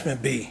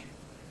attachment B.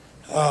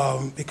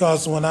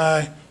 Because when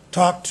I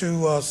talked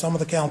to some of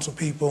the council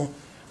people,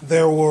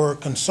 there were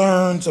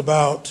concerns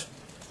about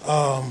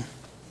the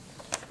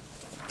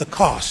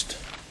cost.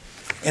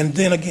 And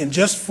then again,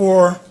 just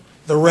for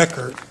the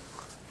record,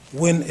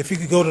 if you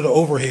could go to the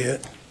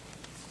overhead,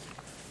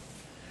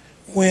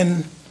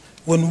 when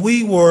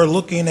we were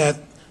looking at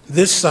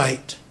this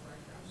site,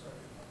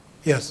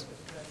 yes.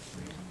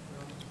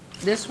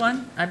 This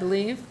one, I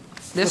believe?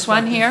 This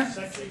one here?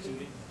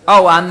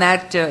 Oh, on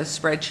that It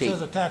spreadsheet.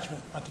 says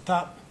attachment at the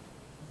top.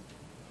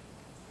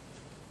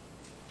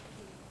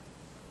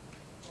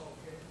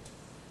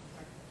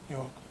 You're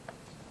welcome.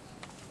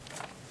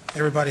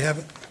 Everybody have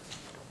it?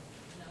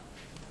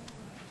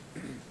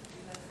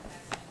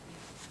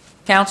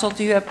 Council,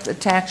 do you have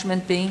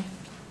attachment B?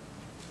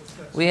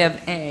 We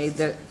have A,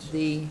 the,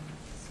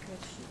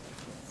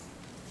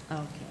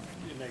 okay.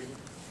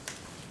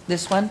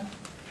 This one?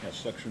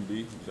 Section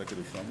B,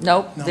 executive summary?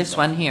 Nope, this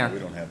one here. We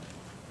don't have.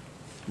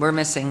 We're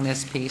missing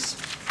this piece.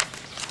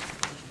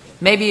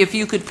 Maybe if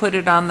you could put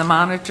it on the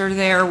monitor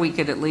there, we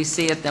could at least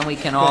see it, then we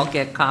can all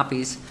get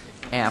copies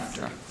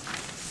after.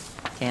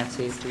 Can't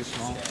see it too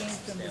small?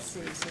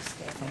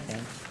 Okay.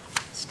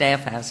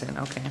 Staff has it,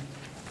 okay.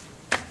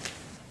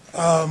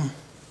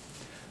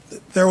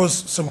 There was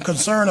some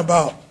concern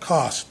about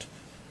cost.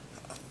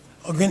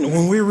 Again,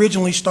 when we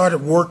originally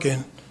started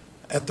working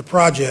at the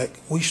project,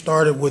 we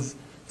started with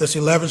this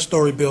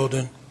 11-story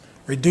building,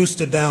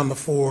 reduced it down to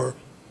 4.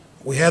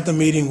 We had the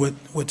meeting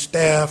with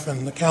staff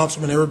and the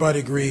councilman, everybody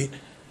agreed.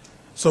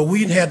 So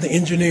we had the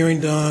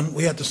engineering done,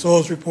 we had the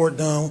soils report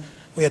done,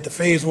 we had the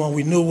phase 1,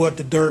 we knew what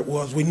the dirt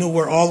was, we knew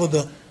where all of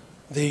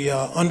the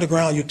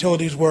underground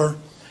utilities were.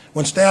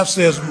 When staff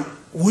says,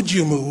 would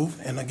you move,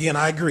 and again,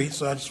 I agree,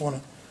 so I just want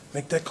to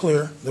make that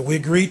clear, that we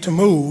agreed to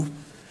move,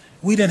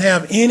 we didn't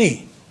have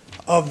any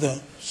of the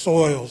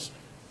soils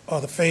or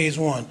the phase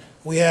 1.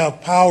 We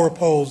have power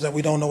poles that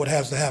we don't know what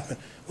has to happen.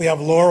 We have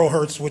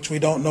Laurelhurst, which we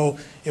don't know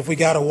if we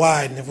got to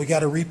widen, if we got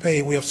to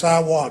repave. We have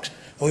sidewalks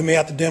that we may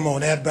have to demo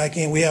and add back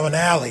in. We have an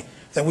alley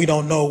that we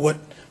don't know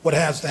what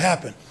has to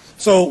happen.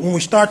 So when we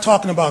start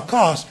talking about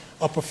cost,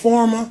 a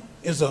performer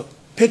is a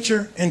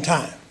picture in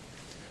time.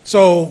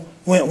 So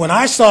when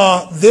I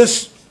saw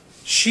this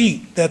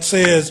sheet that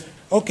says,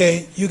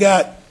 okay, you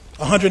got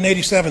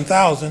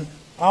 187,000,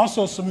 I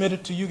also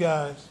submitted to you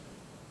guys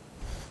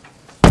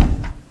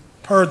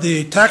per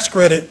the tax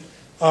credit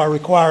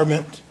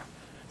requirement,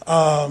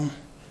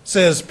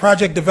 says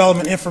project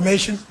development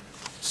information,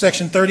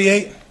 section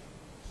 38.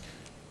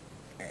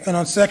 And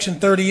on section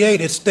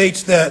 38, it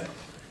states that,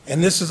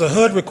 and this is a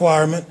HUD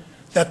requirement,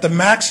 that the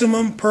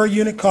maximum per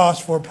unit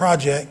cost for a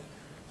project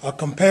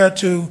compared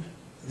to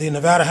the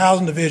Nevada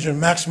Housing Division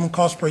maximum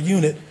cost per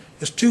unit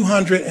is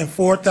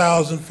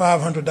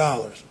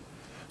 $204,500.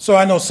 So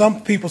I know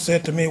some people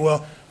said to me,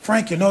 well,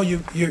 Frank, you know,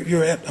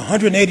 you're at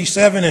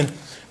 187 and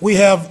we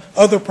have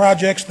other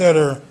projects that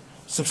are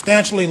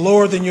substantially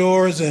lower than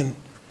yours. And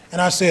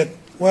I said,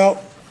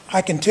 well,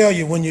 I can tell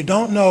you when you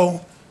don't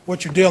know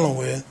what you're dealing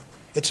with,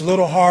 it's a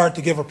little hard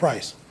to give a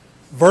price.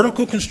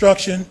 Vertical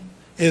construction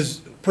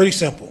is pretty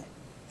simple.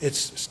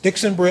 It's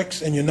sticks and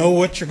bricks, and you know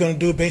what you're going to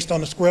do based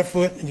on the square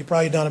foot, and you've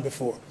probably done it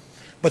before.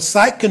 But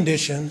site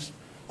conditions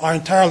are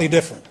entirely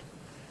different.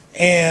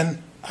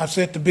 And I've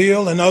said to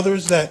Bill and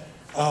others that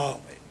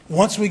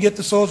once we get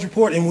the soils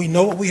report and we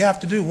know what we have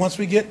to do, once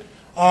we get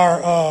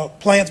our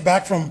plans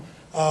back from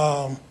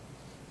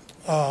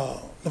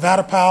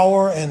Nevada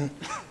Power and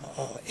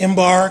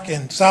Embark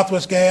and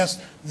Southwest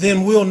Gas,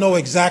 then we'll know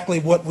exactly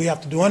what we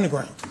have to do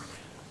underground.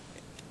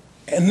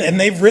 And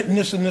they've written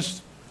this in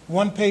this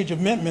one-page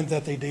amendment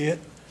that they did,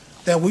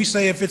 that we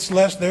say if it's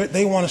less,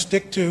 they want to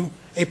stick to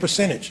a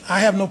percentage. I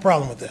have no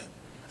problem with that.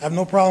 I have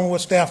no problem with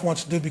what staff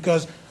wants to do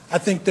because I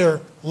think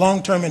their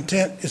long-term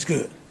intent is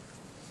good.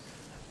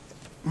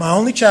 My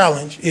only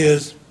challenge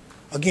is,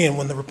 again,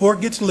 when the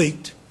report gets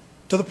leaked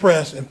to the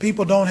press and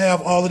people don't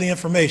have all of the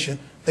information,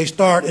 they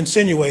start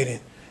insinuating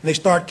and they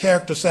start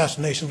character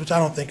assassinations, which I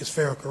don't think is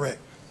fair or correct.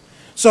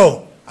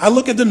 So I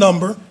look at the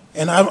number,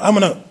 and I'm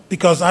going to,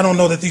 because I don't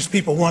know that these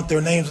people want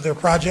their names of their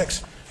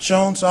projects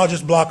shown, so I'll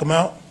just block them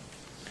out.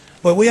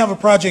 But we have a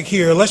project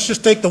here. Let's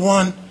just take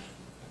the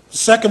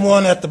second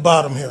one at the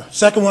bottom here,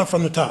 second one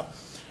from the top.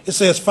 It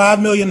says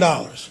 $5 million.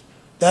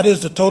 That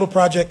is the total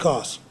project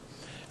cost.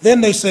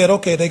 Then they said,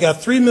 okay, they got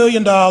 $3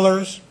 million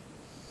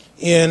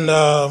in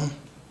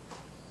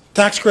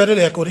tax credit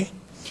equity.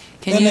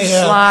 Can you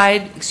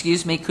slide,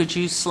 excuse me, could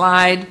you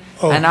slide?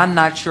 Oh. And I'm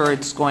not sure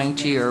it's going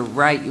to your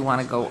right. You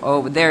want to go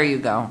over. There you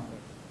go.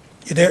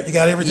 You there? You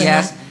got everything?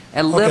 Yes. now?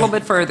 A little Okay.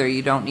 bit further.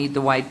 You don't need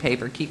the white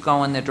paper. Keep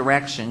going the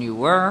direction you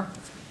were.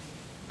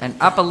 And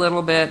up a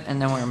little bit,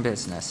 and then we're in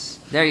business.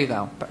 There you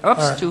go. Oops,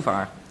 right. too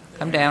far.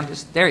 Come down.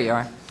 Just there you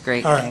are.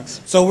 Great, All right.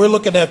 thanks. So we're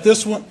looking at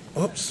this one.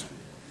 Oops.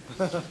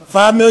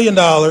 $5 million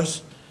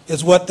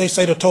is what they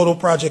say the total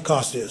project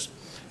cost is.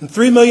 And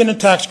 $3 million in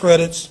tax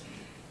credits,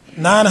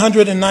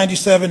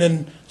 $997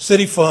 in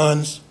city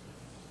funds.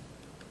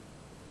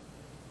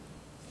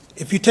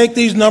 If you take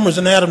these numbers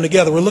and add them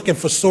together, we're looking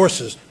for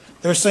sources.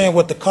 They're saying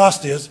what the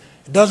cost is.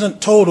 It doesn't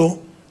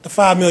total the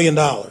 $5 million.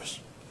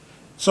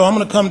 So I'm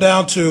going to come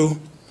down to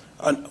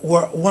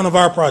one of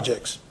our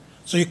projects.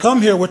 So you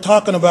come here, we're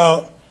talking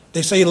about,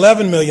 they say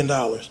 $11 million.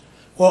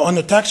 Well, on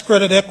the tax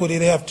credit equity,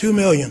 they have $2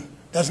 million.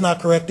 That's not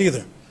correct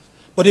either.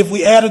 But if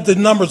we added the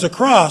numbers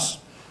across,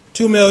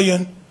 $2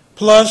 million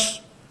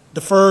plus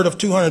deferred of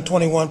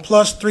 221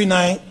 plus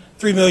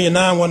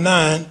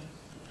 3,919,919,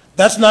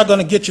 that's not going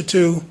to get you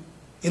to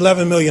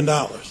 $11 million.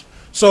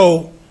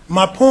 So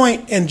my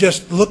point in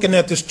just looking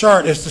at this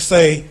chart is to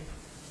say,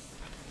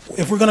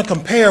 if we're going to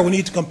compare, we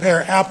need to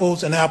compare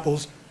apples and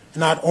apples,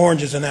 not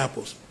oranges and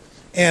apples.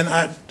 And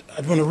I'm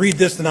going to read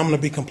this, and I'm going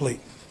to be complete.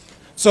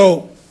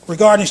 So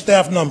regarding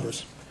staff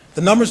numbers,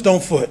 the numbers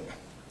don't foot.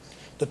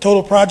 The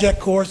total project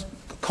cost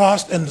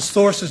and the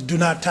sources do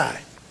not tie.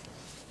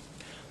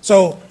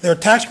 So their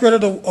tax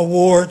credit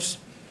awards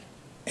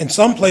in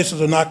some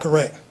places are not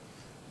correct.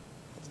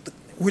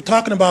 We're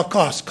talking about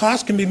costs.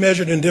 Costs can be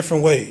measured in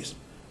different ways.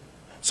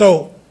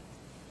 So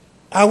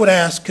I would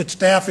ask, could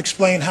staff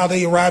explain how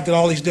they arrived at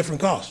all these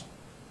different costs?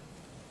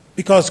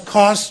 Because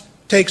cost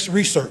takes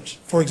research.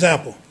 For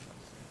example,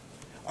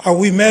 are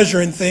we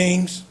measuring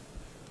things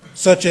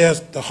such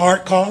as the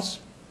hard costs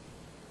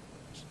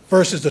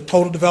versus the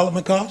total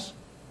development costs,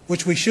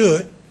 which we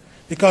should,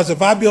 because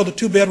if I build a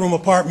two-bedroom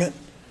apartment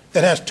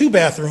that has 2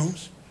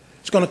 bathrooms,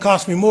 it's going to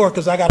cost me more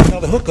because I got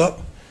another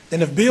hookup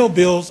than if Bill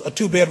builds a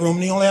 2-bedroom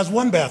and he only has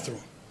 1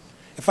 bathroom.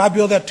 If I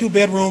build that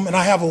 2-bedroom and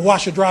I have a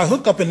washer-dryer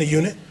hookup in the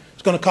unit,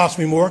 it's going to cost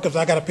me more because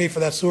I got to pay for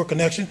that sewer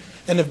connection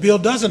than if Bill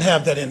doesn't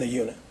have that in the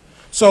unit.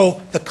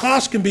 So the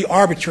cost can be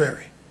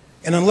arbitrary,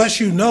 and unless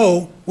you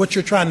know what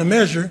you're trying to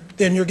measure,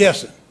 then you're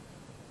guessing.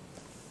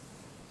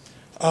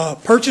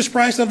 Purchase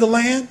price of the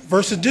land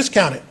versus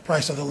discounted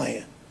price of the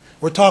land.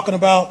 We're talking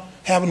about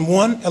having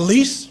a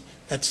lease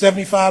at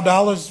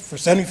 $75 for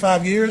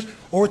 75 years,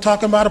 or we're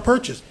talking about a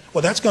purchase.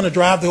 Well, that's going to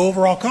drive the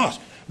overall cost.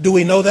 Do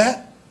we know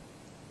that?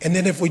 And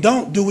then if we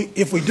don't,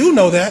 if we do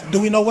know that, do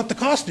we know what the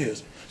cost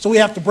is? So we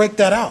have to break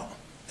that out.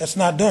 That's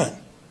not done.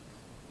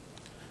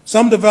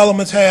 Some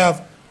developments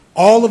have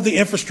all of the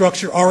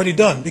infrastructure already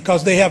done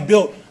because they have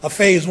built a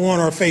phase 1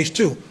 or a phase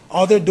 2.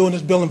 All they're doing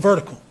is building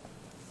vertical.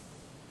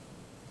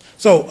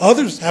 So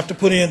others have to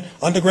put in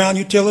underground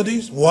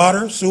utilities,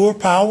 water, sewer,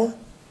 power,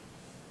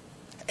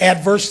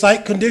 adverse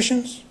site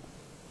conditions.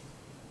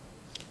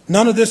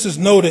 None of this is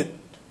noted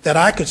that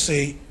I could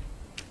see.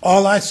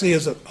 All I see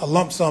is a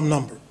lump sum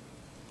number.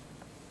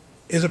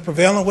 Is it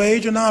prevailing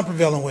wage or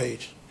non-prevailing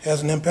wage?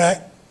 Has an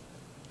impact.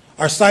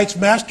 Are sites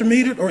master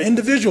metered or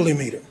individually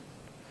metered?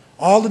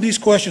 All of these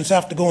questions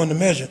have to go into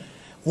measure.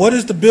 What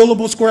is the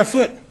billable square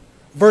foot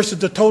versus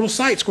the total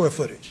site square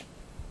footage?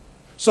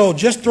 So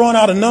just throwing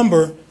out a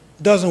number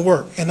doesn't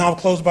work. And I'll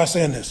close by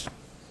saying this.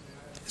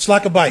 It's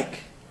like a bike.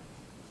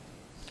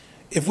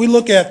 If we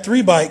look at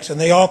 3 bikes and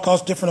they all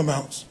cost different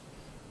amounts,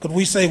 could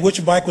we say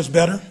which bike was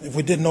better if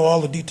we didn't know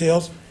all the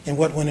details and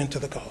what went into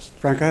the cost?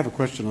 Frank, I have a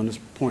question on this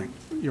point,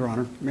 Your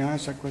Honor. May I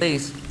ask that question?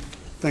 Please.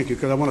 Thank you,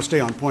 because I want to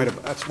stay on point.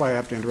 That's why I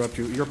have to interrupt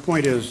you. Your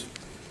point is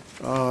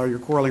you're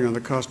quarreling on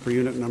the cost per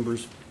unit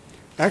numbers.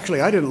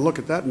 Actually, I didn't look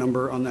at that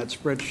number on that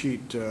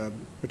spreadsheet,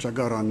 which I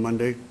got on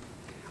Monday.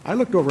 I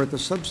looked over at the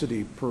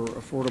subsidy per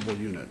affordable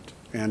unit,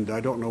 and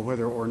I don't know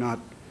whether or not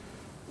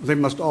they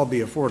must all be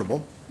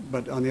affordable.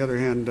 But on the other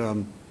hand,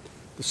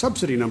 the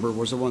subsidy number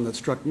was the one that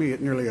struck me at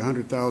nearly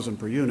 $100,000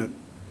 per unit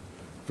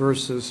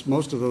versus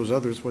most of those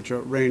others, which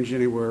range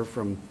anywhere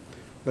from,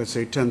 let's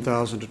say,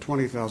 $10,000 to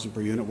 $20,000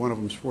 per unit. One of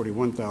them is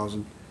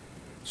 $41,000.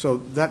 So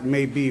that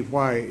may be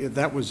why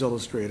that was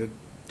illustrated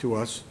to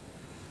us.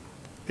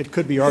 It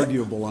could be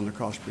arguable on the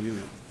cost per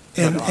unit.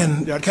 And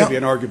that could be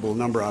an arguable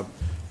number,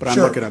 but I'm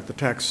Sure. looking at the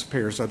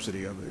taxpayer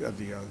subsidy of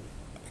the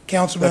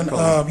Councilman,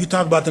 you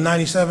talked about the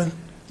 97,000?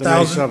 the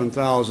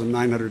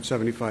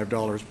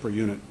 $97,975 per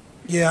unit.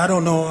 Yeah, I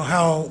don't know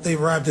how they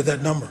arrived at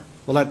that number.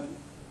 Well,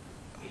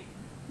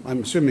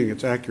 I'm assuming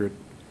it's accurate.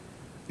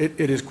 It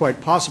is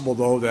quite possible,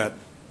 though, that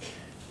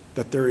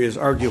there is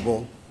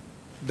arguable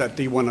that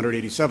the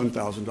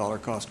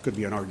 $187,000 cost could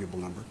be an arguable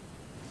number.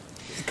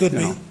 It could be.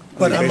 You know,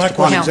 But based my upon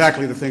question,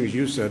 exactly the things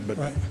you said, but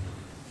right.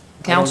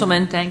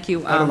 Councilman, thank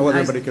you. I don't know whether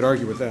anybody could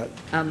argue with that.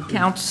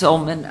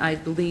 Councilman, I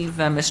believe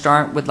Mr.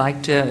 Arndt would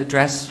like to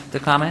address the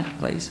comment,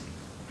 please.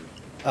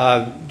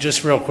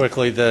 Just real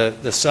quickly,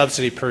 the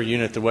subsidy per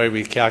unit, the way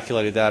we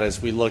calculated that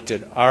is we looked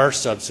at our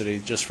subsidy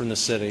just from the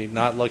city,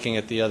 not looking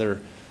at the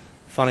other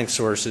funding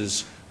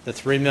sources. The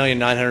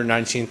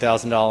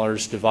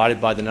 $3,919,000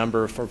 divided by the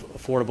number of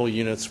affordable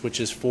units,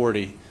 which is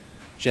 40,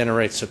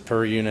 generates a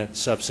per unit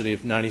subsidy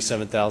of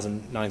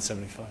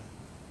 $97,975.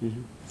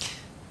 Mm-hmm.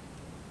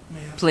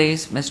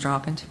 Please, Mr.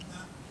 Hawkins.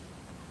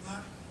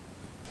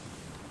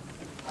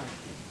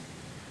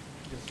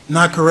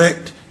 Not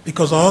correct,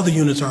 because all the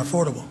units are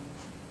affordable.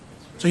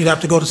 So you'd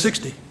have to go to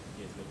 60,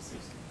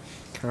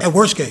 at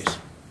worst case.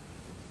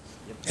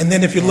 And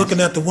then if you're looking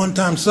at the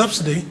one-time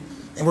subsidy,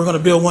 and we're going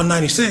to build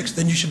 196,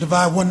 then you should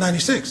divide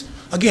 196.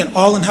 Again,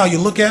 all in how you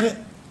look at it.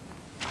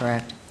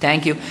 Correct.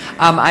 Thank you.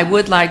 I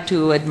would like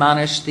to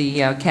admonish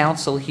the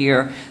council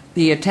here.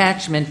 The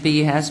attachment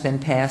B has been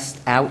passed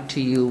out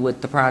to you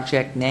with the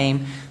project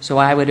name, so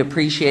I would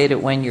appreciate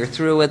it when you're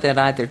through with it,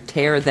 either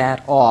tear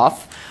that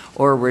off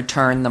or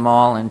return them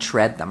all and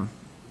shred them,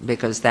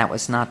 because that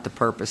was not the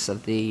purpose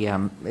of the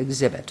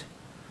exhibit.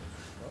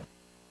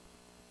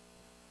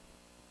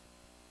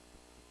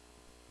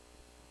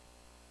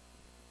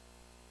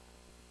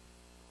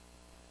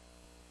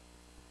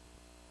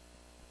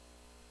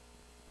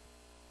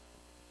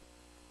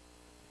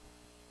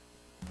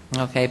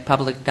 Okay,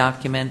 public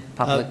document,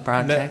 public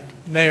project.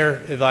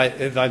 Mayor, if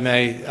I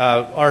may,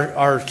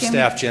 our Kim?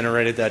 staff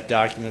generated that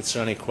document,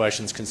 so any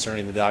questions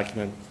concerning the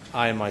document,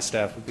 I and my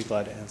staff would be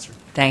glad to answer.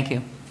 Thank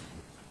you.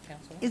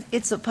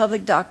 It's a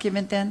public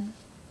document then,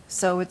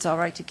 so it's all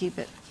right to keep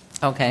it.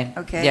 Okay.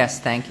 Okay.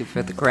 Yes, thank you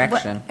for the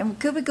correction. And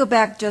could we go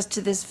back just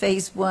to this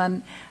Phase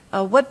 1?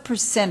 What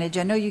percentage,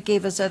 I know you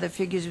gave us other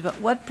figures,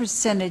 but what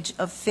percentage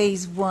of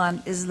Phase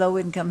 1 is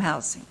low-income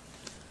housing?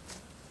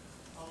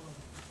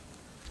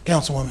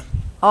 Councilwoman,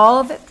 All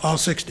of it? all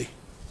 60.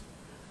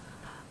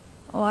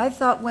 Oh, I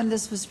thought when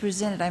this was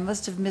presented, I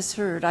must have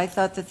misheard. I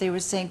thought that they were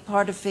saying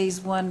part of Phase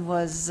 1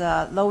 was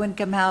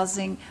low-income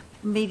housing,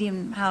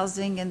 medium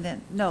housing, and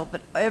then, no,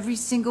 but every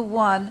single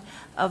one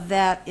of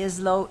that is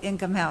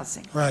low-income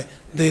housing. Right.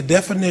 The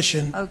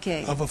definition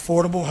Okay. of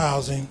affordable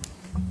housing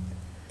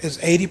is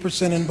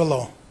 80% and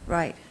below.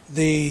 Right.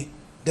 The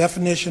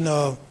definition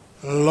of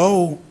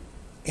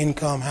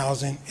low-income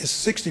housing is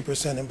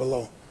 60% and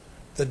below.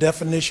 The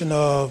definition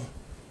of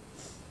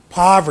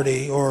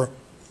poverty or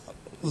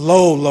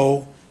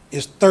low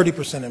is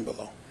 30% and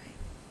below.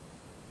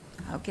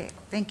 Okay,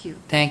 thank you.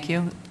 Thank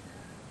you.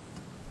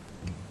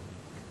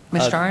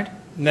 Mr. Arndt?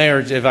 Mayor,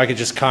 if I could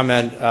just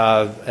comment,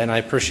 and I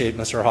appreciate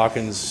Mr.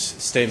 Hawkins'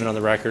 statement on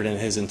the record and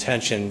his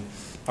intention.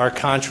 Our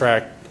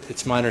contract,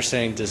 it's my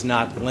understanding, does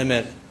not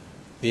limit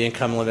the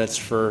income limits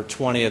for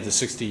 20 of the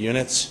 60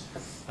 units.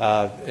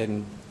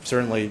 And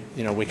certainly,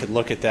 we could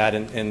look at that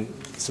in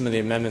some of the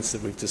amendments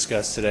that we've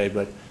discussed today,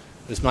 but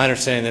it's my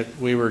understanding that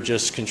we were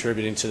just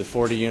contributing to the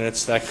 40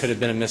 units. That could have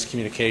been a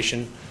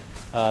miscommunication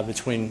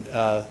between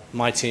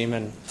my team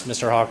and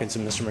Mr. Hawkins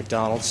and Mr.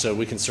 McDonald, so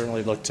we can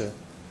certainly look to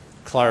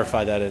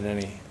clarify that in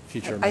any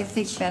future I amendments.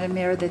 think, Madam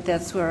Mayor, that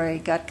that's where I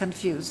got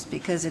confused,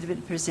 because it had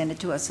been presented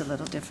to us a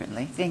little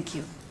differently. Thank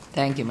you.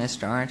 Thank you,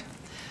 Mr. Arndt.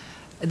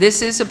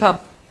 This is a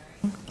public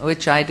hearing,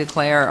 which I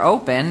declare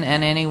open,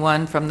 and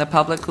anyone from the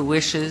public who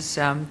wishes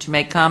to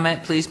make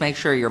comment, please make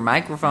sure your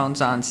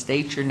microphone's on.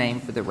 State your name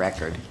for the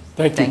record.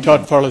 Thank you,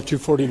 Todd Farley,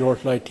 240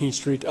 North 19th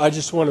Street. I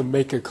just want to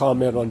make a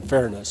comment on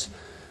fairness.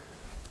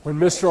 When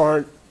Mr.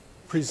 Arndt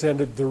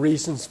presented the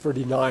reasons for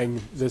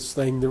denying this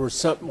thing, there was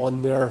something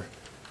on there,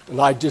 and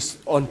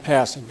on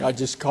passing, I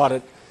just caught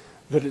it,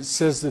 that it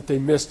says that they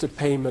missed a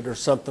payment or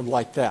something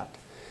like that.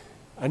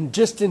 And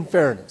just in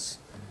fairness,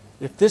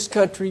 if this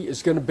country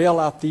is going to bail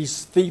out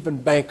these thieving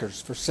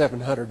bankers for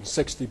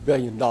 $760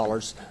 billion,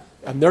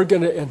 and they're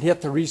going to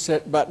hit the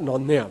reset button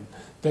on them,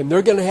 then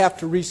they're going to have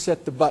to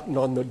reset the button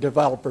on the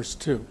developers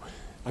too.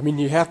 I mean,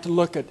 you have to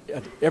look at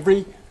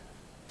every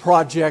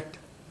project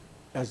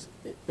as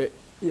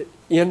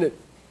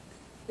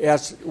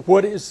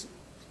what is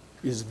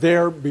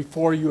there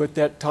before you at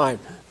that time,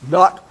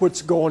 not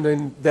what's going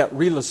in that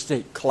real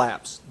estate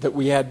collapse that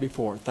we had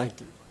before. Thank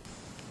you.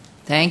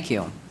 Thank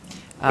you.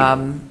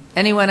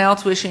 Anyone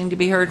else wishing to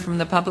be heard from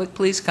the public,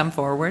 please come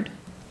forward.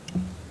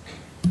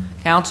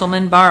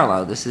 Councilman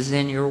Barlow, this is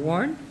in your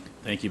ward.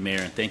 Thank you,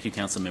 Mayor, and thank you,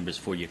 council members,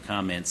 for your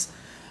comments.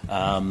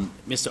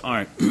 Mr.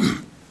 Arndt,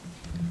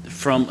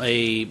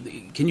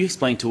 can you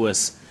explain to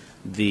us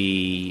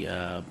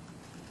the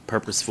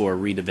purpose for a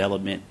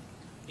redevelopment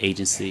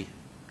agency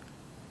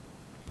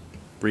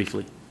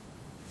briefly?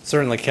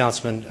 Certainly,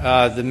 Councilman.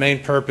 The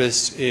main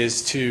purpose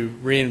is to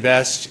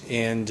reinvest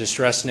in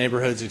distressed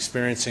neighborhoods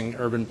experiencing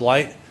urban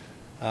blight.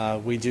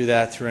 We do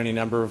that through any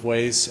number of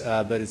ways,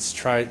 but it's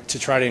to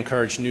try to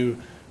encourage new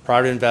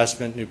private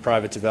investment, new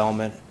private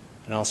development,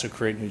 and also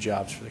create new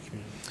jobs for the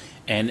community.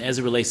 And as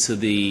it relates to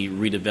the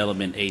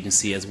redevelopment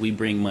agency, as we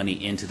bring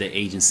money into the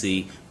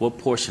agency, what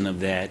portion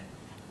of that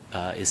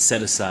is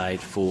set aside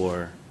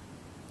for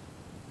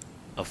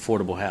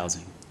affordable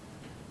housing?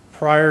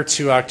 Prior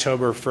to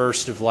October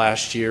 1st of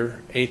last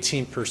year,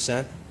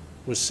 18%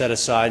 was set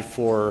aside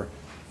for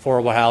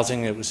affordable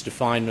housing. It was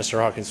defined, Mr.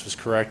 Hawkins was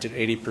correct, at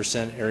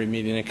 80% area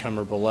median income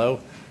or below.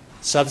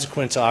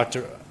 Subsequent to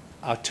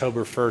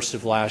October 1st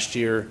of last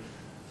year,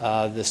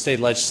 the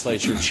state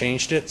legislature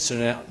changed it, so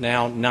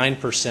now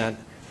 9%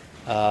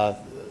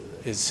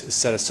 is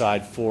set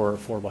aside for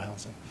affordable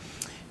housing.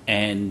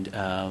 And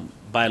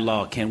by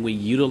law, can we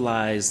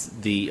utilize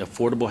the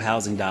affordable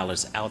housing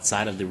dollars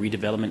outside of the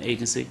redevelopment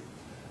agency?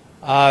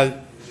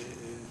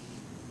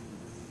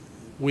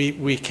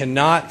 We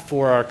cannot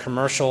for our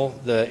commercial,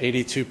 the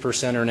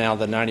 82% or now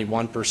the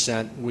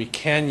 91%. We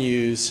can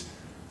use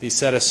the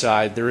set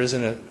aside. There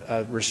isn't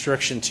a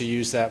restriction to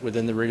use that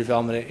within the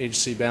redevelopment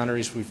agency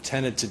boundaries. We've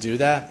tended to do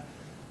that,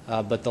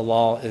 but the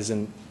law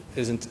isn't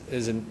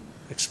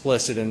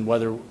explicit in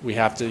whether we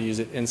have to use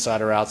it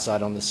inside or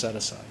outside on the set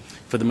aside.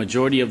 For the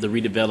majority of the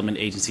redevelopment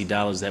agency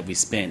dollars that we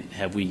spent,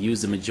 have we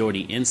used the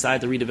majority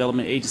inside the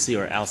redevelopment agency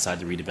or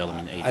outside the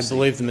redevelopment agency? I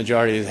believe the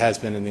majority has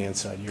been in the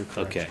inside. You're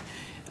correct. Okay.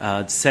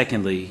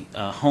 Secondly,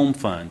 home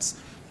funds.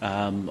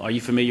 Are you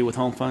familiar with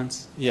home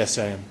funds? Yes,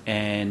 I am.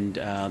 And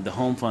the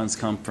home funds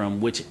come from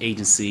which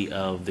agency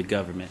of the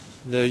government?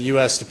 The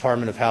U.S.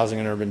 Department of Housing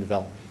and Urban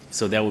Development.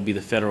 So that would be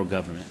the federal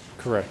government?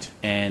 Correct.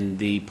 And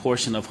the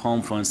portion of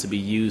home funds to be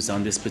used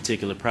on this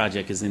particular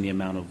project is in the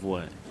amount of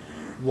what?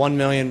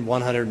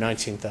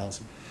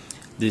 $1,119,000.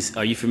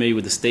 Are you familiar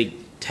with the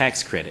state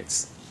tax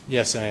credits?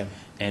 Yes, I am.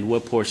 And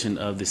what portion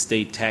of the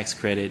state tax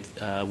credit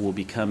will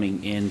be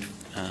coming in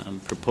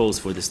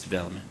proposed for this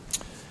development?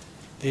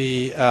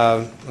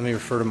 Let me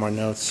refer to my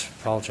notes.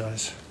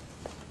 Apologize.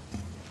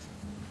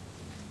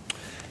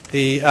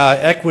 The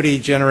equity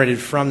generated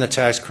from the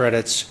tax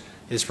credits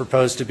is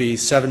proposed to be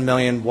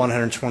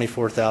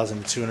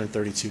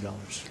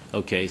 $7,124,232.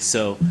 Okay,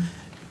 so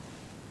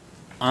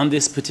on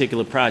this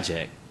particular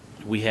project,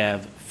 we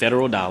have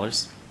federal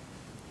dollars,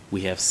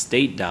 we have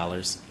state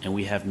dollars, and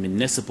we have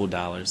municipal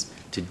dollars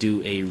to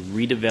do a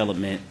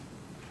redevelopment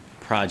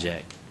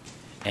project.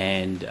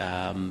 And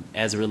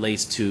as it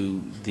relates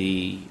to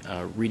the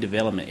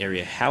redevelopment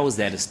area, how is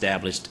that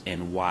established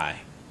and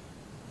why?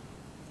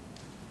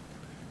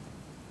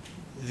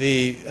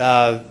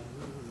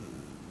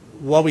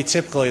 What we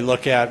typically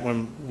look at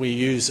when we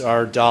use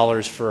our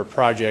dollars for a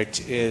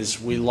project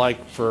is we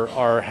like for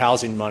our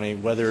housing money,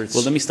 whether it's...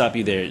 Well, let me stop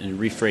you there and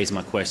rephrase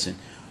my question.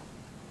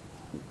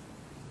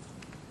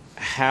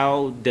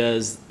 How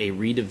does a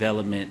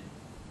redevelopment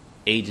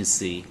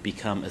agency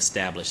become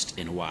established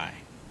and why?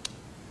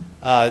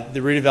 The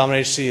redevelopment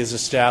agency is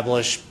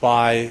established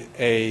by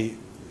a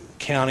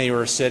county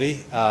or a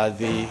city.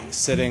 The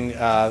sitting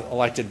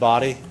elected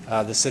body,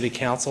 the city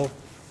council,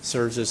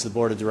 serves as the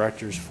board of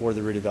directors for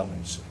the redevelopment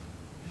agency.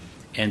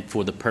 And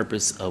for the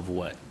purpose of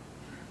what?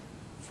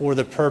 for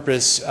the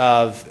purpose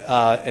of,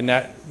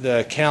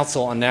 the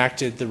council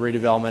enacted the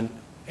redevelopment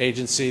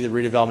agency, the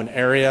redevelopment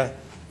area,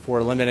 for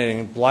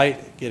eliminating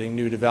blight, getting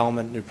new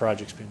development, new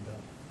projects being built.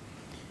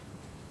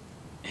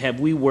 Have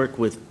we worked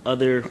with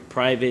other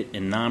private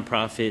and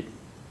nonprofit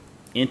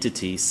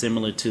entities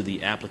similar to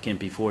the applicant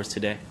before us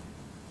today?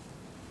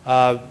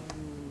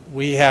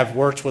 We have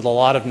worked with a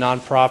lot of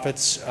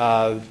nonprofits.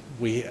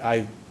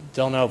 I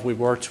don't know if we've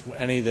worked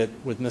any that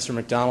with Mr.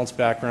 McDonald's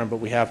background, but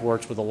we have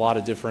worked with a lot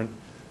of different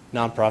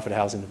nonprofit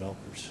housing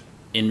developers.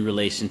 In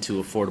relation to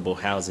affordable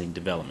housing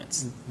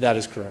developments? That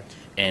is correct.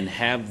 And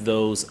have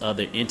those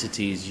other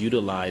entities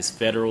utilize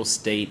federal,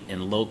 state,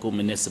 and local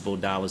municipal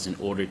dollars in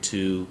order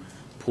to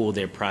pull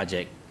their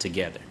project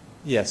together?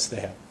 Yes, they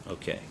have.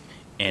 Okay.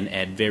 And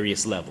at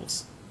various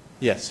levels?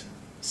 Yes.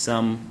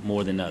 Some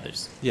more than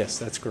others? Yes,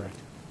 that's correct.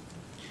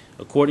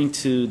 According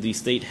to the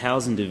State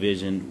Housing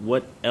Division,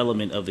 what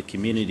element of the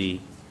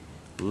community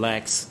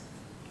lacks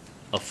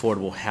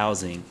affordable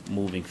housing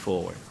moving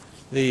forward?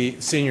 The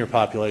senior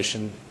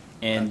population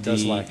And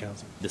does lack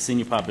housing. the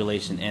senior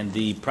population. And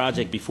the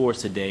project before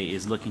us today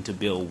is looking to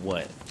build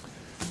what?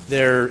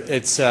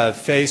 It's a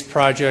phased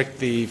project.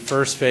 The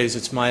first phase,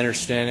 it's my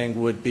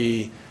understanding, would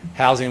be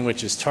housing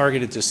which is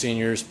targeted to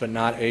seniors but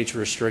not age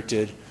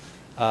restricted.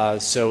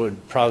 So it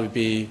would probably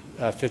be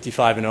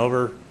 55 and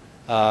over.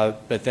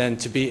 But then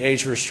to be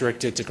age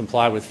restricted to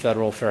comply with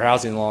federal fair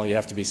housing law, you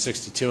have to be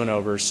 62 and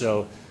over.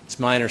 So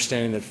it's my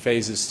understanding that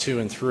phases 2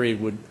 and 3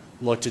 would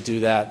look to do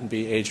that and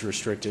be age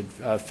restricted.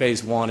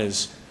 Phase 1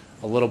 is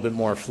a little bit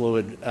more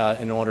fluid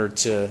in order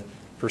to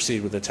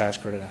proceed with the tax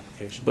credit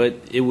application. But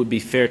it would be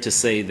fair to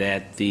say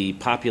that the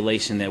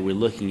population that we're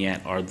looking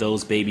at are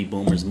those baby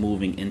boomers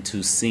moving into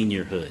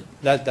seniorhood.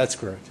 That's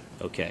correct.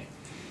 Okay.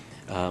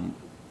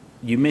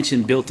 You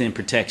mentioned built-in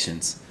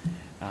protections.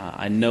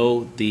 I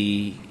know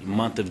the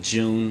month of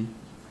June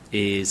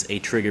is a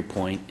trigger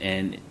point,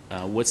 and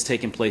what's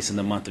taking place in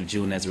the month of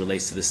June as it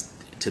relates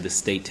to the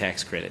state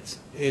tax credits?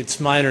 It's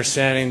my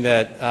understanding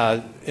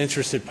that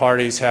interested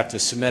parties have to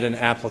submit an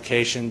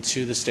application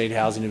to the State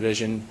Housing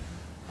Division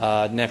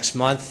next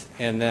month,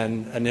 and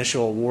then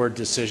initial award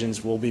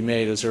decisions will be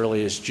made as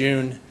early as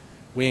June.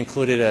 We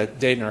included a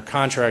date in our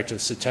contract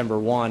of September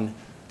 1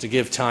 to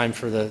give time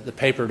for the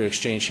paper to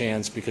exchange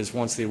hands, because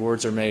once the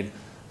awards are made,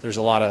 there's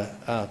a lot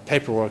of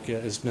paperwork,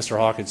 as Mr.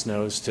 Hawkins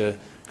knows, to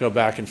go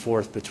back and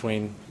forth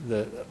between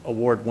the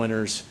award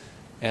winners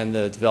and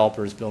the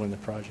developers building the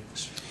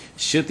projects.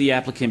 Should the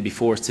applicant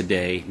before us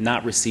today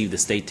not receive the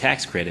state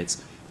tax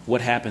credits,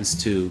 what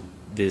happens to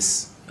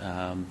this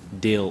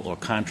deal or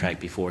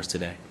contract before us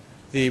today?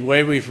 The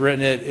way we've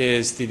written it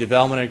is the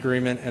development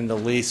agreement and the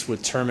lease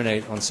would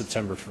terminate on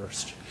September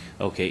 1st.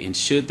 Okay, and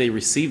should they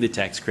receive the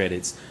tax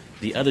credits,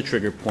 the other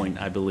trigger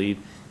point, I believe,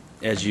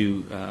 as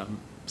you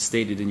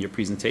stated in your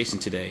presentation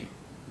today,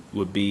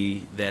 would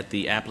be that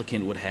the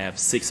applicant would have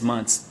 6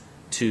 months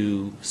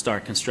to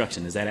start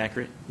construction. Is that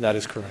accurate? That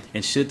is correct.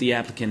 And should the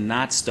applicant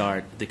not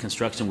start the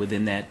construction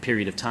within that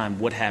period of time,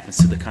 what happens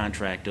to the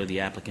contract or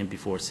the applicant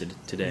before us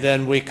today?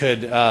 Then we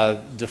could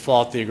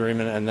default the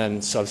agreement and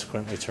then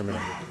subsequently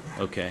terminate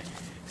it. Okay.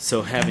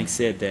 So having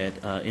said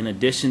that, in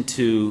addition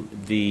to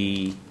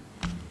the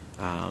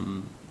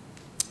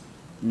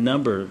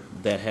number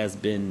that has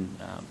been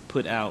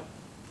put out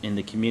in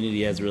the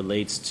community as it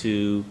relates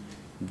to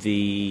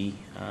the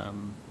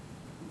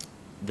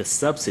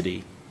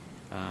subsidy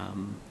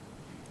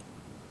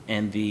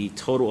and the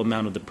total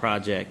amount of the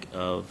project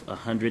of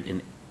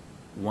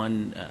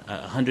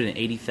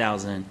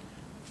 $180,000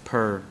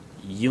 per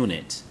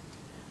unit,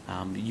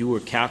 you were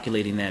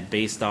calculating that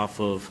based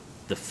off of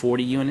the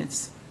 40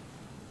 units?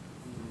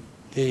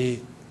 The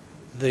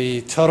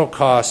total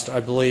cost, I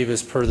believe,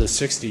 is per the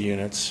 60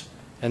 units,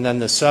 and then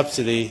the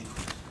subsidy,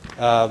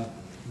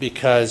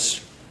 because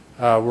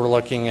we're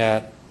looking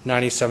at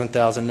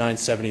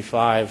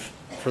 $97,975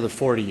 for the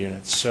 40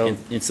 units. So,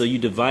 and so you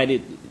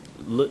divided,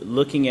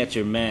 looking at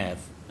your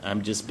math,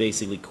 I'm just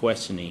basically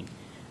questioning,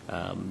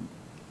 and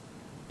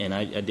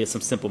I did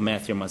some simple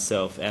math here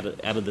myself. Out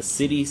of the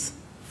city's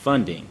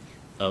funding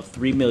of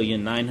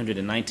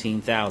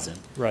 $3,919,000,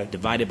 right,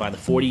 divided by the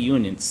 40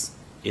 units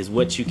is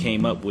what you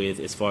came up with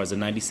as far as the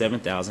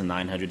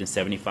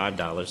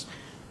 $97,975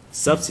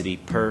 subsidy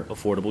per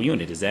affordable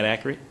unit. Is that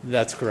accurate?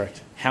 That's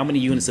correct. How many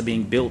units are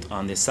being built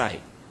on this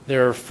site?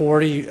 There are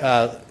 40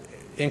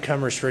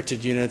 income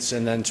restricted units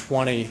and then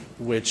 20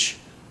 which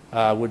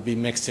would be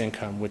mixed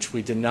income, which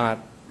we did not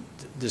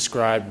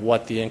describe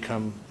what the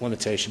income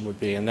limitation would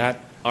be, and that's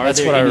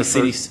what I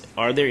referred.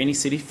 Are there any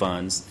city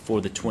funds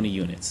for the 20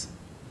 units?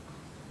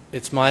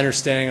 It's my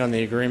understanding on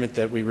the agreement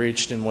that we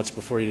reached and what's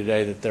before you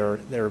today that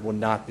there would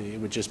not be. It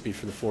would just be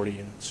for the 40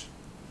 units.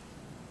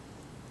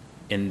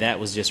 And that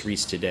was just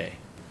reached today?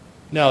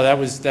 No,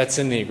 that's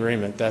in the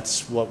agreement.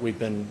 That's what we've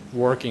been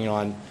working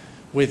on.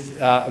 With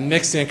a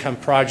mixed income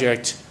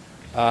project,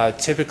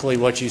 typically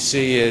what you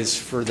see is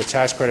for the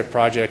tax credit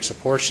projects, a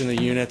portion of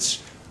the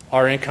units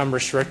are income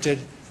restricted.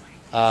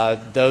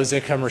 Those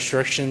income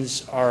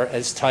restrictions are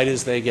as tight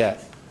as they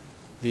get.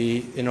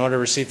 In order to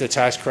receive the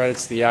tax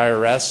credits, the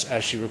IRS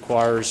actually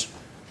requires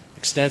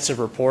extensive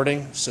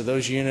reporting, so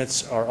those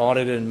units are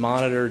audited and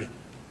monitored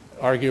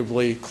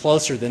arguably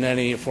closer than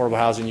any affordable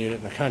housing unit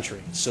in the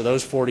country. So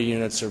those 40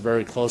 units are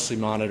very closely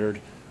monitored.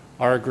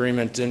 Our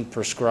agreement didn't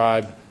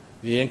prescribe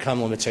the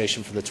income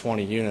limitation for the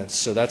 20 units,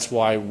 so that's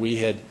why we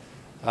had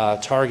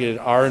targeted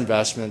our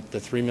investment, the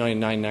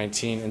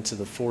 $3,919,000, into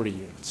the 40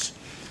 units.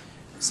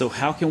 So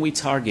how can we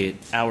target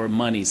our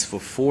monies for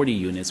 40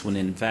 units when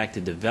in fact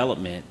the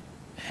development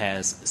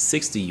has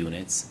 60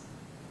 units?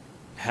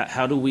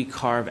 How do we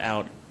carve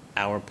out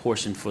our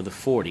portion for the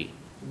 40?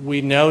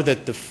 We know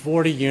that the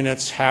 40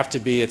 units have to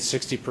be at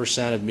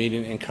 60% of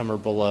median income or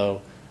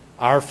below.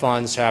 Our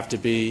funds have to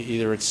be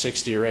either at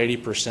 60 or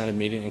 80% of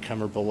median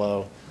income or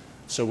below.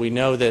 So we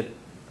know that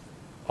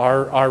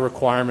our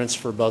requirements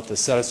for both the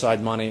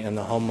set-aside money and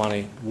the home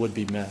money would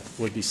be met,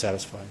 would be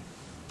satisfied.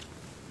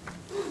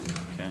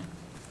 Okay.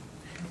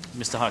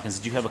 Mr. Hawkins,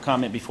 did you have a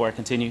comment before I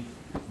continue?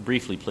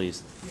 Briefly,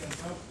 please.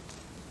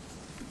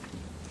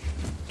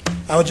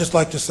 I would just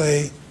like to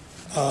say,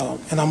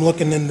 and I'm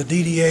looking in the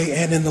DDA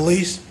and in the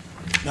lease,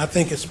 and I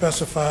think it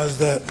specifies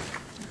that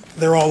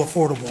they're all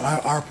affordable.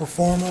 Our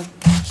performer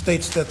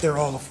states that they're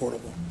all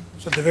affordable.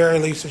 So at the very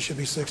least, it should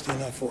be 60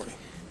 and not 40.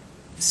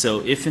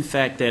 So if in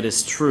fact that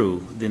is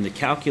true, then the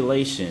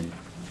calculation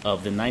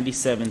of the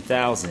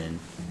 97,000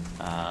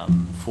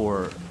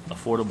 for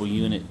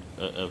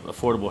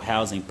affordable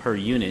housing per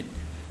unit,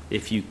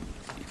 if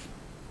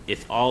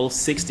all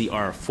 60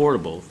 are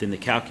affordable, then the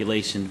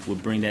calculation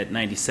would bring that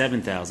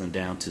 97,000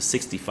 down to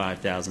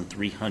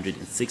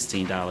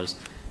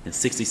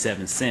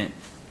 $65,316.67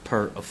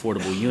 per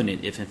affordable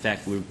unit. If in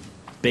fact we're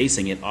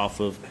basing it off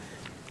of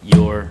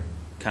your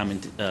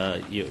comment,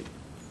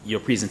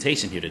 your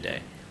presentation here today.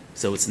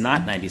 So it's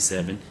not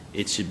 97,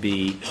 it should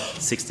be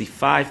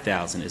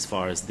 65,000 as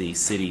far as the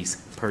city's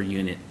per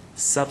unit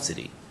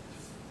subsidy.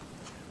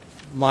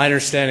 My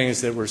understanding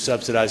is that we're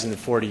subsidizing the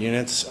 40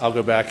 units. I'll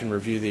go back and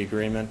review the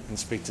agreement and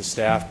speak to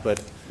staff,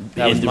 but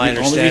that was my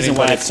understanding.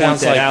 But it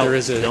sounds like there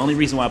is a... The only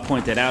reason why I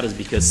point that out is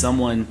because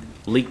someone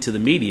leaked to the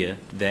media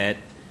that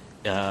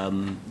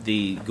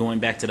going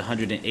back to the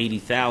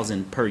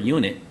 180,000 per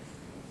unit,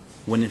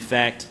 when in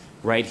fact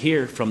right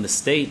here from the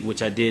state,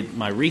 which I did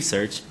my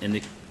research,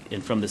 and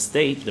from the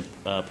state, the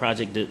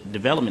project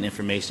development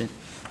information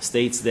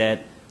states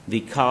that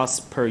the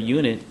cost per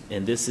unit,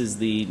 and this is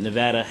the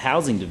Nevada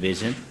Housing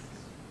Division,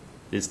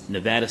 this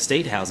Nevada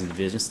State Housing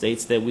Division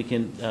states that we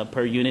can,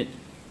 per unit,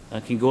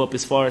 can go up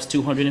as far as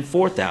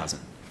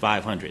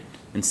 $204,500.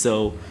 And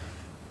so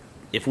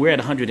if we're at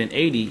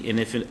 180, and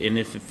if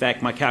in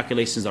fact my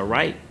calculations are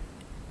right,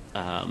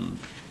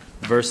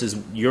 versus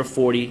your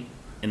 40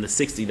 and the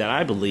 60 that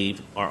I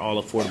believe are all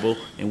affordable,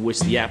 in which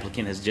the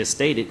applicant has just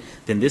stated,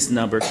 then this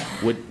number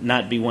would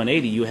not be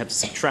 180. You have to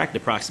subtract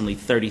approximately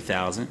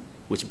 30,000,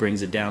 which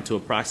brings it down to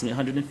approximately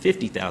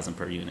 150,000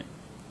 per unit.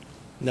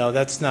 No,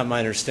 that's not my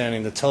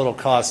understanding. The total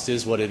cost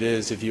is what it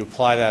is. If you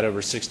apply that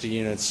over 60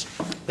 units,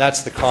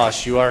 that's the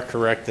cost. You are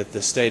correct that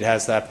the state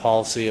has that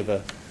policy of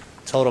a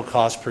total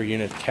cost per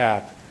unit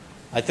cap.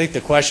 I think the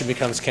question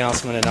becomes,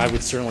 Councilman, and I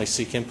would certainly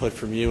seek input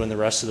from you and the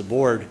rest of the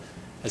board,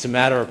 as a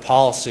matter of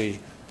policy,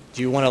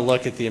 do you want to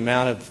look at the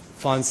amount of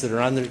funds that are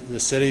under the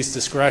city's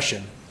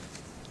discretion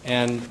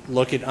and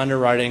look at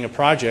underwriting a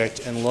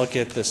project and look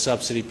at the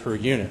subsidy per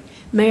unit?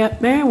 May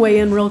I weigh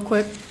in real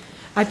quick?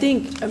 I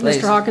think Please.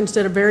 Mr. Hawkins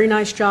did a very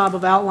nice job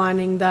of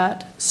outlining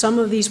that some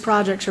of these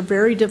projects are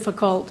very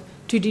difficult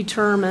to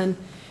determine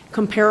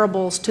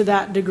comparables to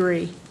that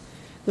degree.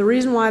 The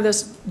reason why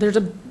there's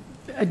a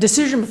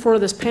decision before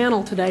this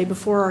panel today,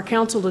 before our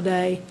council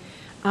today,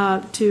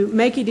 to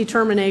make a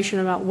determination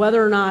about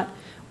whether or not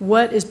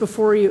what is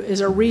before you is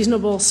a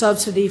reasonable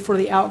subsidy for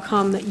the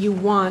outcome that you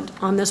want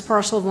on this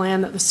parcel of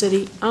land that the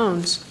city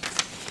owns.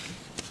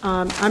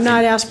 I'm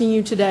not asking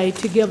you today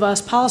to give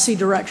us policy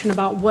direction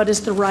about what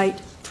is the right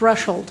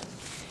threshold,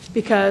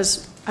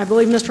 because I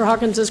believe Mr.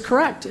 Hawkins is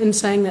correct in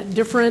saying that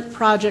different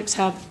projects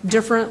have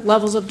different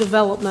levels of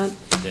development,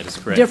 That is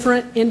correct.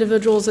 different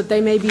individuals that they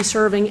may be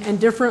serving, and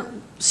different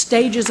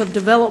stages of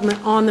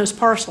development on those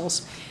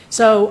parcels.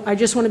 So I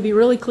just want to be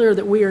really clear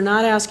that we are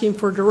not asking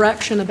for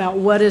direction about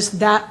what is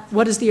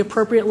the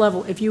appropriate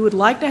level. If you would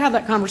like to have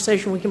that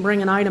conversation, we can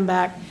bring an item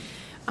back.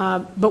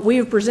 But we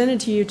have presented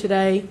to you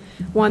today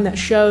one that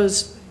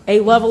shows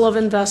a level of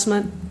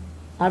investment,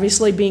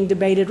 obviously being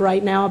debated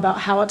right now about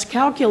how it's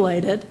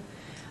calculated.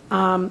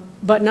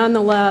 But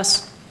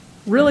nonetheless,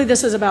 really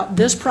this is about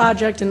this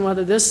project and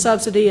whether this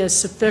subsidy is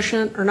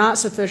sufficient or not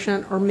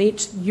sufficient or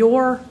meets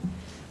your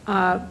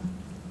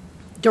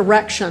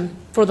direction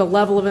for the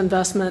level of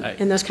investment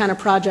in this kind of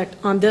project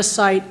on this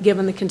site,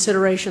 given the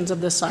considerations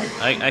of this site.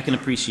 I can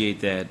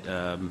appreciate that,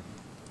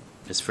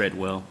 Ms.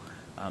 Fredwell.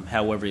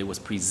 However, it was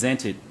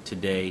presented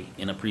today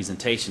in a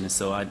presentation, and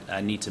so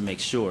I need to make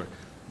sure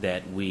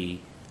that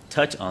we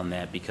touch on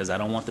that, because I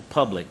don't want the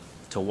public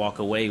to walk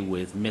away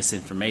with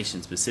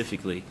misinformation,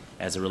 specifically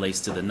as it relates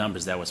to the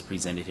numbers that was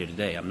presented here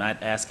today. I'm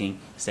not asking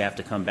staff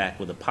to come back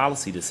with a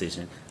policy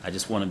decision. I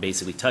just want to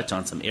basically touch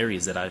on some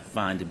areas that I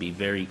find to be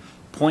very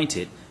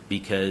pointed,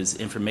 because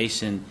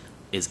information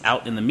is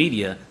out in the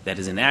media that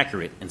is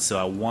inaccurate, and so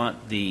I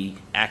want the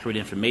accurate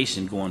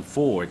information going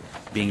forward,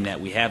 being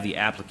that we have the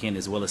applicant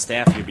as well as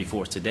staff here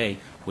before us today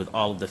with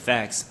all of the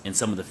facts, and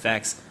some of the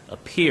facts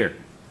appear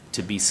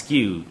to be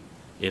skewed,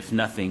 if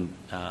nothing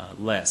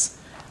less.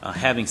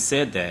 Having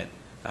said that,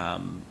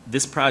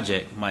 this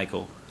project,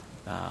 Michael,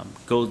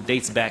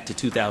 dates back to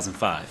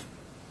 2005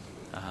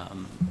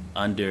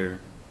 under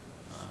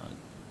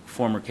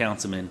former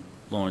Councilman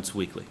Lawrence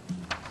Weekly.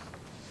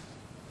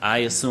 I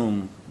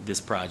assume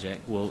this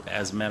project, well,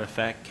 as a matter of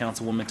fact,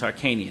 Councilwoman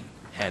Tarkanian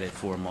had it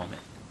for a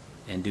moment,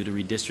 and due to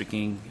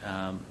redistricting,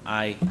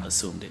 I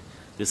assumed it.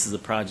 This is a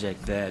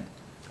project that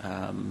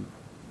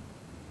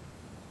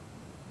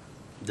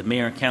the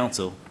mayor and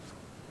council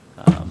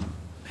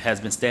has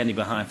been standing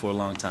behind for a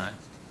long time,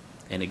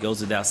 and it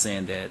goes without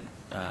saying that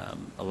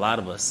a lot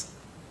of us,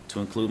 to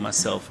include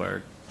myself,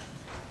 are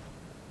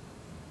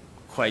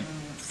quite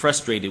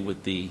frustrated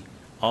with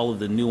all of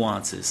the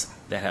nuances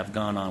that have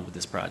gone on with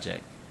this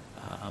project.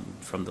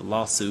 From the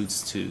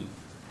lawsuits to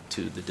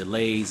the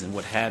delays and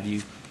what have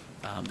you.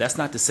 That's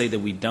not to say that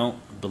we don't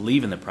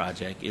believe in the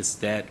project. It's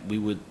that we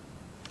would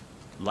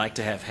like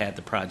to have had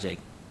the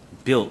project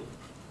built,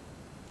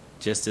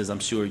 just as I'm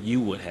sure you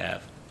would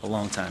have a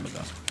long time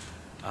ago.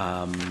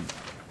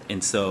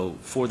 And so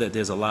for that,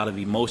 there's a lot of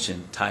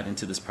emotion tied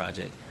into this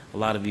project, a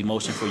lot of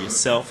emotion for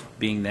yourself,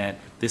 being that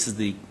this is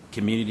the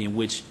community in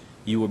which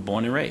you were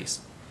born and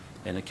raised,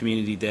 and a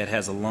community that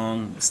has a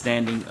long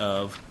standing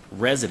of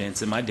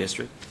residents in my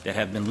district that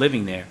have been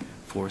living there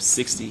for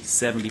 60,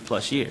 70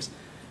 plus years,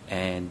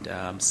 and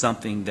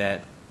something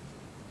that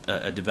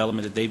a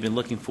development that they've been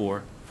looking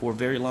for a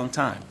very long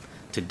time.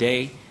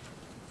 Today,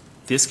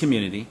 this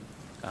community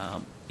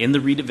in the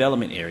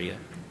redevelopment area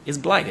is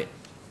blighted,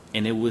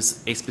 and it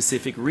was a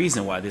specific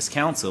reason why this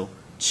council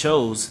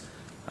chose,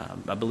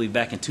 I believe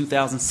back in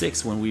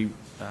 2006 when we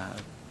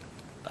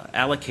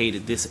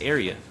allocated this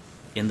area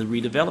in the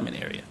redevelopment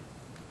area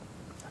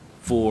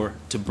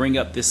to bring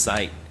up this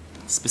site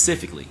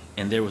specifically,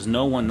 and there was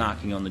no one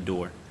knocking on the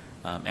door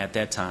at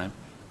that time,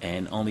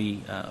 and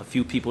only a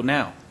few people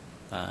now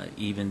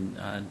even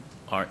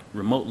are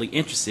remotely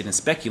interested in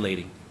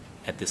speculating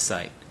at this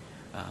site.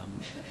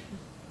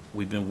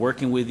 We've been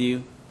working with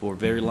you for a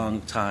very long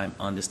time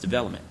on this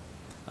development.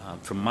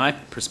 From my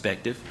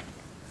perspective,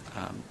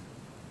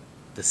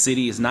 the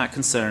city is not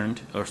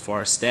concerned, or as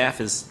far as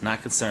staff is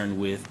not concerned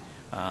with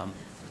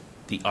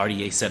the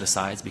RDA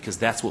set-asides, because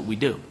that's what we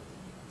do.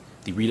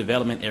 The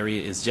redevelopment area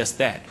is just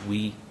that.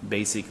 We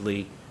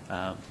basically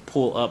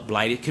pull up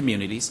blighted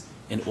communities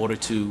in order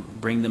to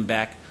bring them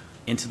back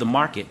into the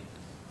market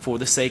for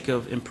the sake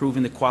of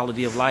improving the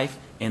quality of life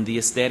and the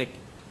aesthetic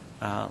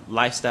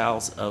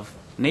lifestyles of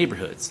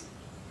neighborhoods.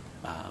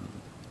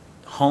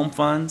 Home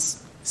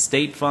funds,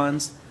 state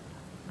funds,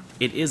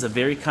 it is a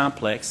very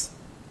complex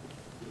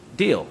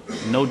deal,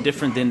 no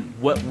different than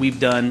what we've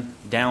done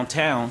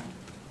downtown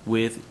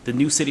with the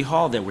new city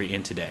hall that we're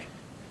in today.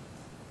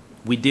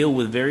 We deal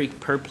with very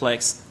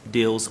perplexed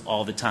deals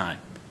all the time.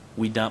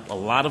 We dump a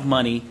lot of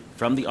money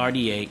from the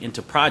RDA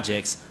into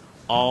projects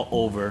all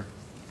over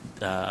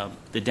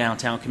the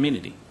downtown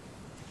community.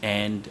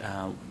 And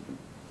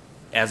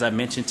as I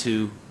mentioned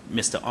to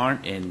Mr.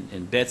 Arndt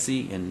and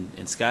Betsy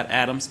and Scott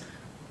Adams,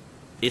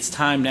 it's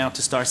time now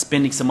to start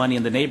spending some money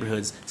in the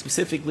neighborhoods,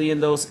 specifically in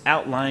those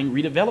outlying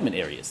redevelopment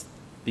areas,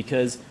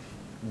 because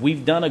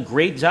we've done a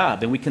great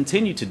job, and we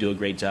continue to do a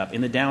great job in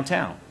the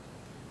downtown.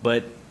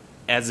 But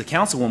as the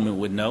councilwoman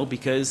would know,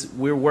 because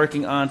we're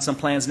working on some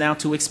plans now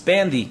to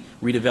expand the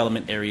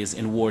redevelopment areas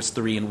in Wards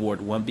 3 and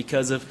Ward 1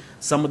 because of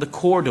some of the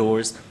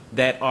corridors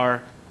that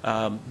are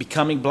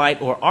becoming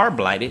blight or are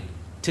blighted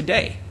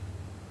today.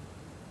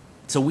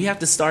 So we have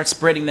to start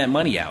spreading that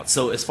money out.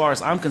 So as far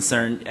as I'm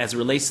concerned, as it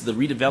relates to the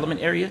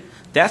redevelopment area,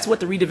 that's what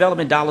the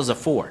redevelopment dollars are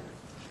for,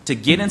 to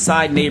get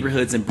inside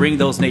neighborhoods and bring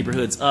those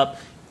neighborhoods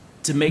up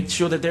to make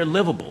sure that they're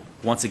livable,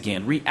 once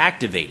again,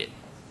 reactivated.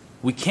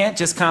 We can't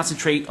just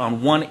concentrate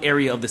on one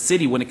area of the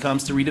city when it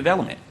comes to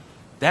redevelopment.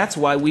 That's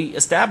why we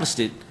established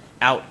it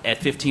out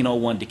at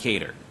 1501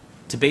 Decatur,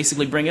 to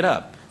basically bring it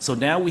up. So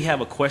now we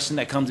have a question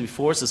that comes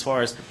before us as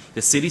far as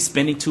the city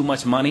spending too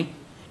much money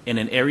in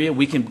an area.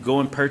 We can go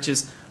and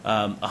purchase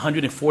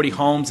 140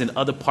 homes in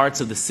other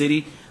parts of the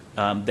city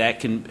that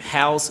can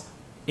house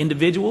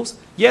individuals.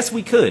 Yes,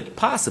 we could,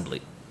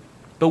 possibly.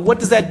 But what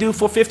does that do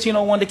for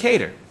 1501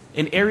 Decatur,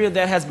 an area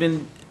that has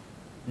been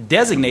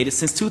designated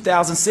since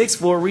 2006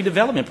 for a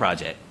redevelopment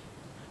project?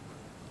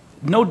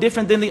 No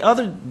different than the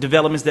other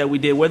developments that we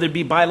did, whether it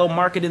be Bilo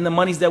Market and the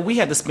monies that we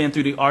had to spend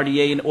through the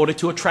RDA in order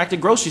to attract a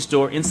grocery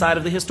store inside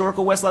of the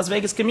historical West Las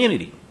Vegas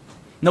community.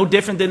 No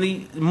different than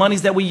the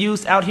monies that we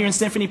used out here in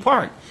Symphony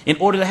Park in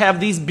order to have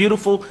these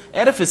beautiful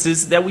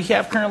edifices that we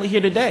have currently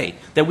here today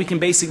that we can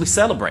basically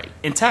celebrate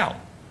and tout.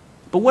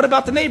 But what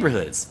about the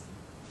neighborhoods?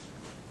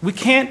 We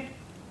can't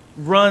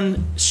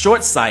run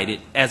short-sighted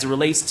as it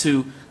relates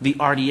to the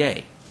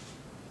RDA,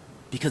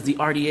 because the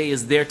RDA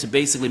is there to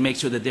basically make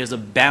sure that there's a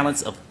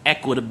balance of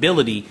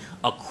equitability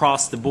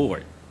across the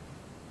board.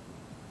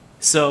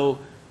 So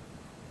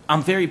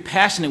I'm very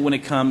passionate when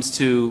it comes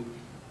to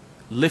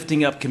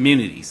lifting up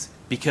communities,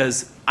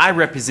 because I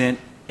represent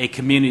a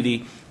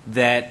community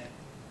that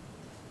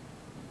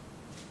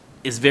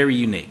is very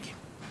unique.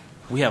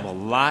 We have a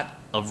lot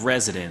of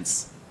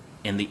residents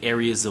in the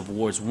areas of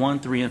wards 1,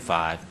 3, and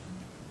 5,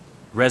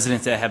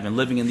 residents that have been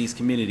living in these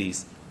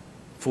communities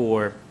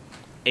for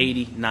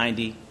 80,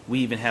 90, we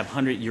even have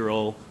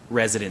 100-year-old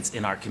residents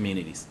in our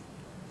communities.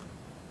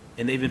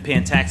 And they've been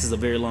paying taxes a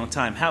very long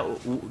time. How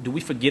do we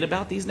forget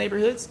about these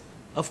neighborhoods?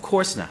 Of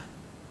course not.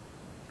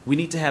 We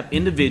need to have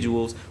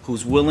individuals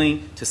who's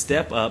willing to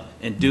step up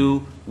and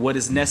do what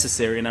is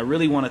necessary. And I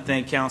really want to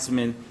thank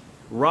Councilman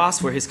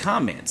Ross for his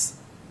comments,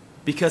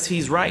 because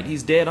he's right.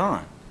 He's dead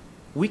on.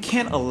 We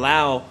can't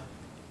allow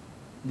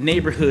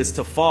neighborhoods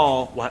to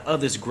fall while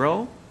others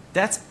grow.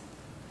 That's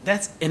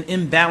an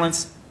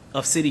imbalance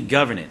of city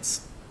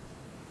governance.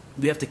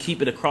 We have to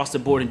keep it across the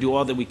board and do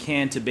all that we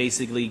can to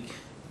basically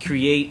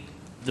create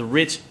the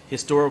rich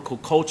historical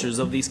cultures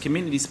of these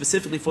communities,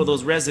 specifically for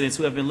those residents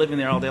who have been living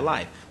there all their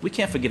life. We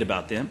can't forget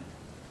about them,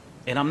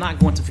 and I'm not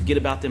going to forget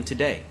about them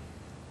today.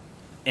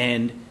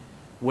 And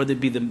whether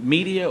it be the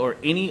media or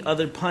any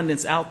other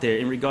pundits out there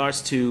in regards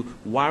to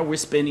why we're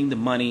spending the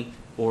money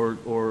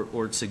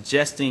or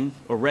suggesting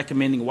or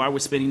recommending why we're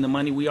spending the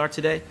money we are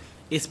today,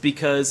 it's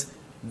because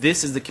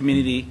this is the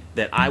community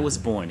that I was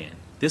born in.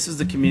 This is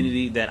the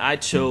community that I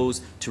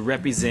chose to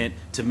represent,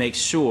 to make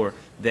sure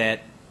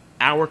that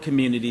our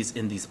communities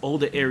in these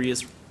older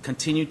areas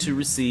continue to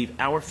receive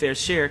our fair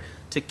share,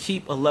 to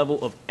keep a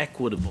level of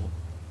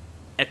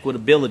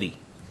equitability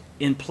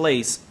in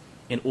place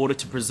in order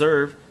to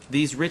preserve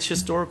these rich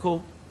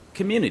historical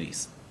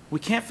communities. We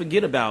can't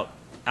forget about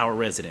our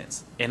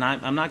residents, and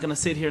I'm not going to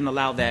sit here and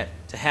allow that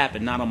to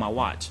happen, not on my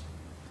watch.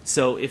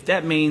 So if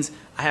that means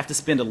I have to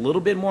spend a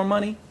little bit more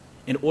money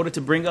in order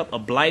to bring up a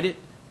blighted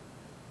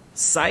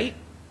site,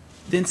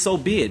 then so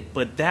be it.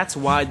 But that's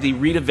why the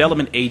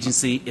redevelopment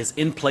agency is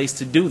in place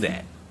to do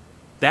that.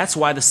 That's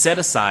why the set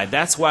aside,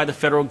 that's why the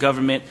federal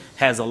government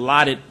has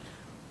allotted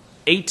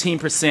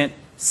 18%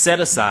 set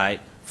aside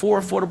for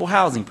affordable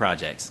housing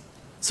projects,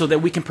 so that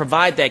we can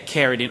provide that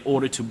carrot in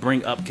order to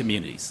bring up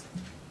communities.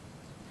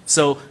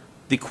 So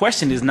the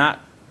question is not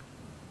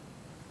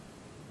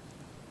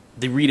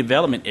the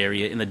redevelopment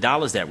area and the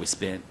dollars that we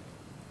spent.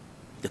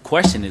 The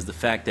question is the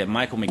fact that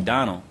Michael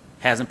McDonald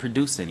hasn't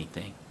produced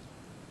anything.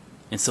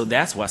 And so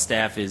that's why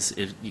staff let's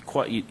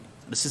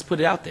just put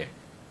it out there.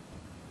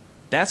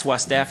 That's why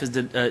staff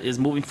is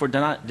moving for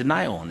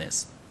denial on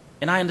this.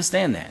 And I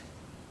understand that.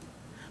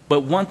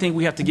 But one thing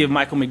we have to give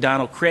Michael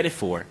McDonald credit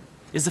for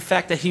is the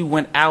fact that he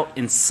went out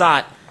and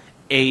sought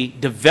a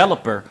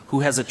developer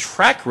who has a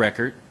track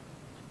record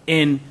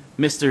in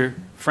Mr.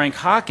 Frank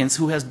Hawkins,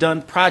 who has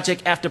done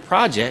project after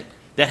project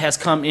that has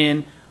come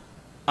in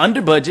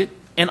under budget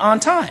and on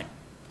time.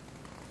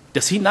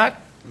 Does he not,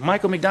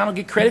 Michael McDonald,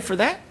 get credit for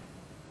that?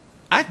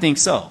 I think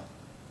so.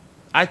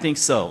 I think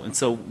so. And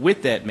so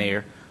with that,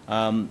 Mayor,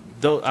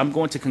 though I'm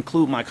going to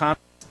conclude my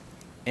comments,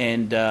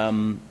 and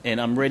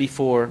I'm ready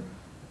for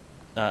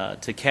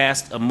to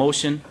cast a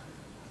motion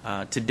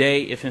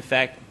today if, in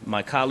fact,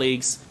 my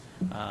colleagues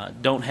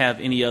don't have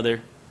any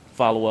other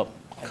follow-up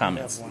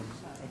comments.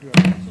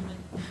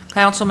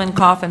 Councilman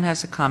Coffin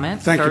has a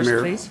comment. Thank First, you,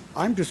 Mayor. please.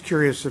 I'm just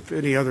curious if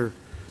any other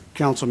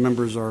council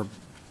members are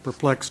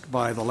perplexed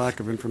by the lack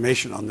of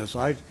information on this.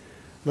 I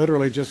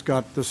literally just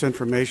got this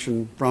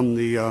information from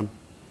the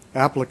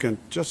applicant,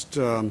 just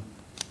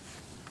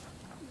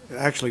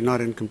actually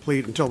not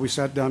incomplete until we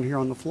sat down here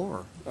on the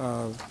floor.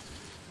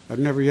 I've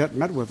never yet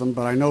met with them,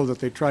 but I know that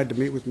they tried to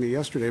meet with me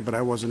yesterday, but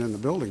I wasn't in the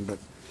building. But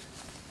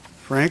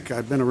Frank,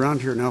 I've been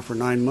around here now for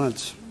 9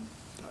 months,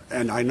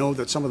 and I know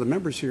that some of the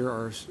members here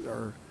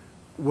are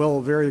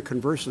very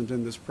conversant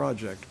in this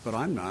project, but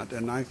I'm not.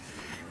 And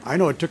I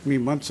know it took me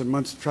months and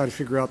months to try to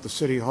figure out the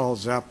City Hall,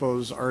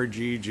 Zappos,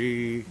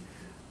 RGG,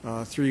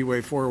 three-way,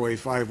 four-way,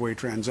 five-way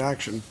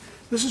transaction.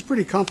 This is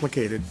pretty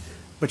complicated,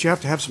 but you have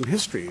to have some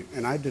history,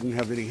 and I didn't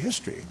have any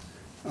history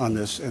on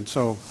this. And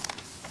so,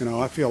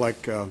 I feel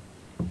like I'm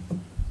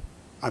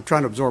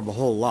trying to absorb a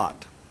whole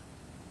lot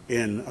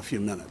in a few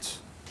minutes.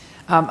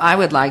 I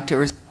would like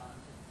to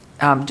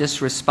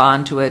just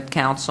respond to it,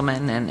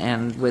 Councilman,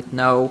 and with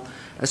no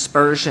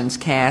aspersions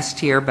cast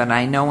here, but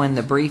I know in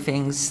the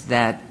briefings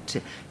that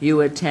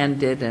you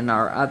attended and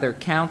our other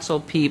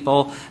council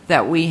people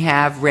that we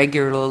have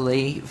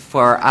regularly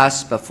for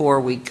us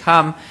before we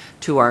come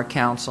to our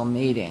council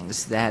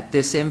meetings, that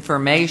this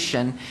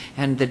information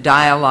and the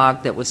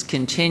dialogue that was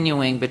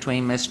continuing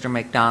between Mr.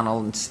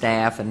 McDonald and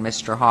staff and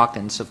Mr.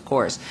 Hawkins, of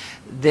course.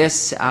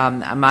 This,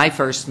 my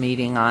first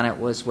meeting on it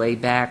was way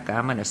back,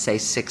 I'm going to say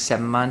 6-7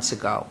 months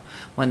ago,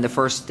 when the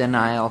first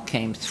denial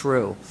came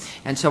through.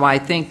 And so I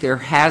think there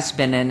has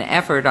been an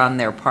effort on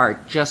their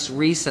part just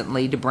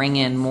recently to bring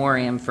in more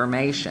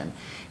information.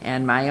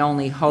 And my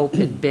only hope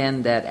had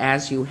been that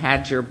as you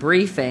had your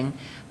briefing,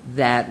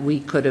 that we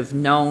could have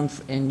known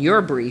in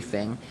your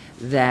briefing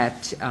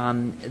that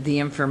the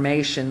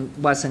information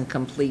wasn't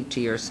complete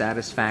to your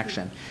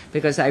satisfaction.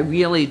 Because I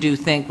really do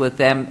think with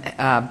them,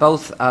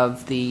 both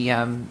of the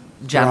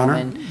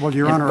gentlemen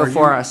Your Honor,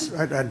 before us.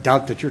 I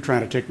doubt that you're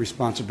trying to take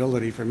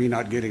responsibility for me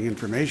not getting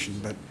information,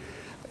 but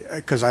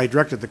because I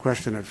directed the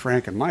question at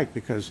Frank and Mike,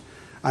 because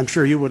I'm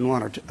sure you wouldn't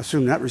want to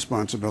assume that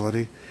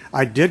responsibility.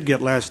 I did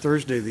get last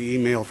Thursday the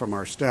email from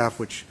our staff,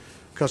 which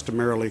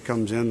customarily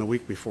comes in the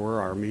week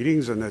before our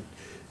meetings, and that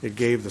it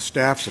gave the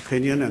staff's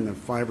opinion and the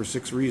 5 or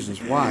 6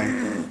 reasons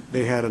why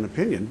they had an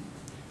opinion,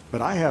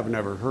 but I have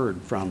never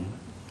heard from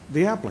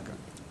the applicant.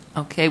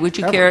 Okay, would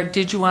you Ever. care,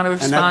 did you want to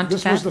respond to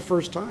This was that? the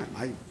first time.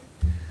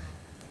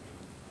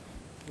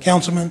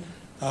 Councilman,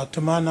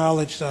 to my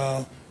knowledge,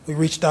 we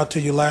reached out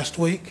to you last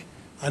week.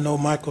 I know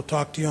Michael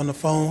talked to you on the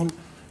phone.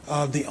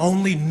 The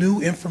only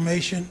new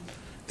information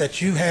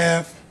that you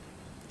have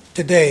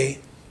today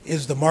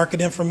is the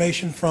market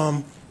information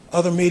from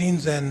other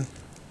meetings, and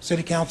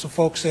city council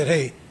folks said,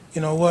 hey,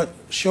 you know what,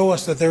 show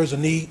us that there's a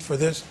need for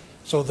this.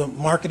 So the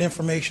market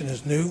information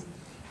is new,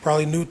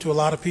 probably new to a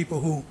lot of people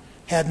who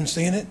hadn't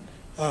seen it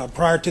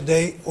prior to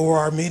today or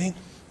our meeting.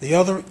 The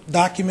other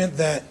document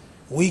that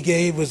we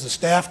gave was the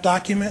staff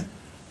document.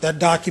 That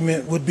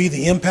document would be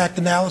the impact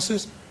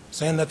analysis,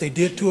 saying that they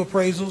did 2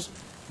 appraisals.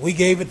 We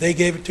gave it, they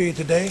gave it to you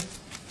today.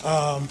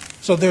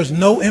 So there's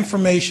no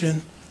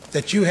information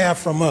that you have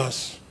from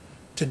us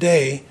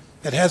today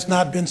that has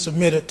not been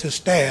submitted to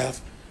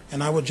staff,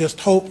 and I would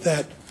just hope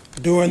that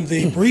during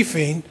the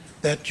briefing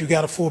that you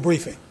got a full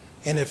briefing.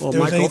 And if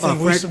there's anything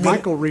we submitted...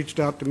 Michael reached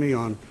out to me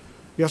on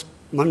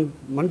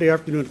Monday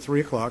afternoon at 3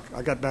 o'clock.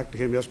 I got back to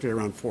him yesterday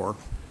around 4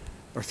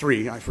 or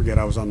 3. I forget.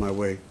 I was on my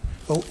way.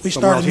 Well, we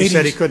started meetings... He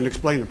said he couldn't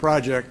explain the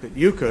project, that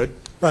you could.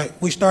 Right.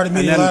 We started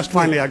meeting last week. And then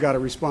finally I got a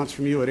response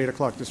from you at 8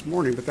 o'clock this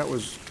morning, but that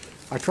was...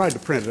 I tried to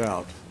print it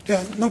out.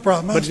 Yeah, no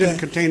problem. But it didn't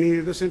contain any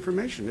of this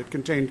information. It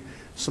contained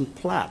some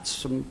plats,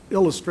 some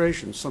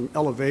illustrations, some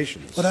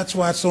elevations. Well, that's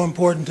why it's so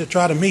important to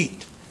try to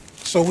meet,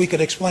 so we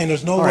could explain.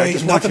 There's no way,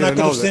 nothing I could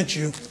have sent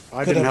you.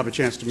 I didn't have a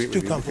chance to meet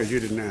with you because you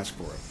didn't ask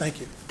for it. Thank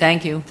you.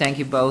 Thank you. Thank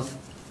you both.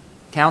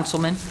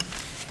 Councilman?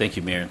 Thank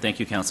you, Mayor, and thank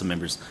you, council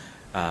members.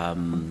 Let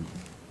me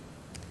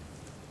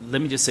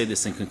just say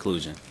this in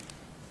conclusion.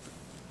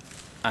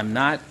 I'm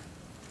not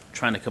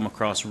trying to come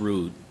across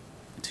rude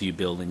to you,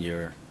 Bill, in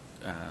your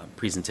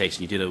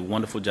presentation. You did a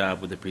wonderful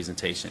job with the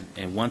presentation.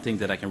 And one thing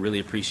that I can really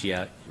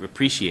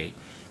appreciate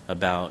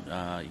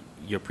about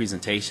your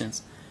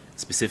presentations,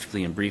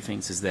 specifically in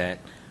briefings, is that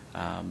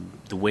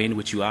the way in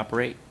which you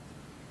operate,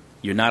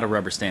 you're not a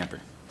rubber stamper.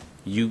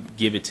 You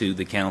give it to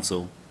the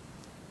council,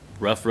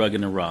 rough,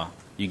 rugged, and raw.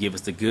 You give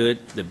us the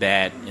good, the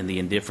bad, and the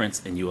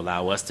indifference, and you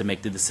allow us to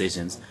make the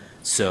decisions.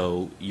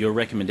 So your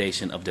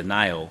recommendation of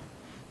denial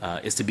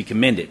is to be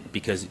commended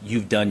because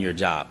you've done your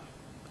job.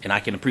 And I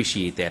can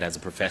appreciate that as a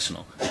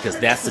professional, because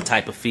that's the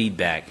type of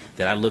feedback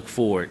that I look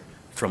forward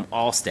from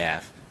all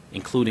staff,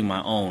 including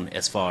my own,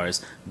 as far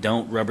as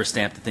don't rubber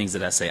stamp the things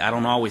that I say. I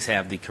don't always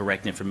have the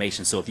correct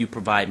information, so if you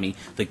provide me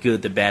the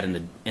good, the bad,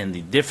 and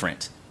the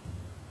different,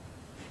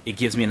 it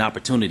gives me an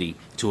opportunity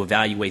to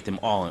evaluate them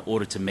all in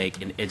order to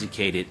make an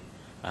educated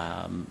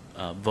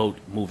vote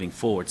moving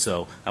forward.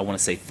 So I want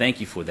to say thank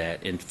you for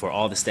that, and for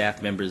all the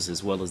staff members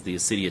as well as the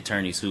city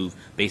attorneys who've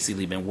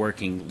basically been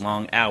working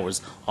long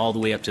hours all the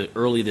way up to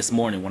early this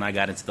morning when I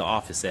got into the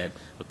office at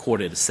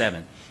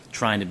 6:45,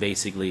 trying to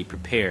basically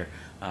prepare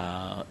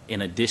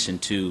in addition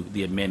to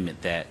the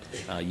amendment that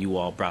you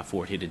all brought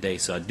forward here today.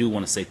 So I do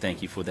want to say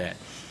thank you for that.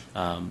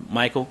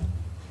 Michael,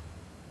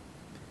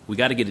 we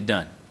got to get it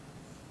done.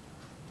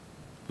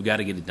 We got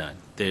to get it done.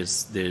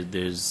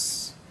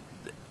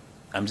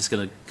 I'm just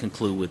going to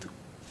conclude with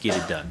get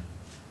it done.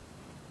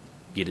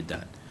 Get it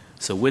done.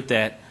 So with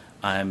that,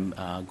 I'm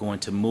going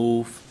to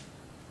move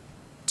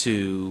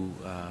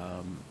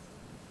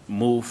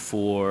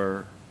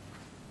for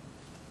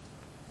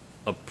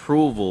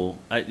approval.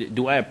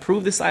 Do I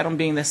approve this item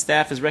being that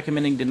staff is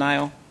recommending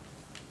denial?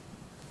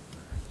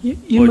 You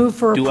Or move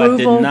for do I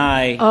approval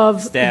deny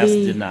of staff's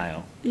the...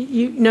 denial?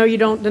 No, you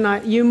don't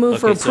deny. You move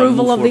for Okay, so I move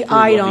approval of for the approval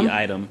of item. the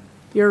item,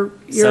 Your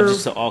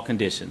subject to all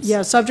conditions.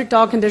 Yeah, subject to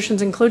all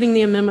conditions, including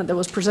the amendment that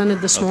was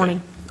presented this Okay.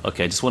 morning.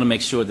 Okay, I just want to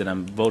make sure that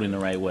I'm voting the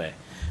right way.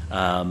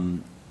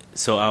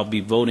 So I'll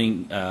be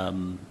voting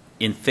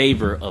in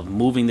favor of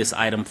moving this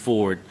item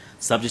forward,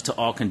 subject to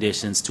all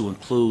conditions, to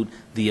include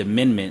the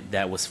amendment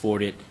that was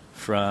forwarded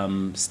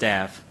from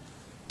staff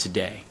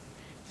today.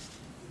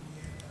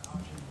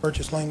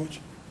 Purchase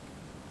language?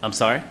 I'm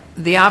sorry?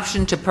 The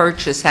option to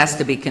purchase has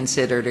to be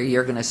considered, or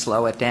you're going to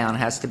slow it down,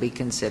 has to be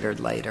considered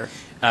later.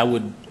 I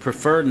would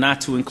prefer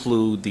not to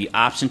include the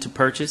option to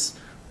purchase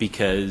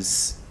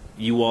because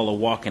you all are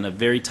walking a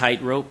very tight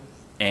rope,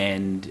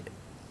 and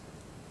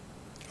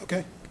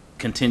Okay.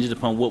 contingent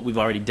upon what we've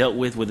already dealt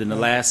with within the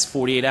last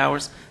 48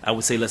 hours, I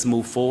would say let's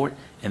move forward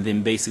and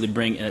then basically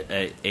bring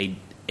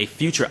a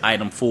future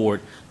item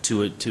forward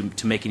to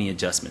make any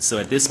adjustments. So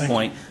at this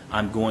point,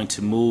 I'm going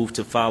to move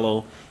to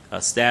follow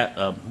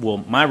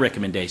my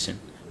recommendation,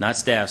 not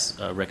staff's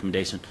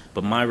recommendation,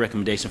 but my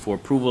recommendation for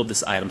approval of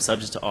this item,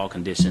 subject to all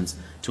conditions,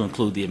 to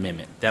include the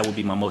amendment. That will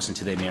be my motion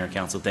today, Mayor and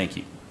Council. Thank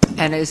you.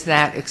 And is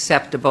that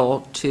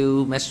acceptable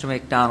to Mr.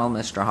 McDonald,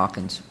 Mr.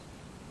 Hawkins?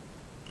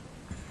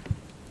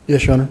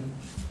 Yes, Your Honor.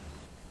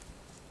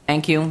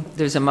 Thank you.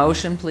 There's a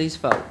motion. Please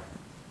vote.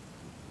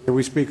 Can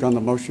we speak on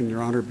the motion,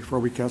 Your Honor, before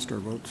we cast our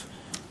votes?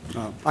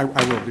 I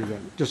will do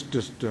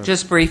that.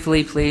 Just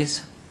briefly,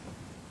 please.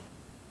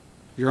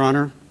 Your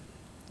Honor,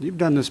 you've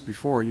done this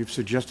before. You've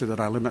suggested that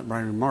I limit my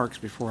remarks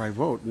before I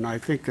vote, and I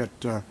think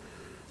that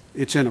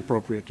it's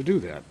inappropriate to do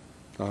that.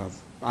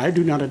 I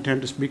do not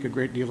intend to speak a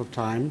great deal of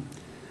time.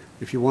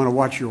 If you want to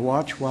watch your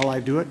watch while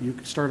I do it, you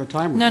can start a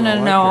timer.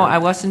 No, I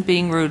wasn't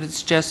being rude.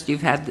 It's just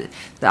you've had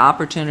the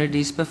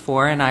opportunities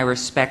before, and I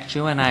respect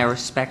you, and I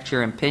respect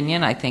your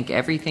opinion. I think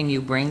everything you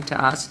bring to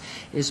us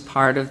is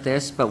part of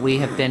this, but we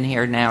have been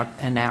here now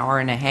an hour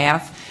and a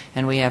half,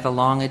 and we have a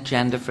long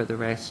agenda for the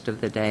rest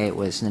of the day. It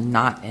was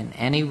not in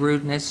any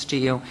rudeness to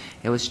you.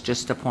 It was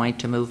just a point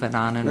to move it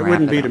on and wrap it up. It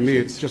wouldn't be to me.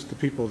 It's just the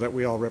people that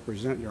we all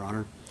represent, Your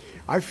Honor.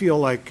 I feel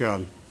like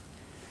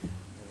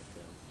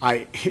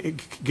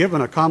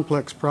given a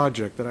complex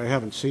project that I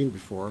haven't seen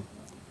before,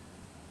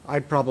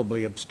 I'd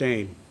probably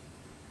abstain.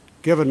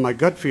 Given my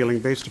gut feeling,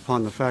 based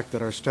upon the fact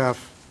that our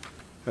staff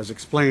has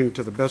explained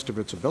to the best of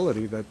its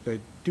ability that they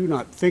do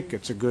not think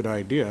it's a good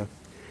idea,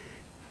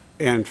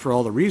 and for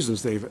all the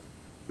reasons they've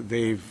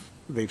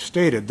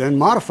stated, then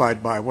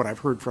modified by what I've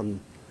heard from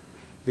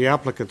the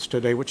applicants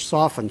today, which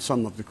softened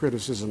some of the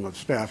criticism of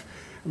staff.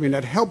 I mean,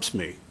 that helps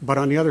me. But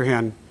on the other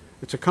hand,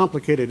 it's a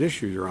complicated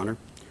issue, Your Honor.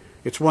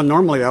 It's one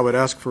normally I would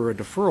ask for a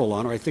deferral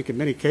on, or I think in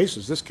many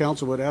cases this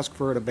council would ask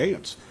for an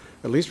abeyance,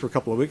 at least for a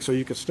couple of weeks, so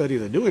you could study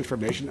the new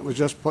information that was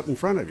just put in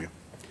front of you.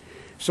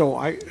 So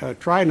I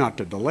try not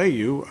to delay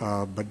you,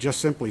 but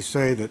just simply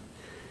say that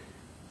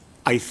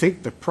I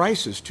think the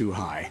price is too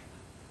high.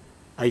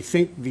 I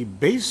think the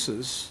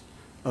basis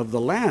of the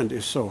land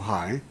is so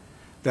high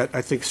that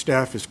I think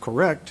staff is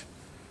correct.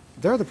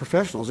 They're the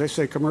professionals. They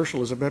say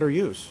commercial is a better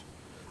use.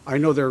 I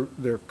know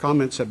their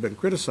comments have been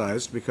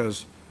criticized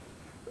because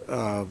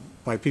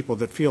by people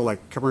that feel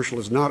like commercial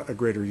is not a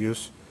greater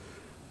use,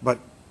 but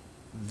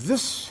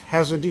this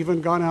hasn't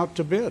even gone out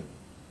to bid.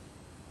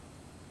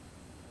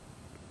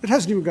 It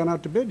hasn't even gone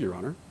out to bid, Your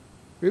Honor.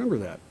 Remember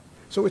that.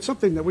 So it's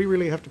something that we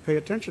really have to pay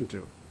attention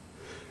to.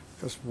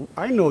 Because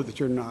I know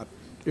that you're not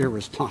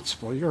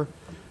irresponsible.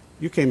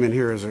 You came in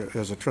here as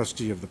a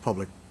trustee of the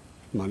public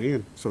money,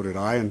 and so did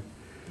I. And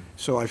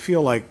so I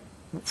feel like,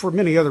 for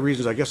many other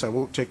reasons, I guess I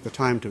won't take the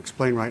time to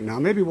explain right now.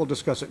 Maybe we'll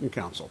discuss it in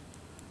council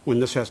when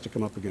this has to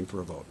come up again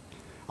for a vote.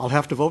 I'll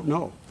have to vote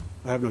no.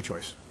 I have no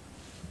choice.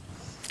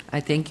 I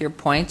think your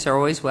points are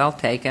always well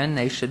taken.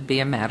 They should be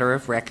a matter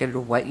of record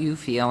of what you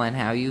feel and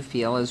how you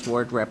feel as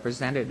ward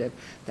representative.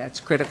 That's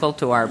critical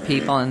to our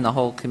people and the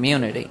whole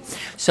community.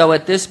 So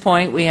at this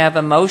point, we have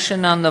a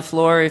motion on the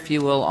floor. If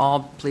you will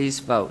all please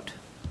vote.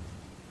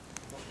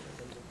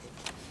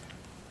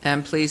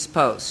 And please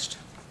post.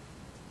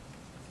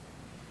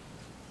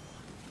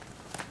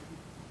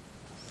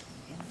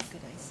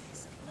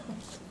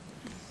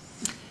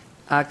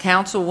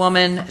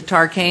 Councilwoman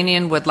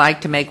Tarkanian would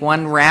like to make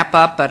one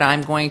wrap-up, but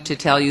I'm going to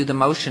tell you the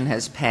motion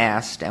has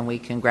passed, and we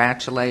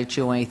congratulate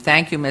you, and we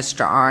thank you,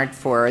 Mr. Arndt,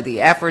 for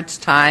the efforts,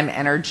 time,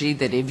 energy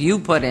that you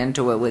put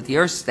into it with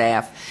your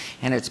staff,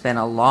 and it's been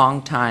a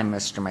long time,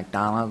 Mr.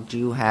 McDonald.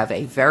 You have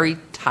a very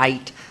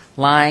tight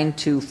line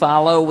to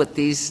follow with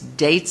these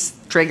dates,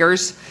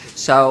 triggers,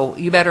 so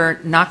you better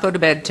not go to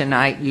bed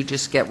tonight. You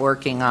just get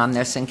working on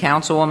this. And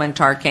Councilwoman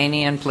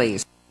Tarkanian,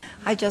 please.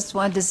 I just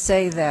wanted to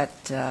say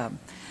that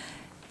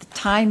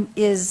time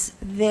is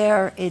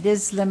there, it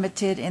is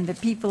limited, and the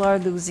people are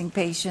losing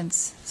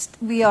patience.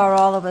 We are,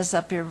 all of us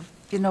up here,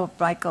 you know,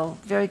 Michael,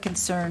 very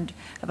concerned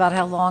about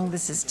how long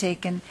this has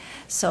taken.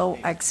 So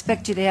I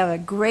expect you to have a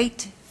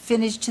great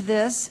finish to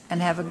this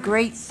and have a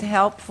great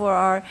help for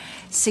our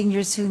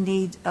seniors who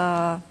need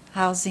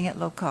housing at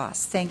low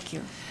cost. Thank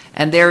you.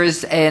 And there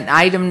is an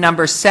item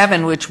number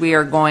 7, which we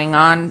are going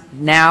on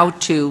now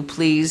to,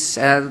 please,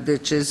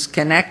 which is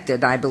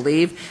connected, I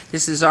believe.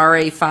 This is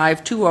RA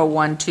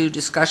 52012,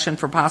 discussion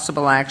for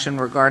possible action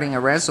regarding a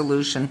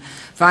resolution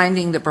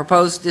finding the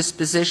proposed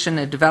disposition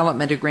and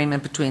development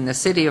agreement between the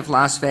City of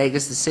Las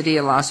Vegas, the City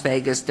of Las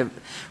Vegas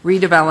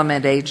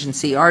Redevelopment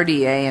Agency,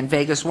 RDA, and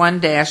Vegas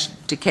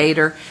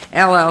 1-Decatur,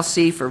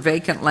 LLC for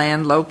vacant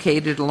land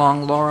located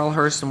along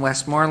Laurelhurst and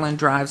Westmoreland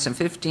Drives and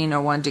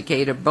 1501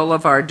 Decatur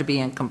Boulevard to be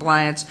in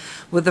compliance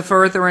with the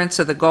furtherance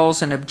of the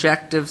goals and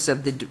objectives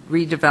of the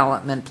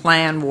redevelopment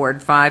plan.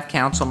 Ward 5,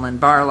 Councilman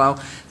Barlow.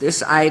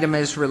 This item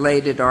is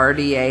related to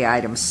RDA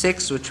item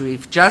 6, which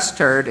we've just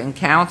heard, and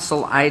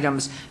council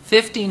items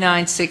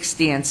 59,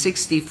 60, and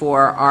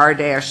 64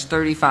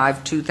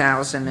 R-35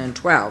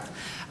 2012.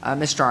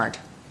 Mr. Arndt.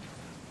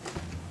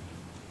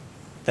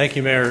 Thank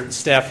you, Mayor.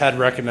 Staff had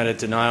recommended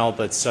denial,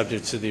 but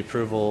subject to the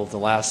approval of the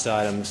last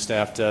item,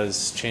 staff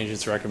does change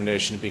its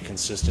recommendation to be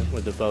consistent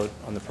with the vote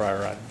on the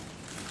prior item.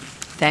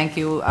 Thank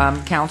you.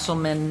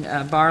 Councilman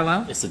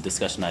Barlow? It's a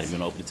discussion item,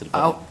 and open to the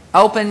public.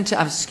 Oh, open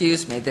to,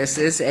 excuse me, this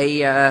is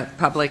a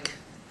public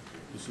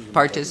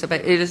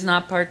participate. It is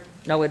not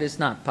no, it is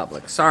not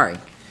public. Sorry.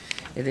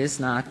 It is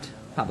not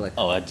public.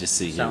 Oh, I just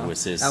see here So, where it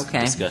says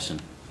okay. discussion.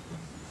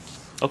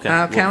 Okay.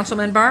 Well,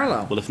 Councilman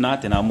Barlow? well, if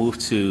not, then I'll move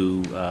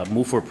to,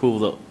 move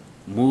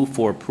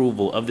for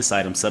approval of this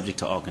item, subject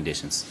to all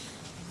conditions,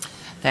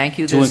 Thank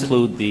you. to This-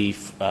 include the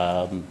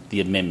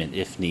amendment,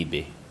 if need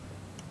be.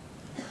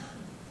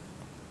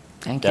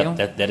 Thank you.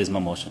 That is my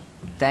motion.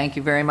 Thank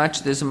you very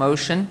much. There's a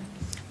motion.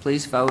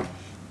 Please vote.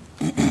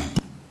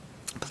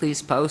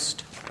 Please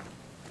post.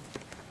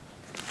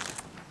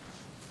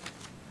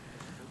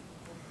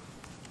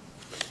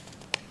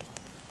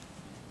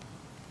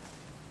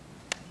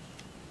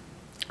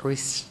 Are we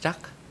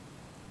stuck?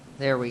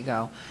 There we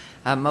go.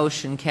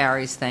 Motion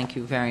carries. Thank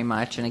you very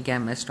much. And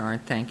again, Mr.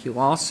 Arndt, thank you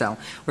also.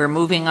 We're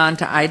moving on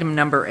to item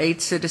number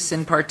 8,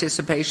 citizen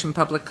participation.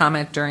 Public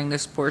comment during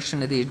this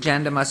portion of the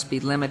agenda must be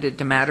limited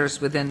to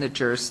matters within the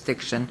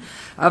jurisdiction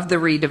of the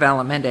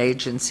redevelopment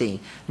agency.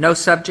 No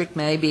subject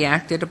may be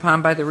acted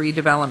upon by the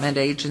redevelopment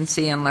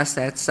agency unless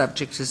that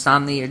subject is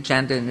on the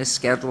agenda and is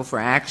scheduled for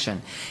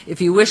action.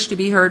 If you wish to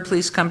be heard,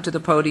 please come to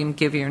the podium,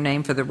 give your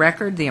name for the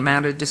record, the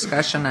amount of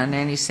discussion on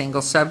any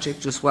single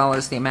subject, as well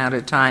as the amount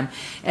of time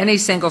any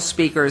single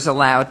speaker is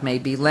allowed may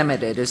be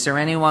limited. Is there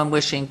anyone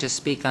wishing to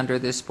speak under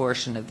this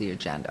portion of the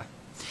agenda?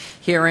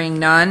 Hearing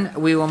none,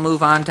 we will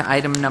move on to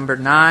item number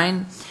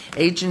 9.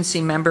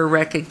 Agency member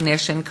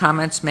recognition.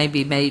 Comments may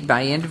be made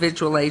by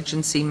individual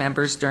agency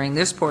members during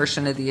this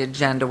portion of the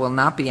agenda will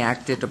not be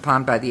acted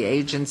upon by the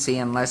agency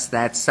unless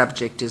that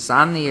subject is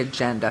on the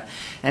agenda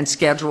and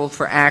scheduled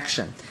for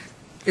action.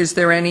 Is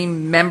there any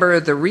member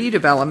of the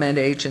redevelopment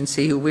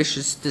agency who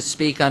wishes to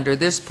speak under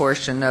this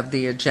portion of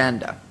the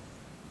agenda?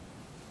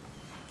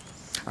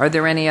 Are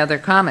there any other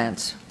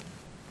comments?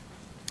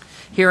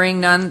 Hearing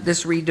none,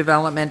 this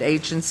redevelopment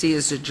agency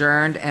is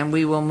adjourned, and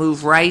we will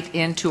move right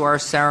into our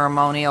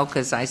ceremonial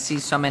because I see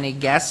so many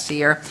guests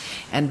here,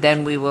 and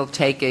then we will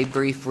take a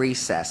brief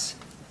recess.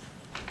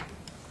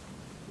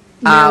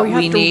 Mayor,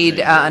 we need,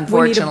 have to-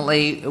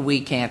 unfortunately, we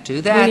can't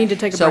do that. We need to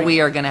take a So break.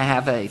 we are going to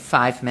have a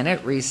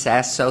 5-minute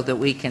recess so that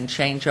we can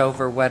change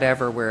over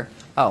whatever we're,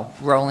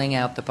 rolling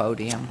out the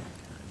podium.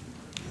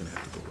 I'm going to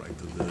have to go right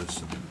to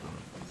this.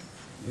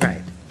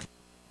 Right.